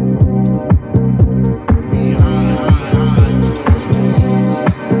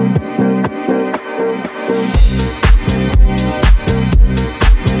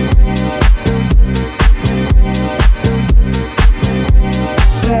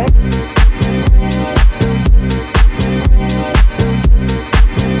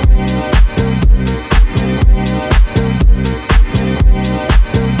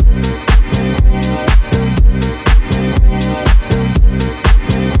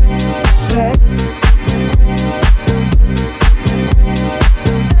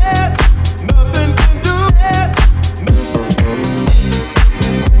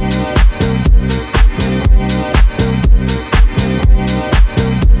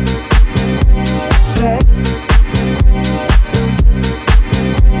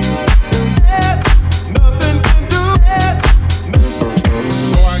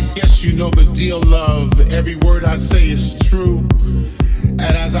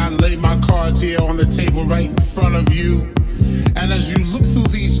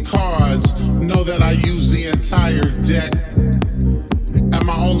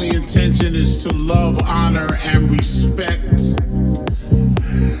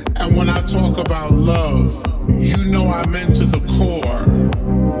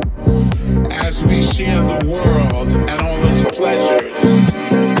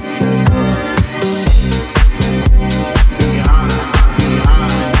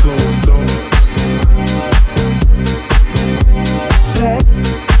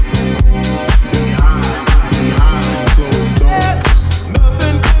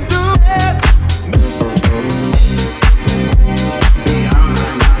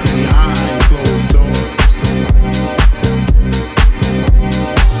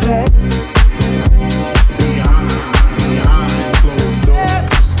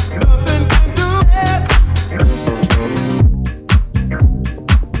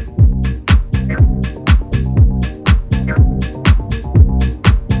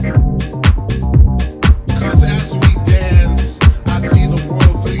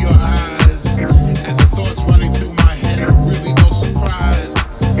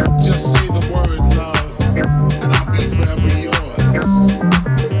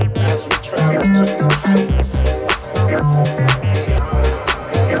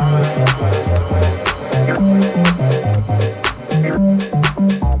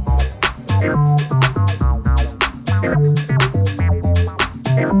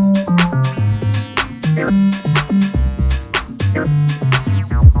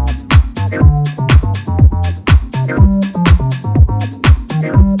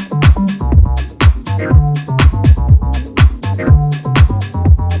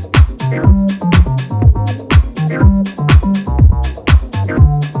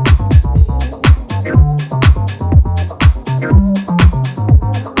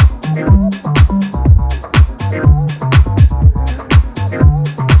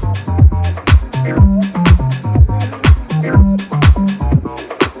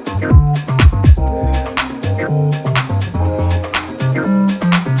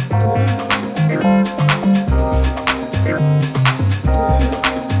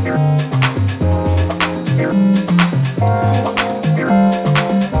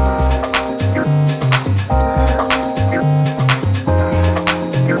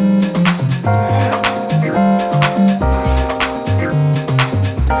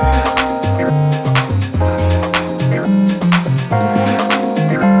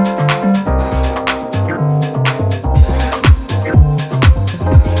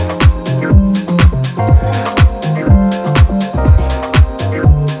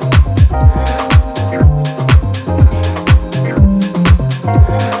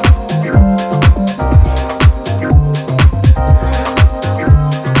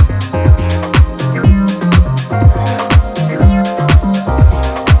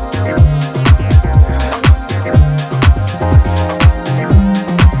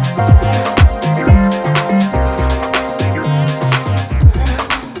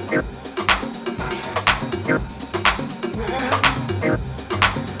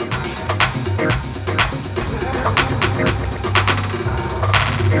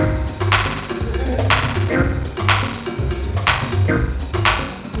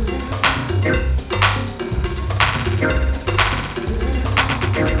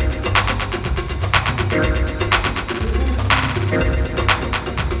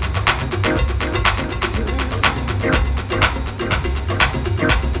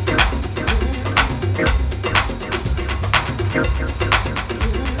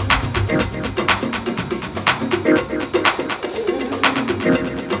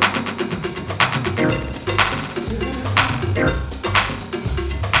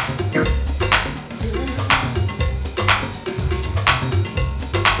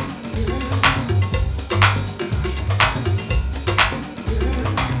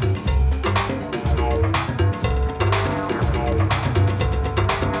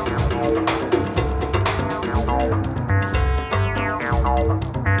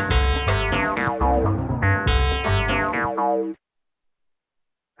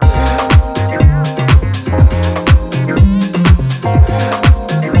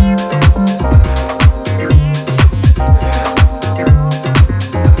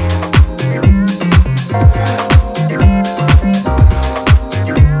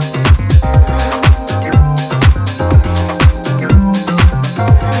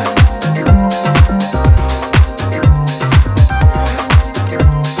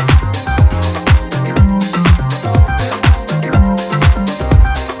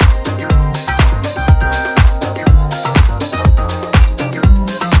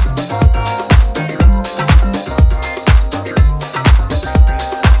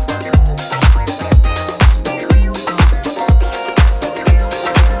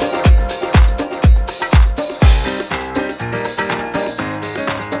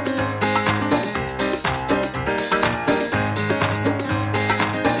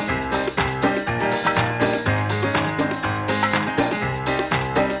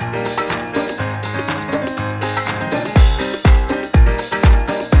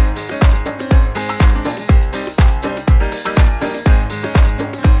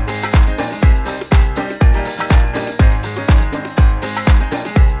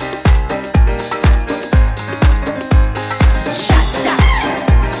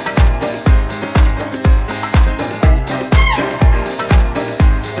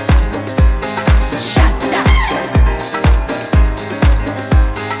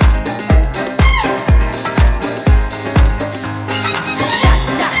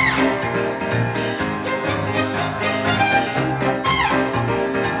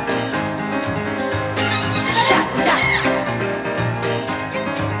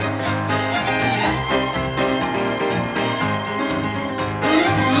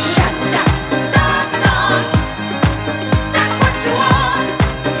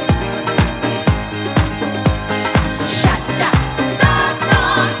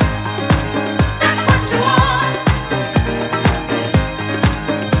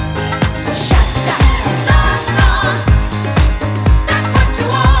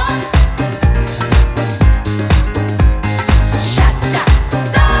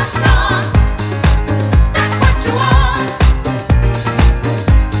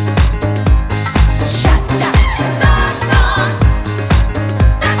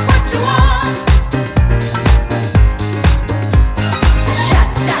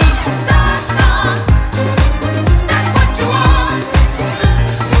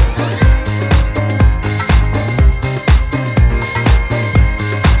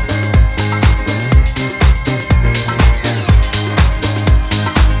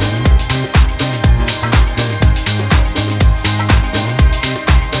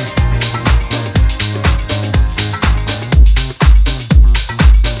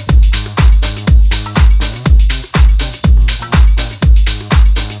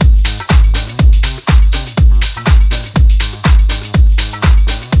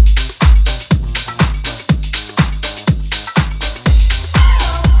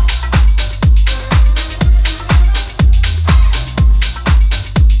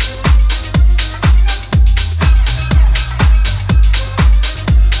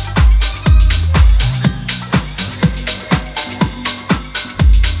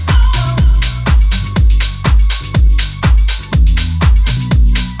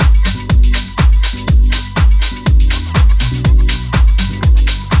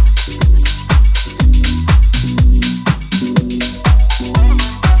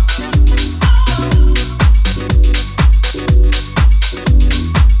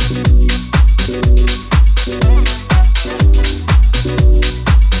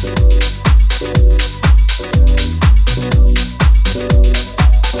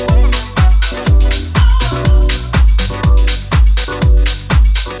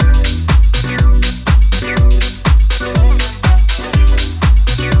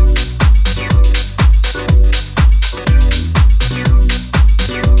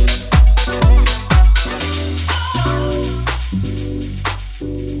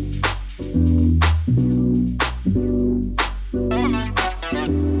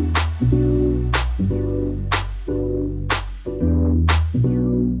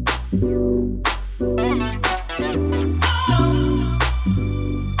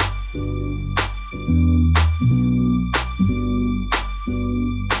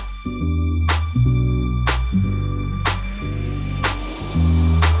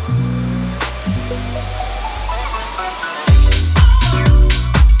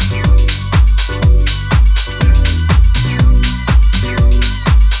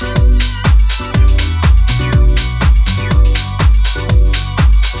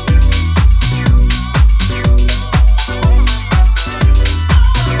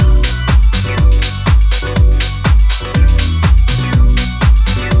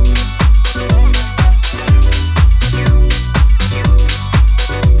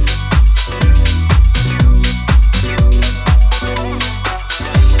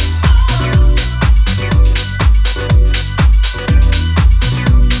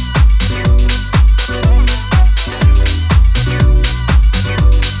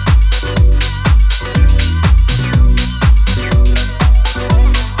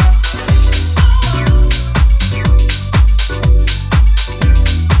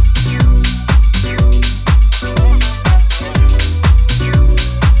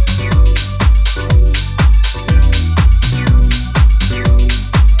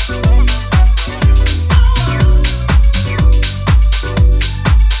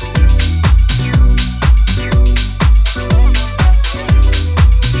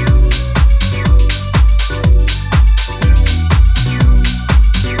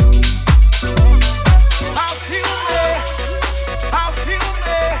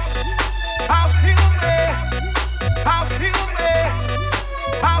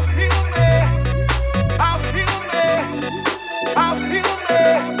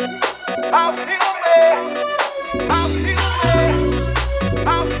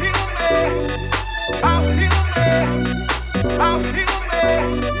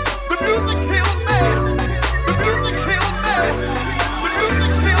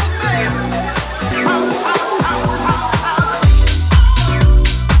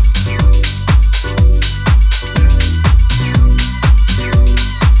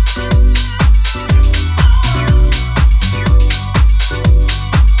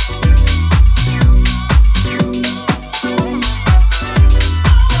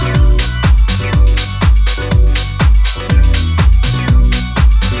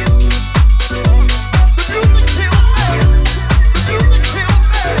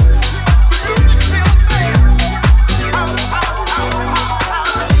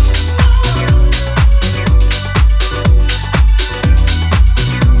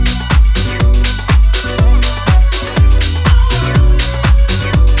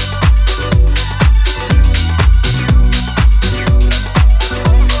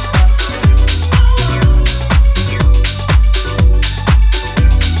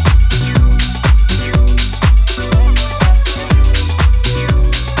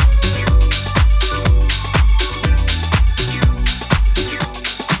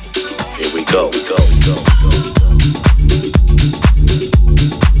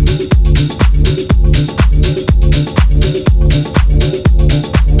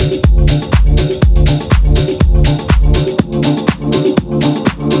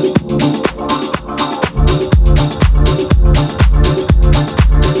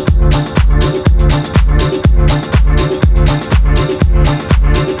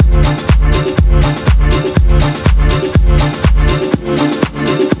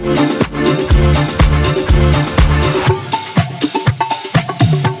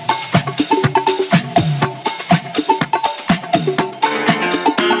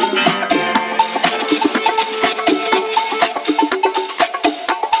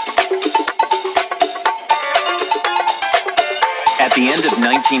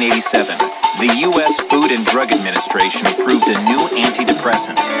 1987, the U.S. Food and Drug Administration approved a new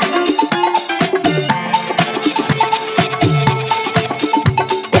antidepressant.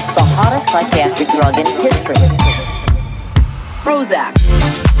 It's the hottest psychiatric drug in history. Prozac.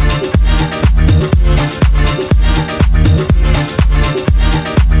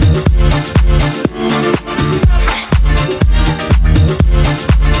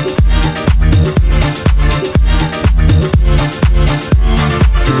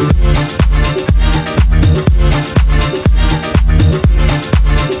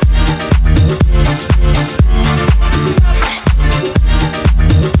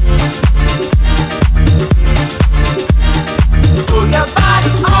 Your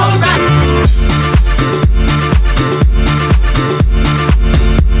body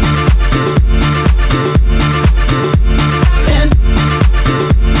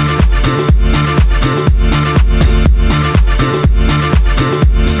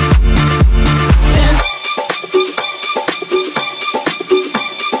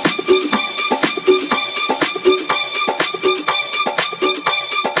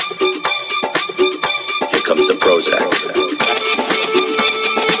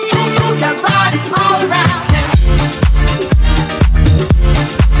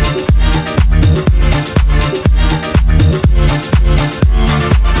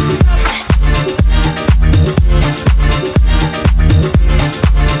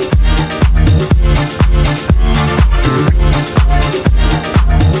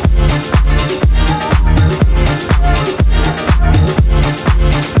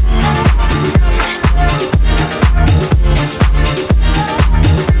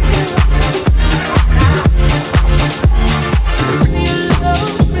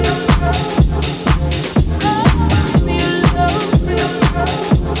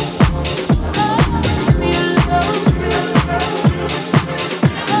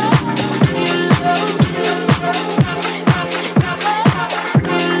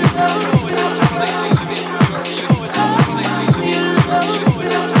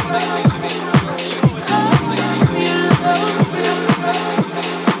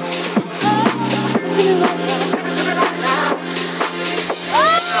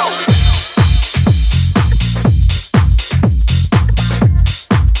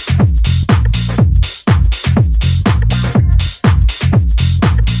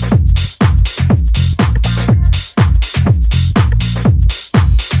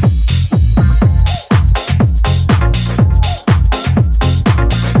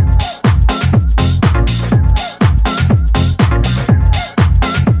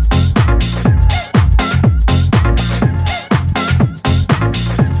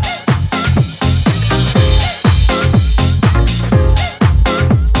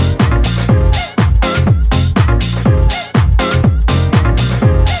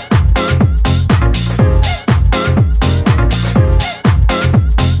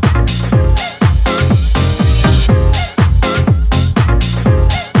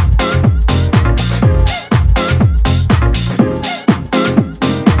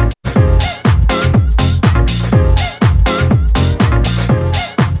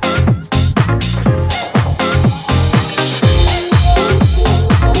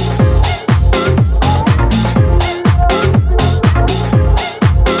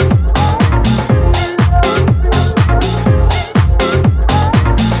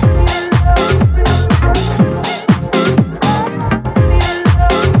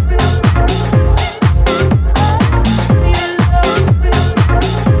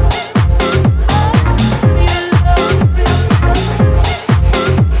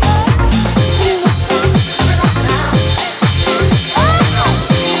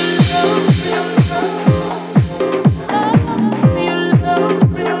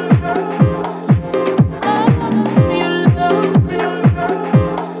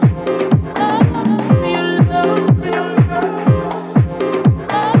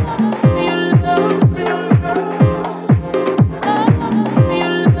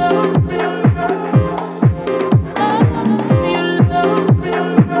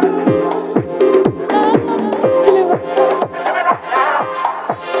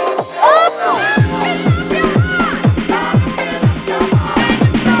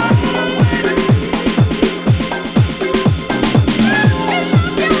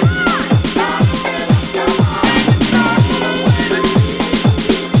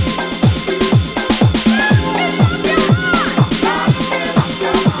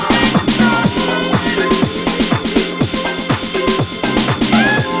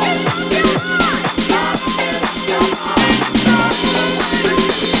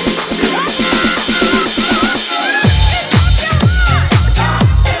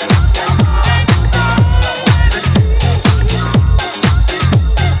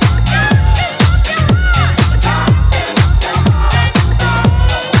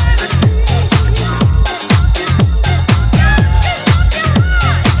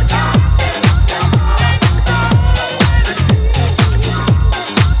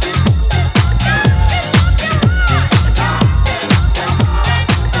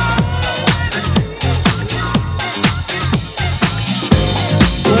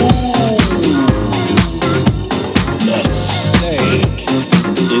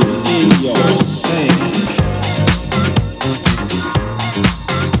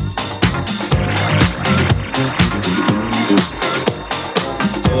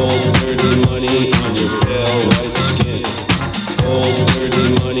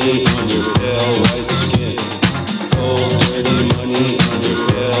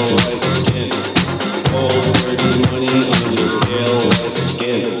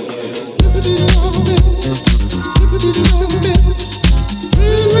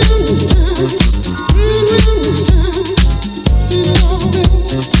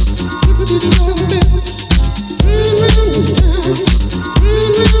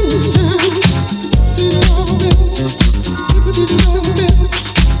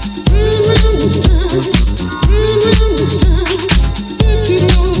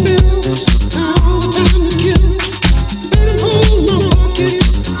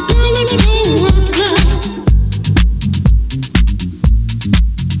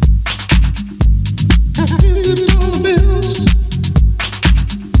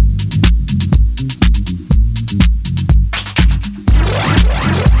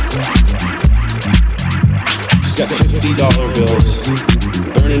got $50 bills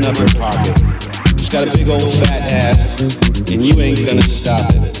burning up her pocket. She's got a big old fat ass, and you ain't gonna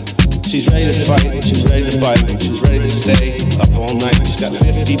stop it. She's ready to fight, she's ready to bite, she's ready to stay up all night. She's got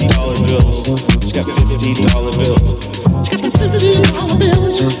 $50 bills, she's got $50 bills. She's got the $50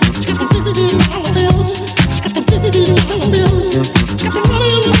 bills, she's got the $50 bills, she's got the $50 bills, she's got the money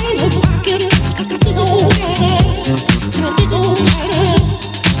in her pocket, she's got the big old fat ass, and a big old tight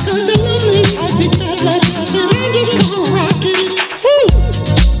ass. Got the lovely tight big fat black ass, and I'm just gonna rock it.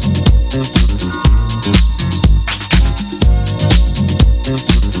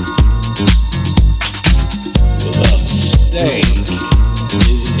 The steak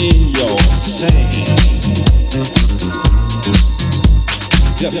is in your sink.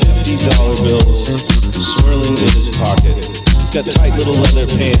 Got $50 bills swirling in his pocket. He's got tight little leather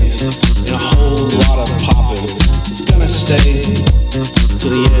pants and a whole lot of popping. He's gonna stay to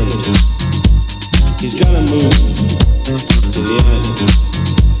the end. He's gonna move to the end.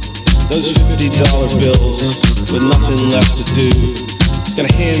 Those $50 bills with nothing left to do. He's got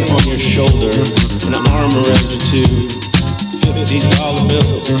a hand on your shoulder and an arm around you too. $50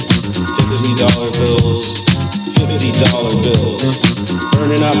 bills, $50 bills, $50 bills,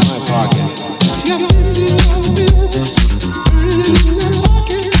 burning up my pocket. She got $50 bills, burning in that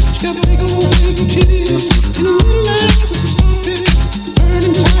pocket. She got big old fake titties and a little ass to stop it.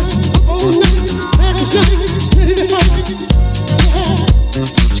 Burning tight up all night, black as night, ready to fight. Yeah,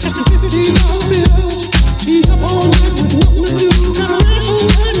 she got the $50 bills. She's up all night with nothing to do. Got her ass all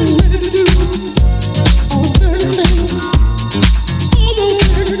right and ready to do all those dirty things, all those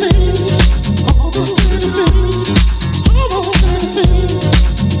dirty things, all those dirty things, all those dirty things.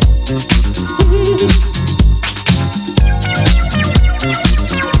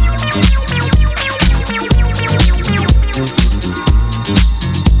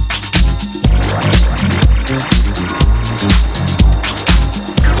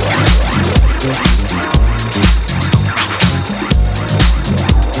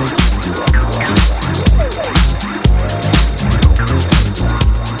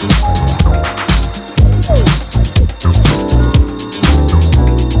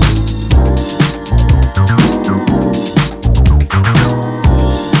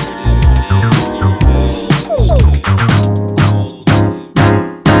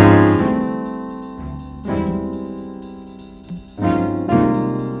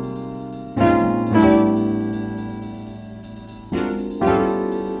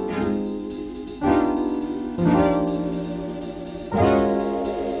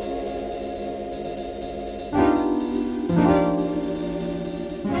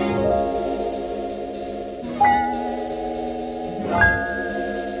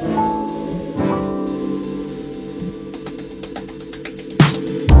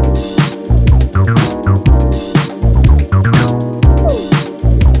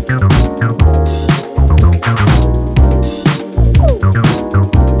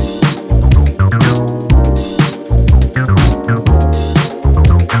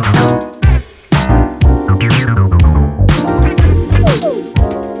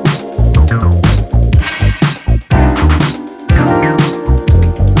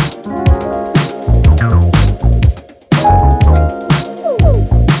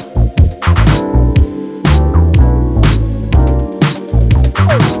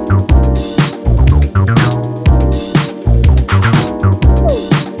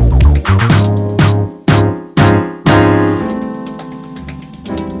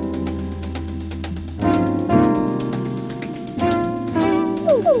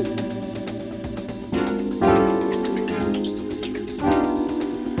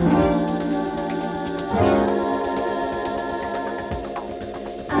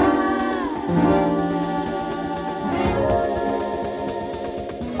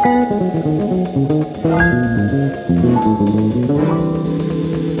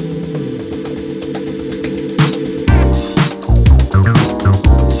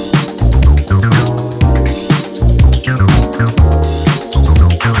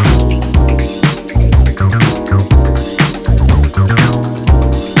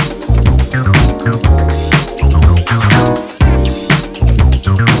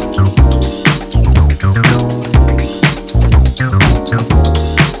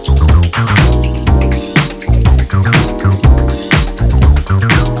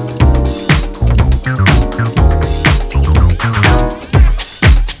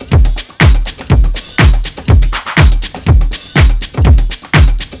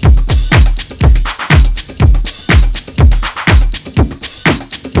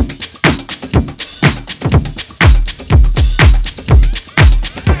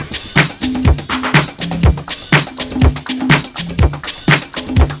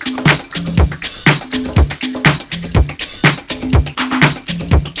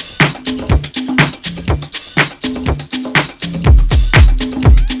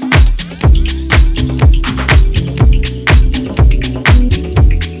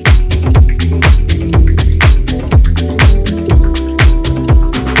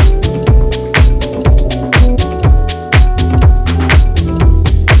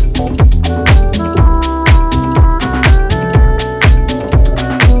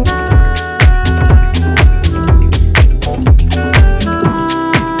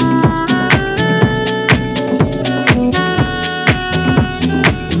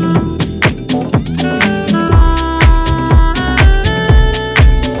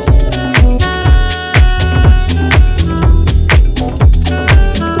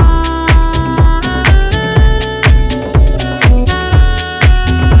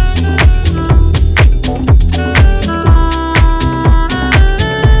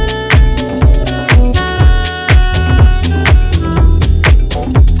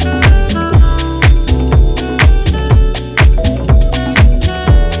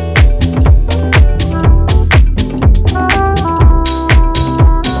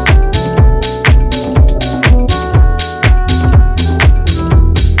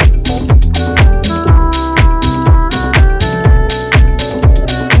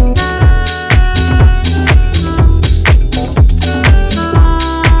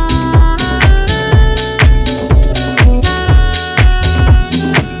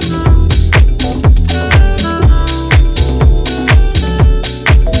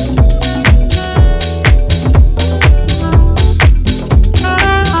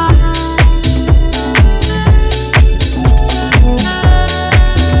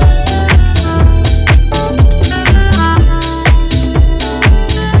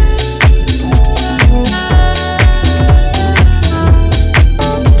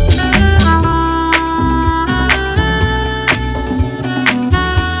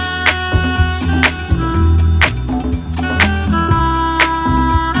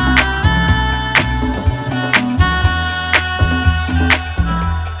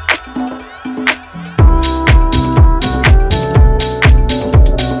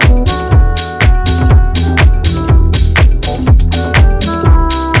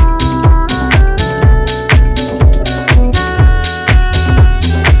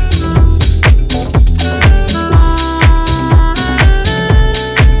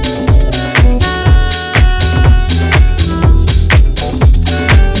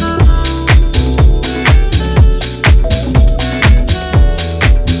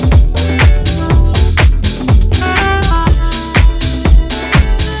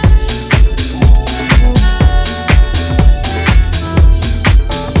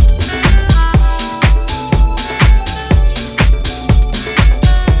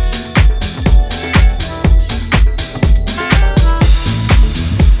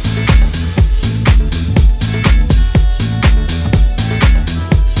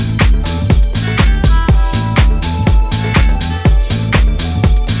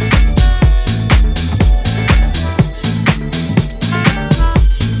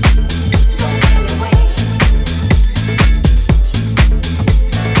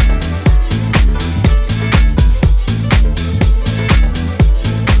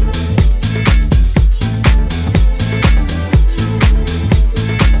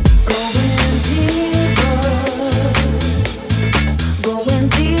 Going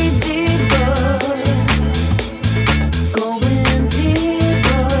deep, deeper. Going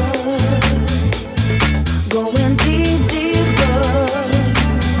deeper. Going deep, deeper.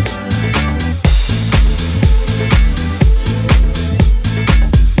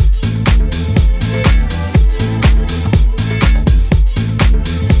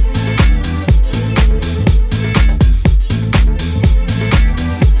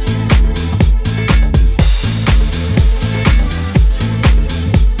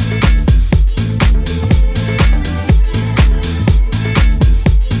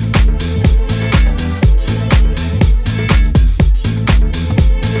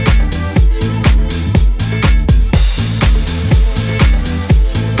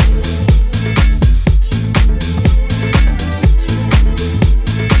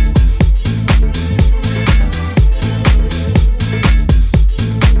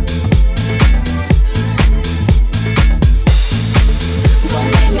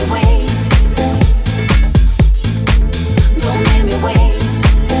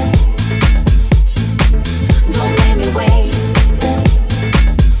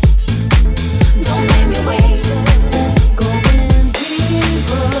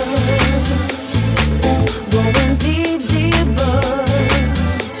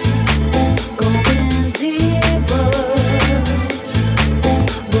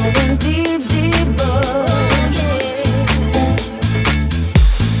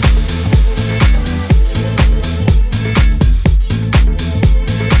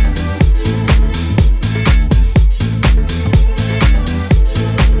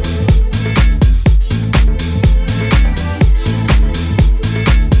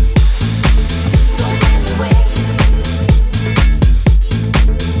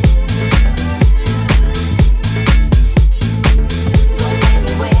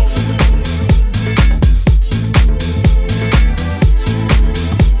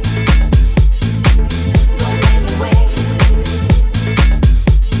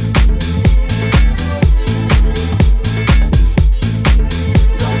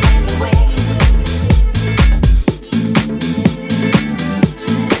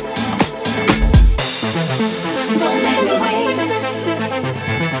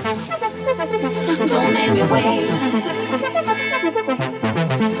 Don't make me wait.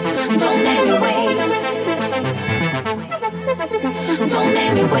 Don't make me wait. Don't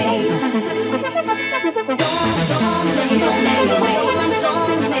make me wait. Don't make me wait.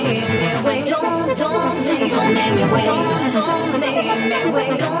 Don't make me wait. Don't make me wait. Don't make me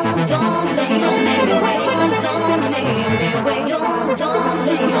wait. Don't make me wait. Don't make me wait. Don't make me wait.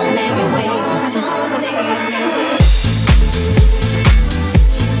 Don't make me wait.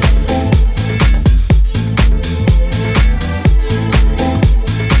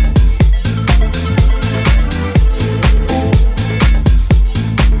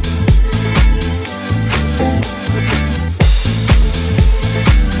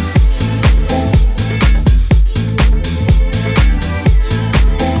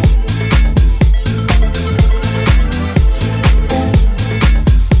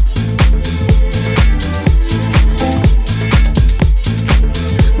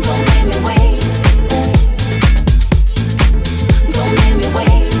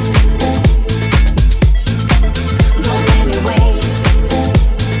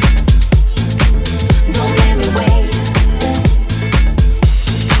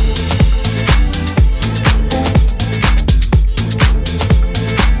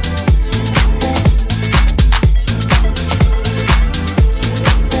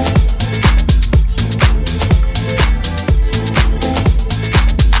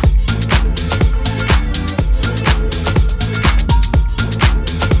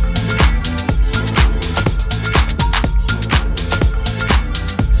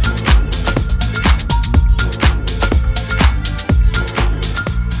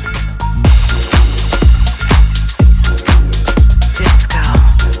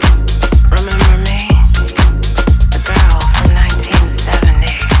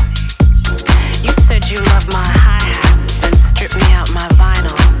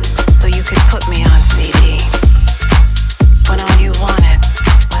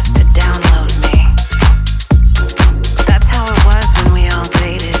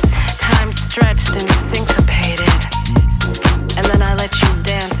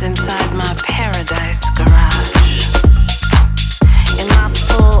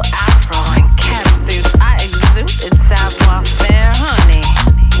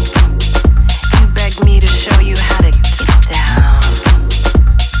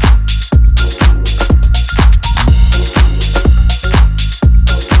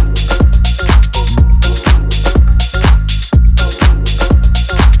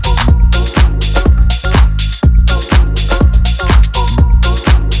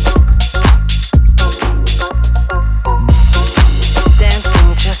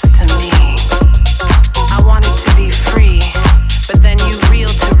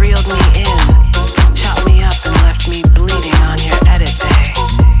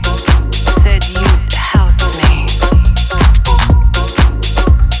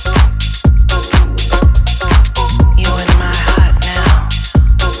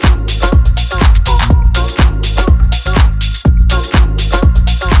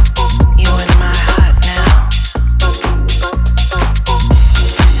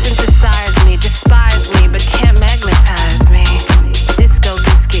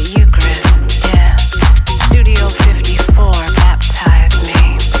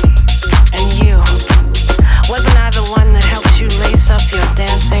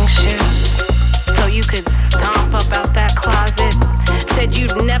 said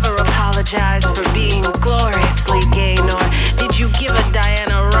you'd never apologize for being gloriously gay, nor did you give a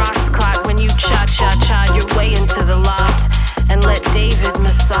Diana Ross clock when you cha-cha-cha'd your way into the loft and let David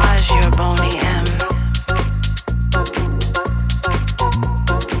massage your bony M.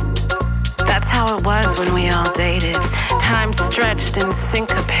 That's how it was when we all dated. Time stretched and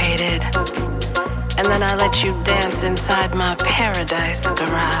syncopated. And then I let you dance inside my paradise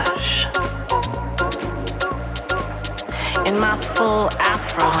garage. In my full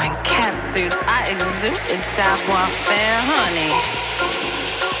afro and cat suits, I exuded savoir-faire, honey.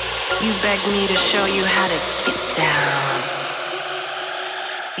 You begged me to show you how to get down.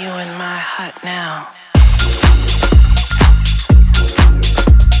 You in my hut now.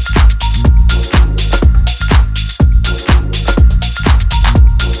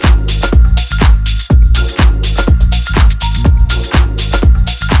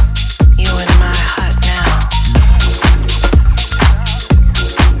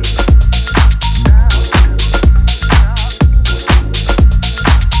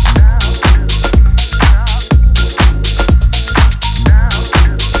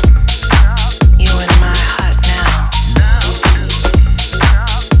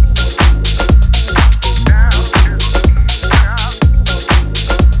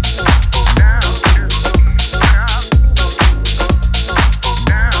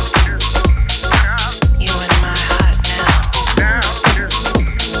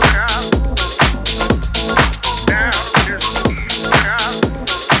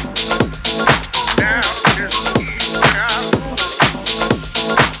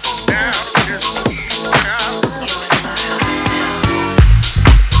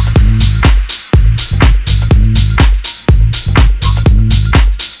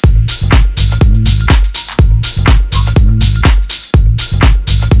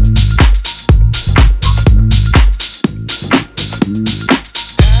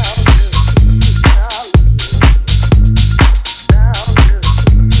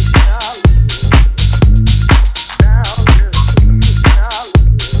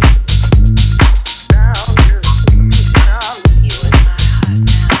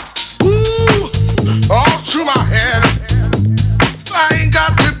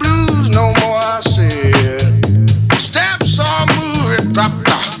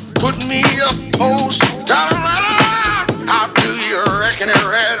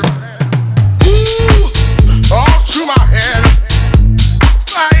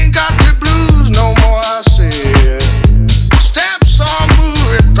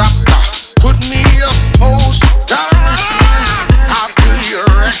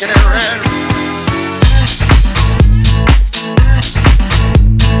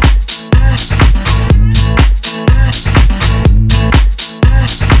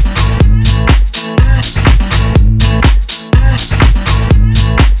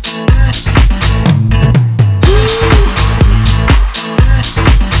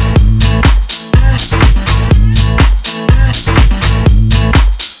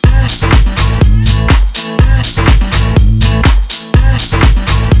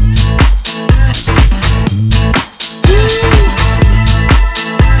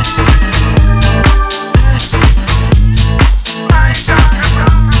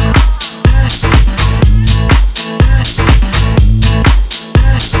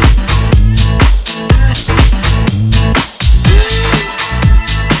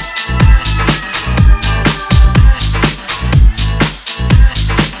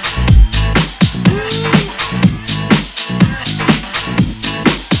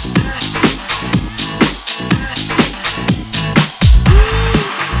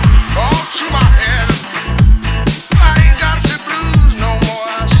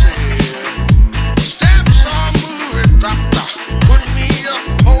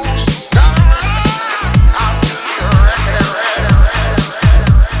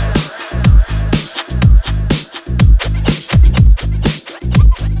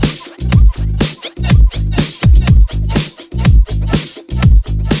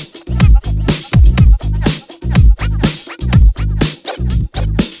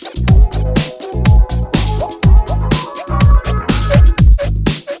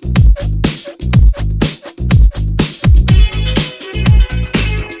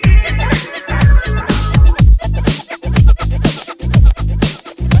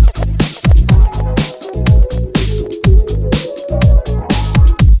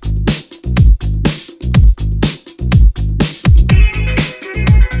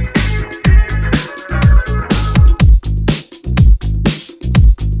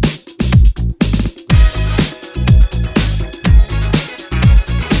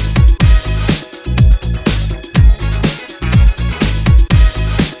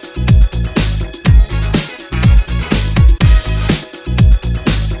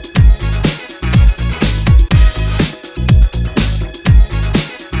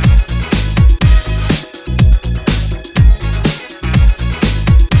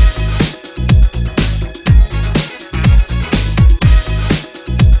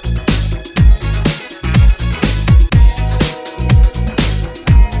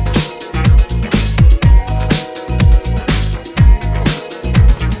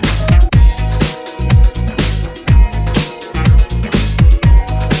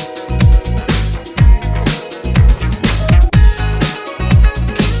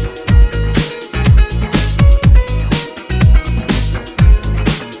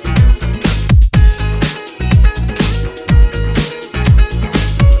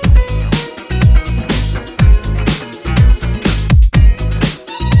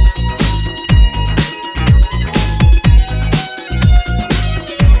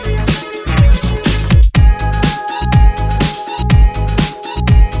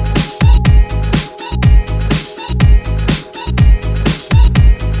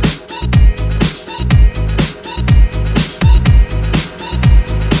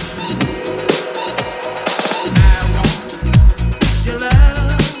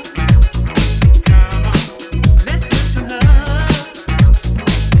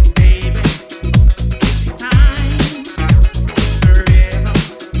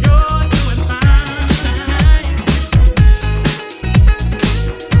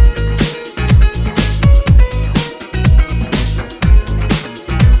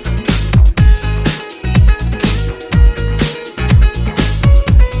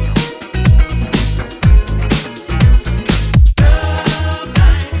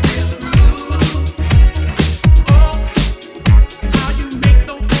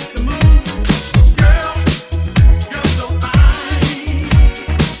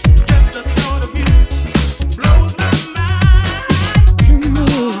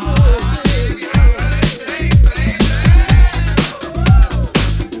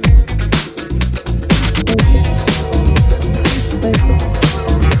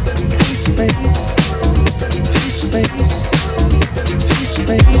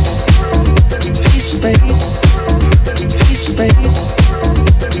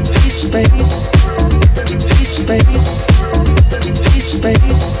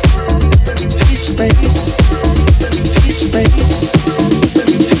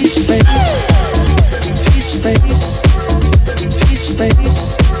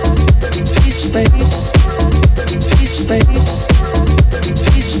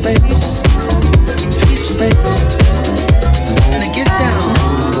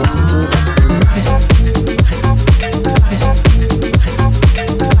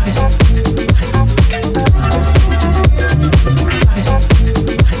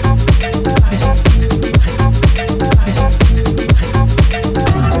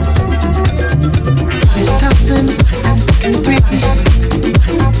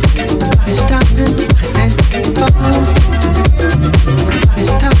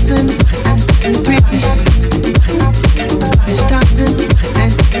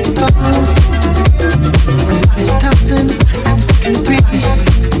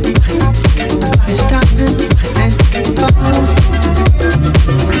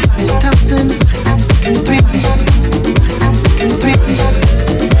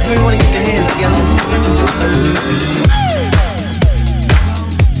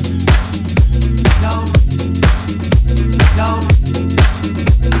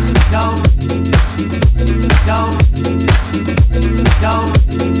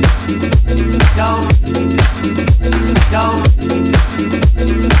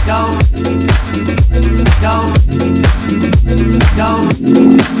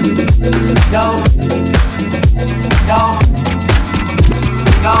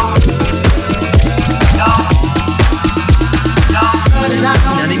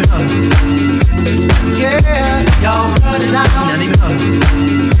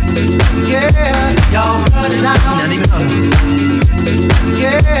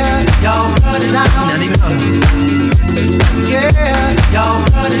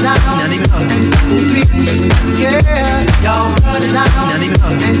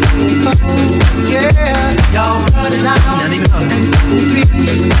 Yeah,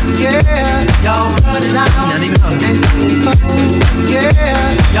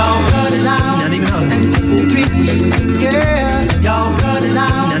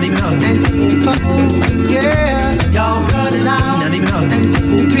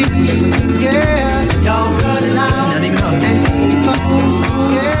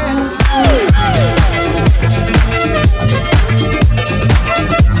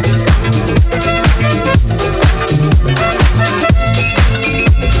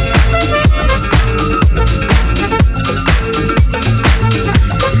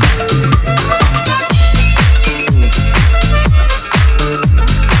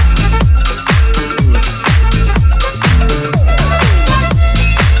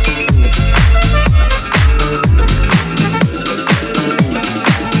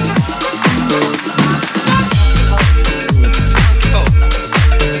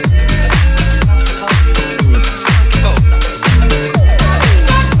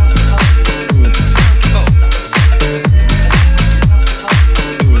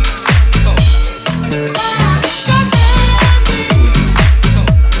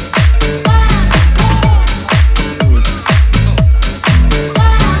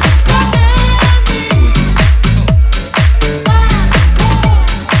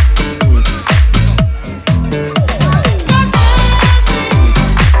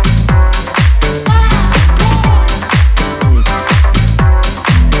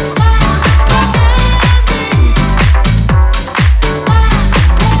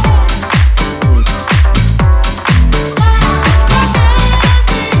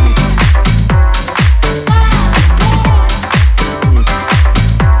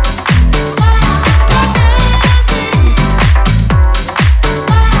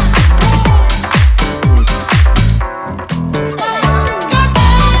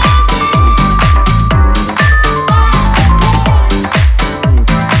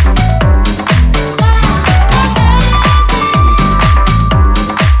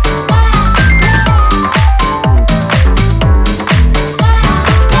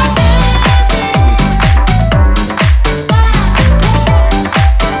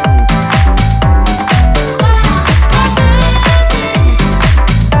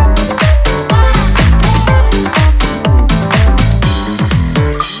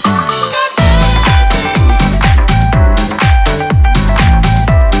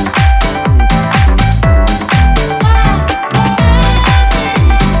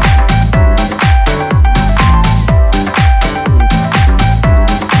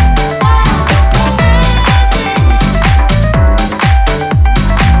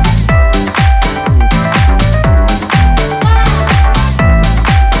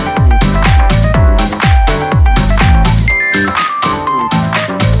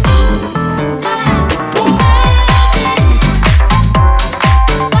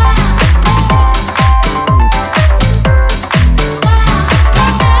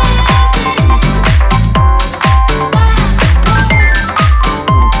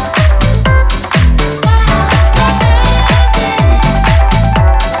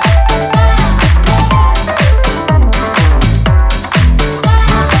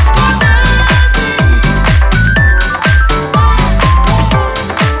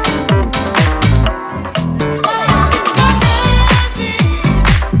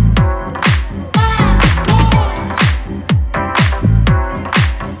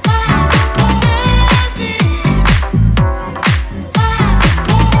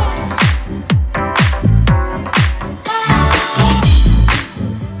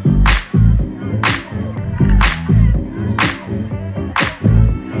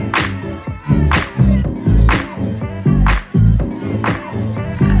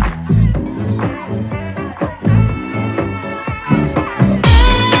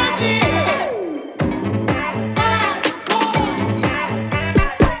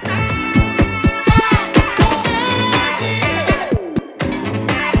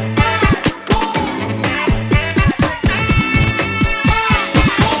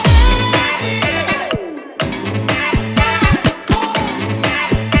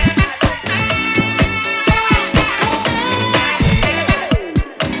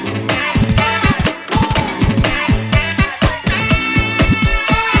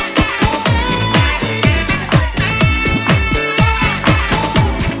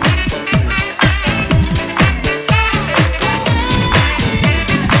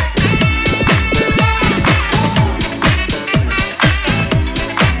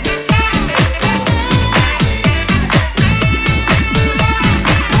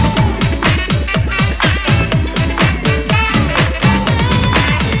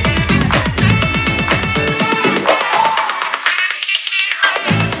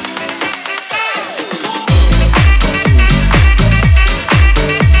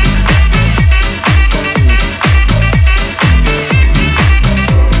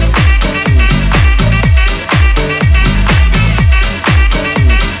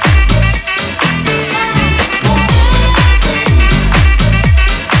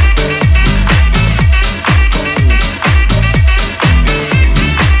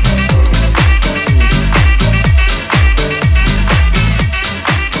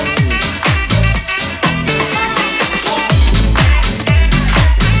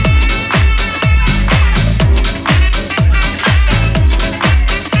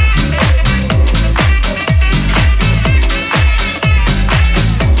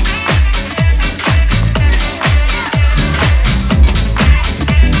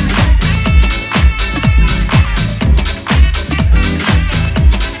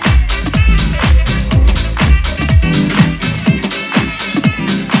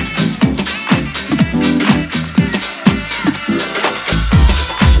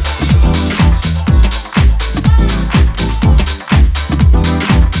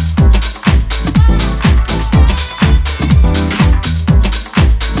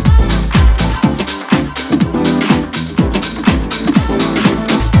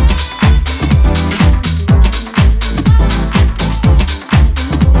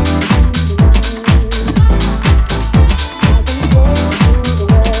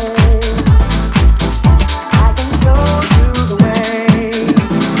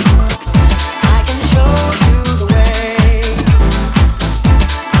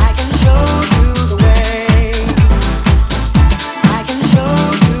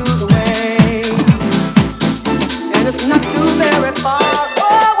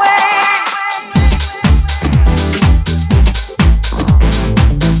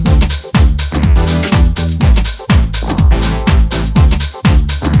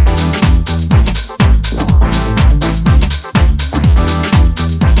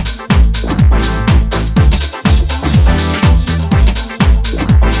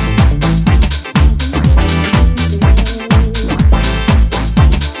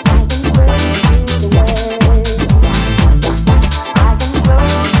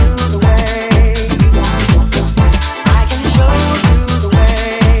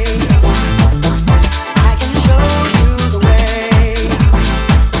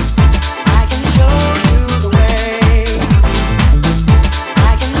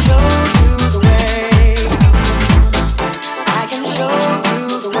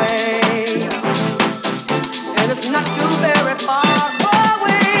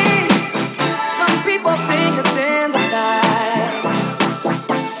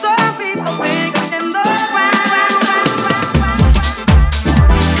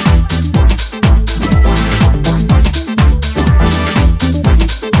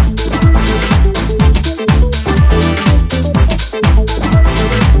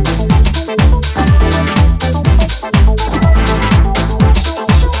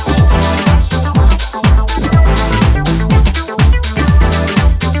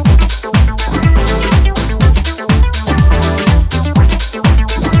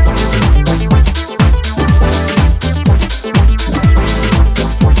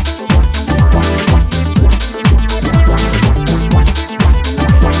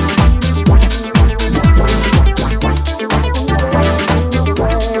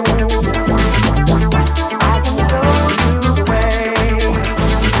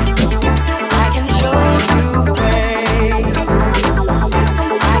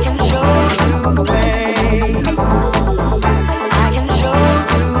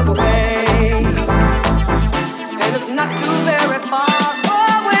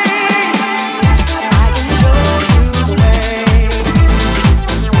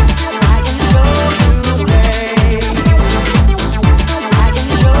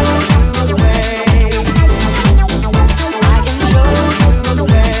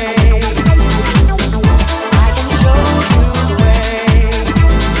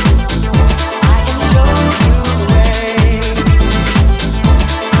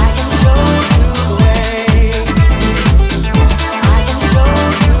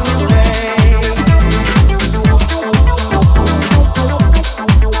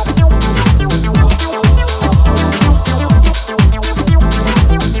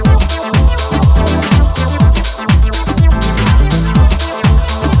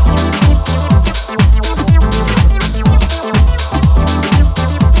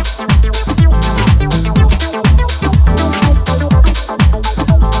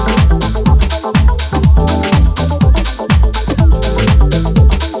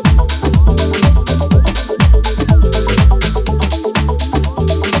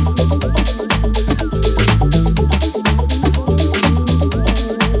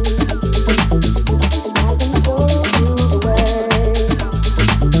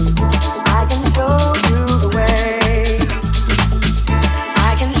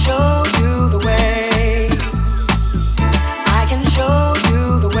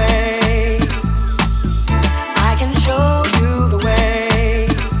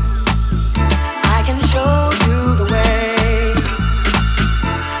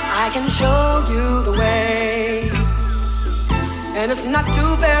 not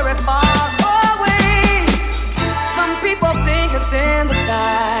too very far away. Some people think it's in the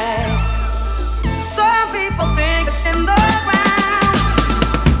sky. Some people think it's in the ground.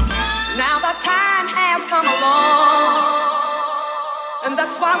 Now the time has come along, and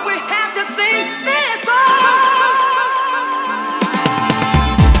that's why we have to sing this song.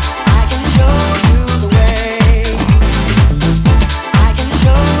 I can show you the way. I can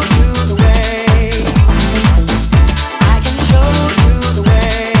show you the way. I can show you the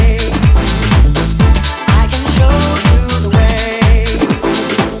way.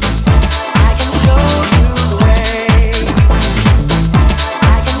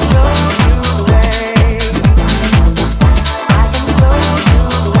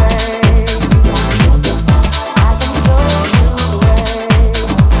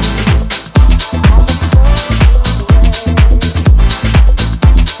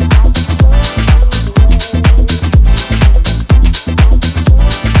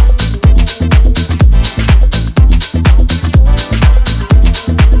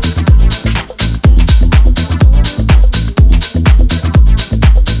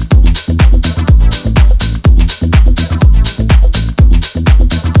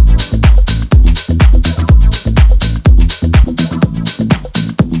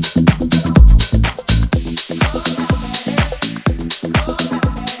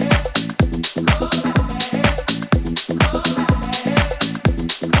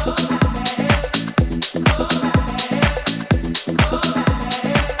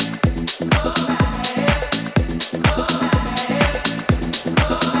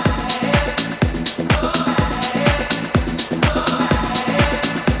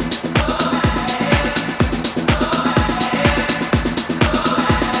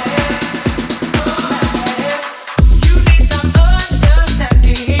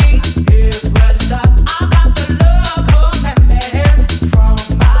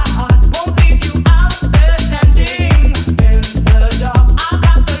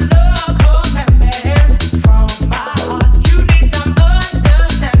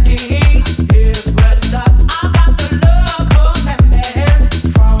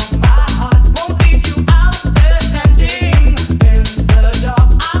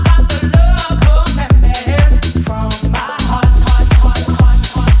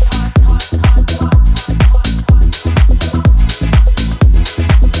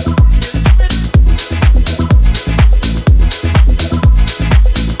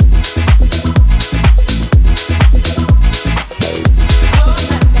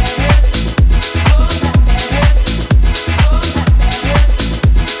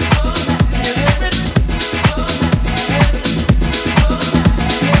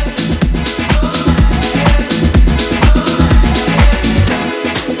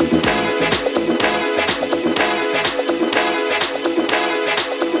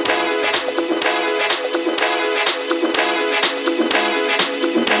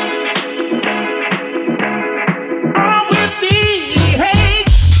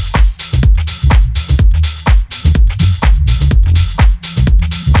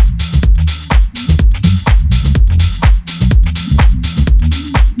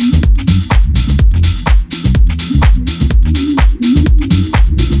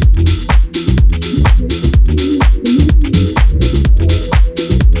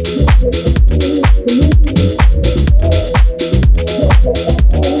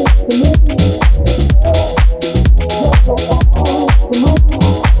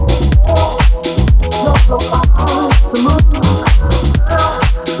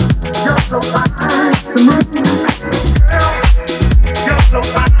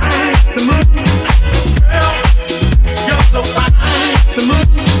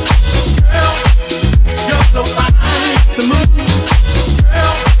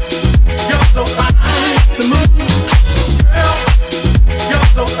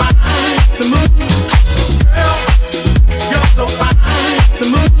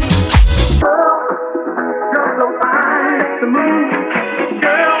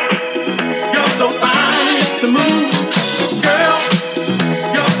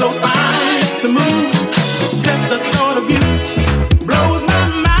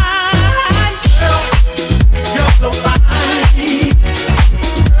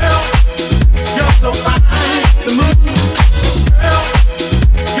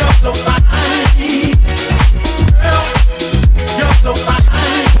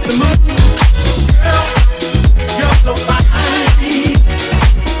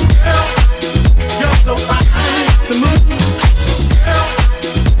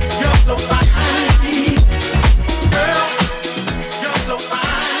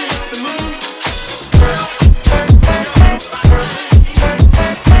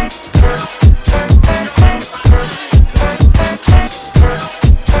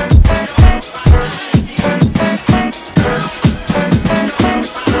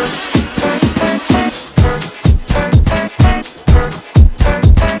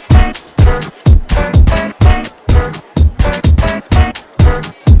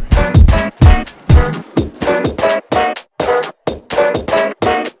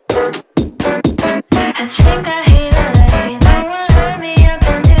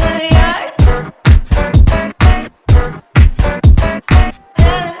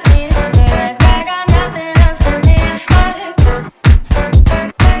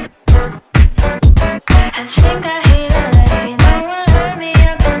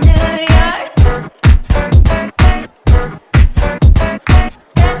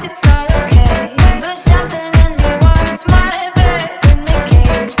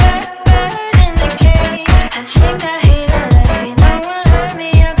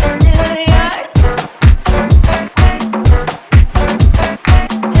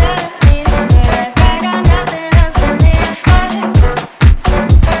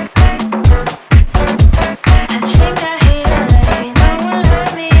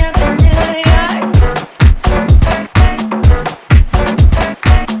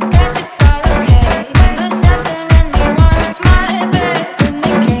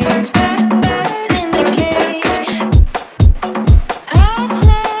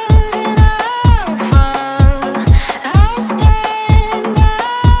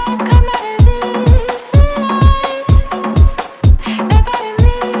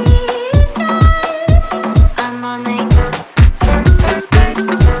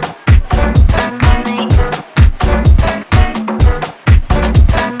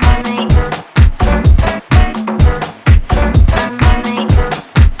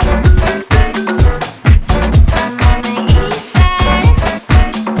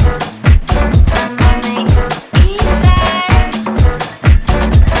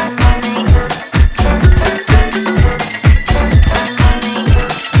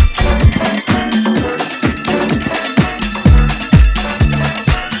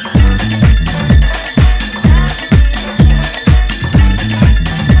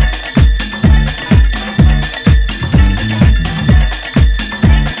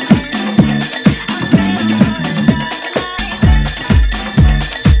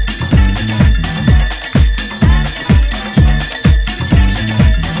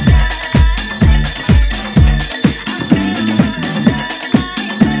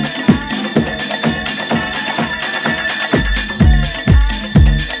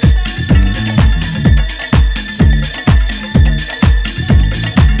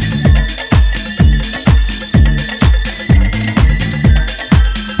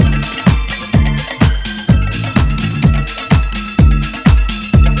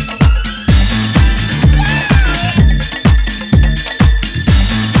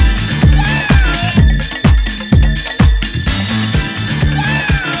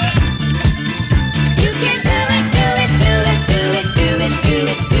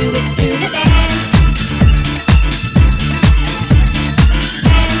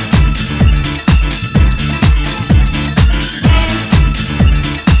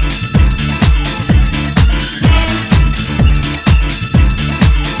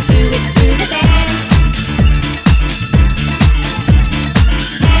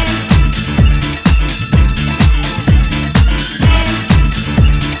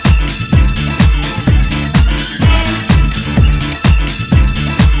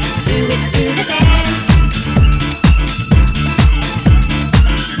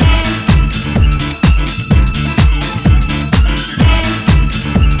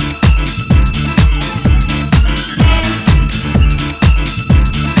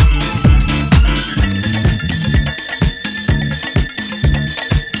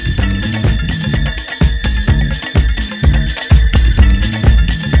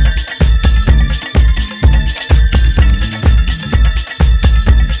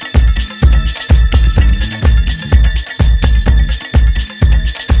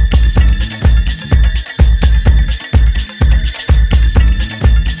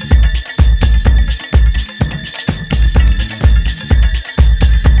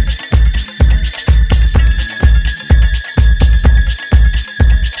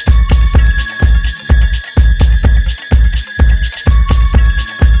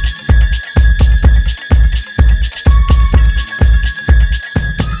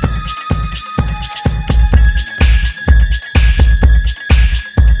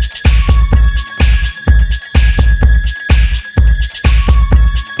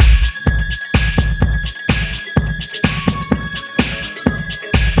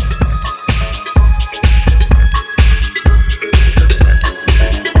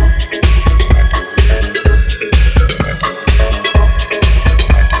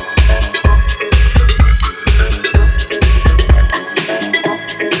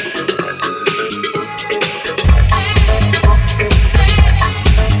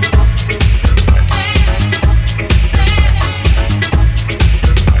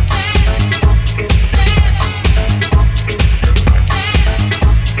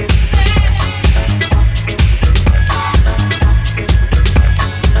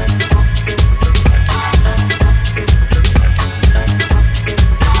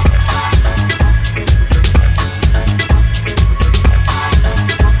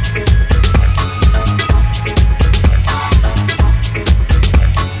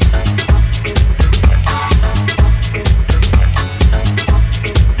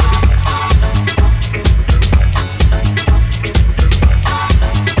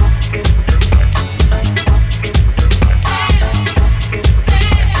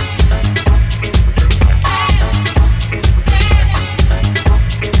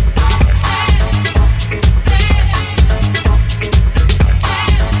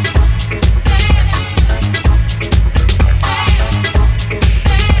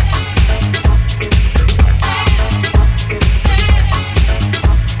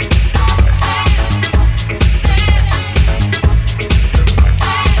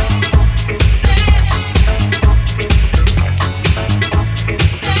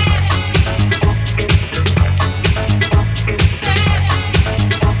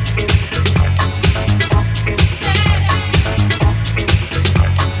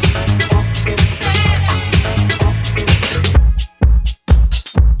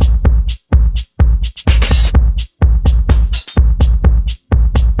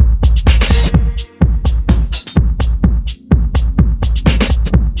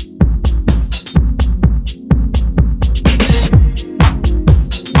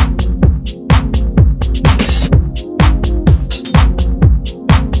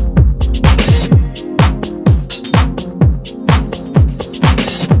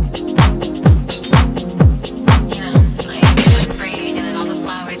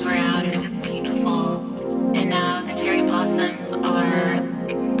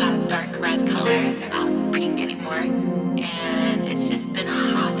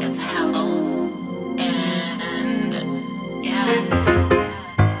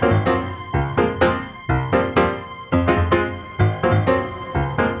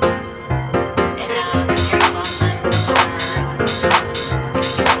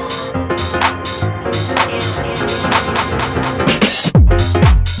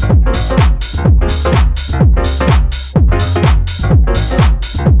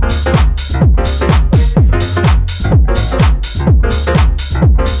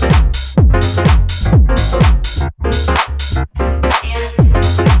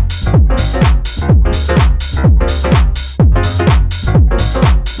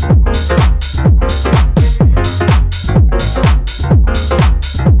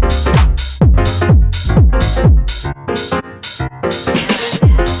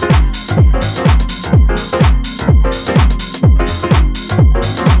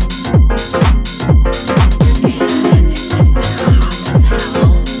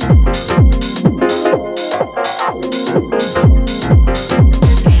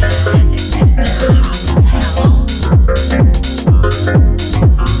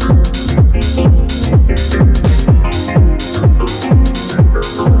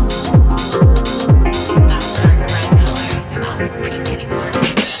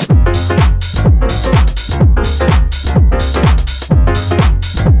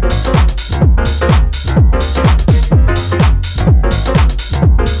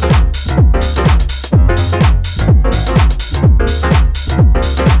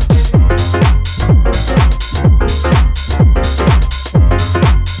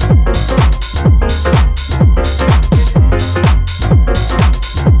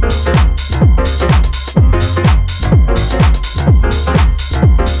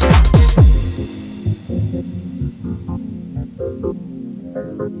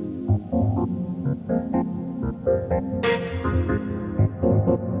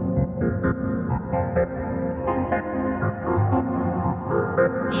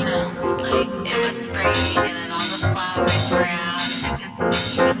 like it was spring and then all the flowers brown. It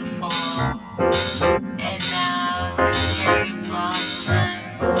was so beautiful.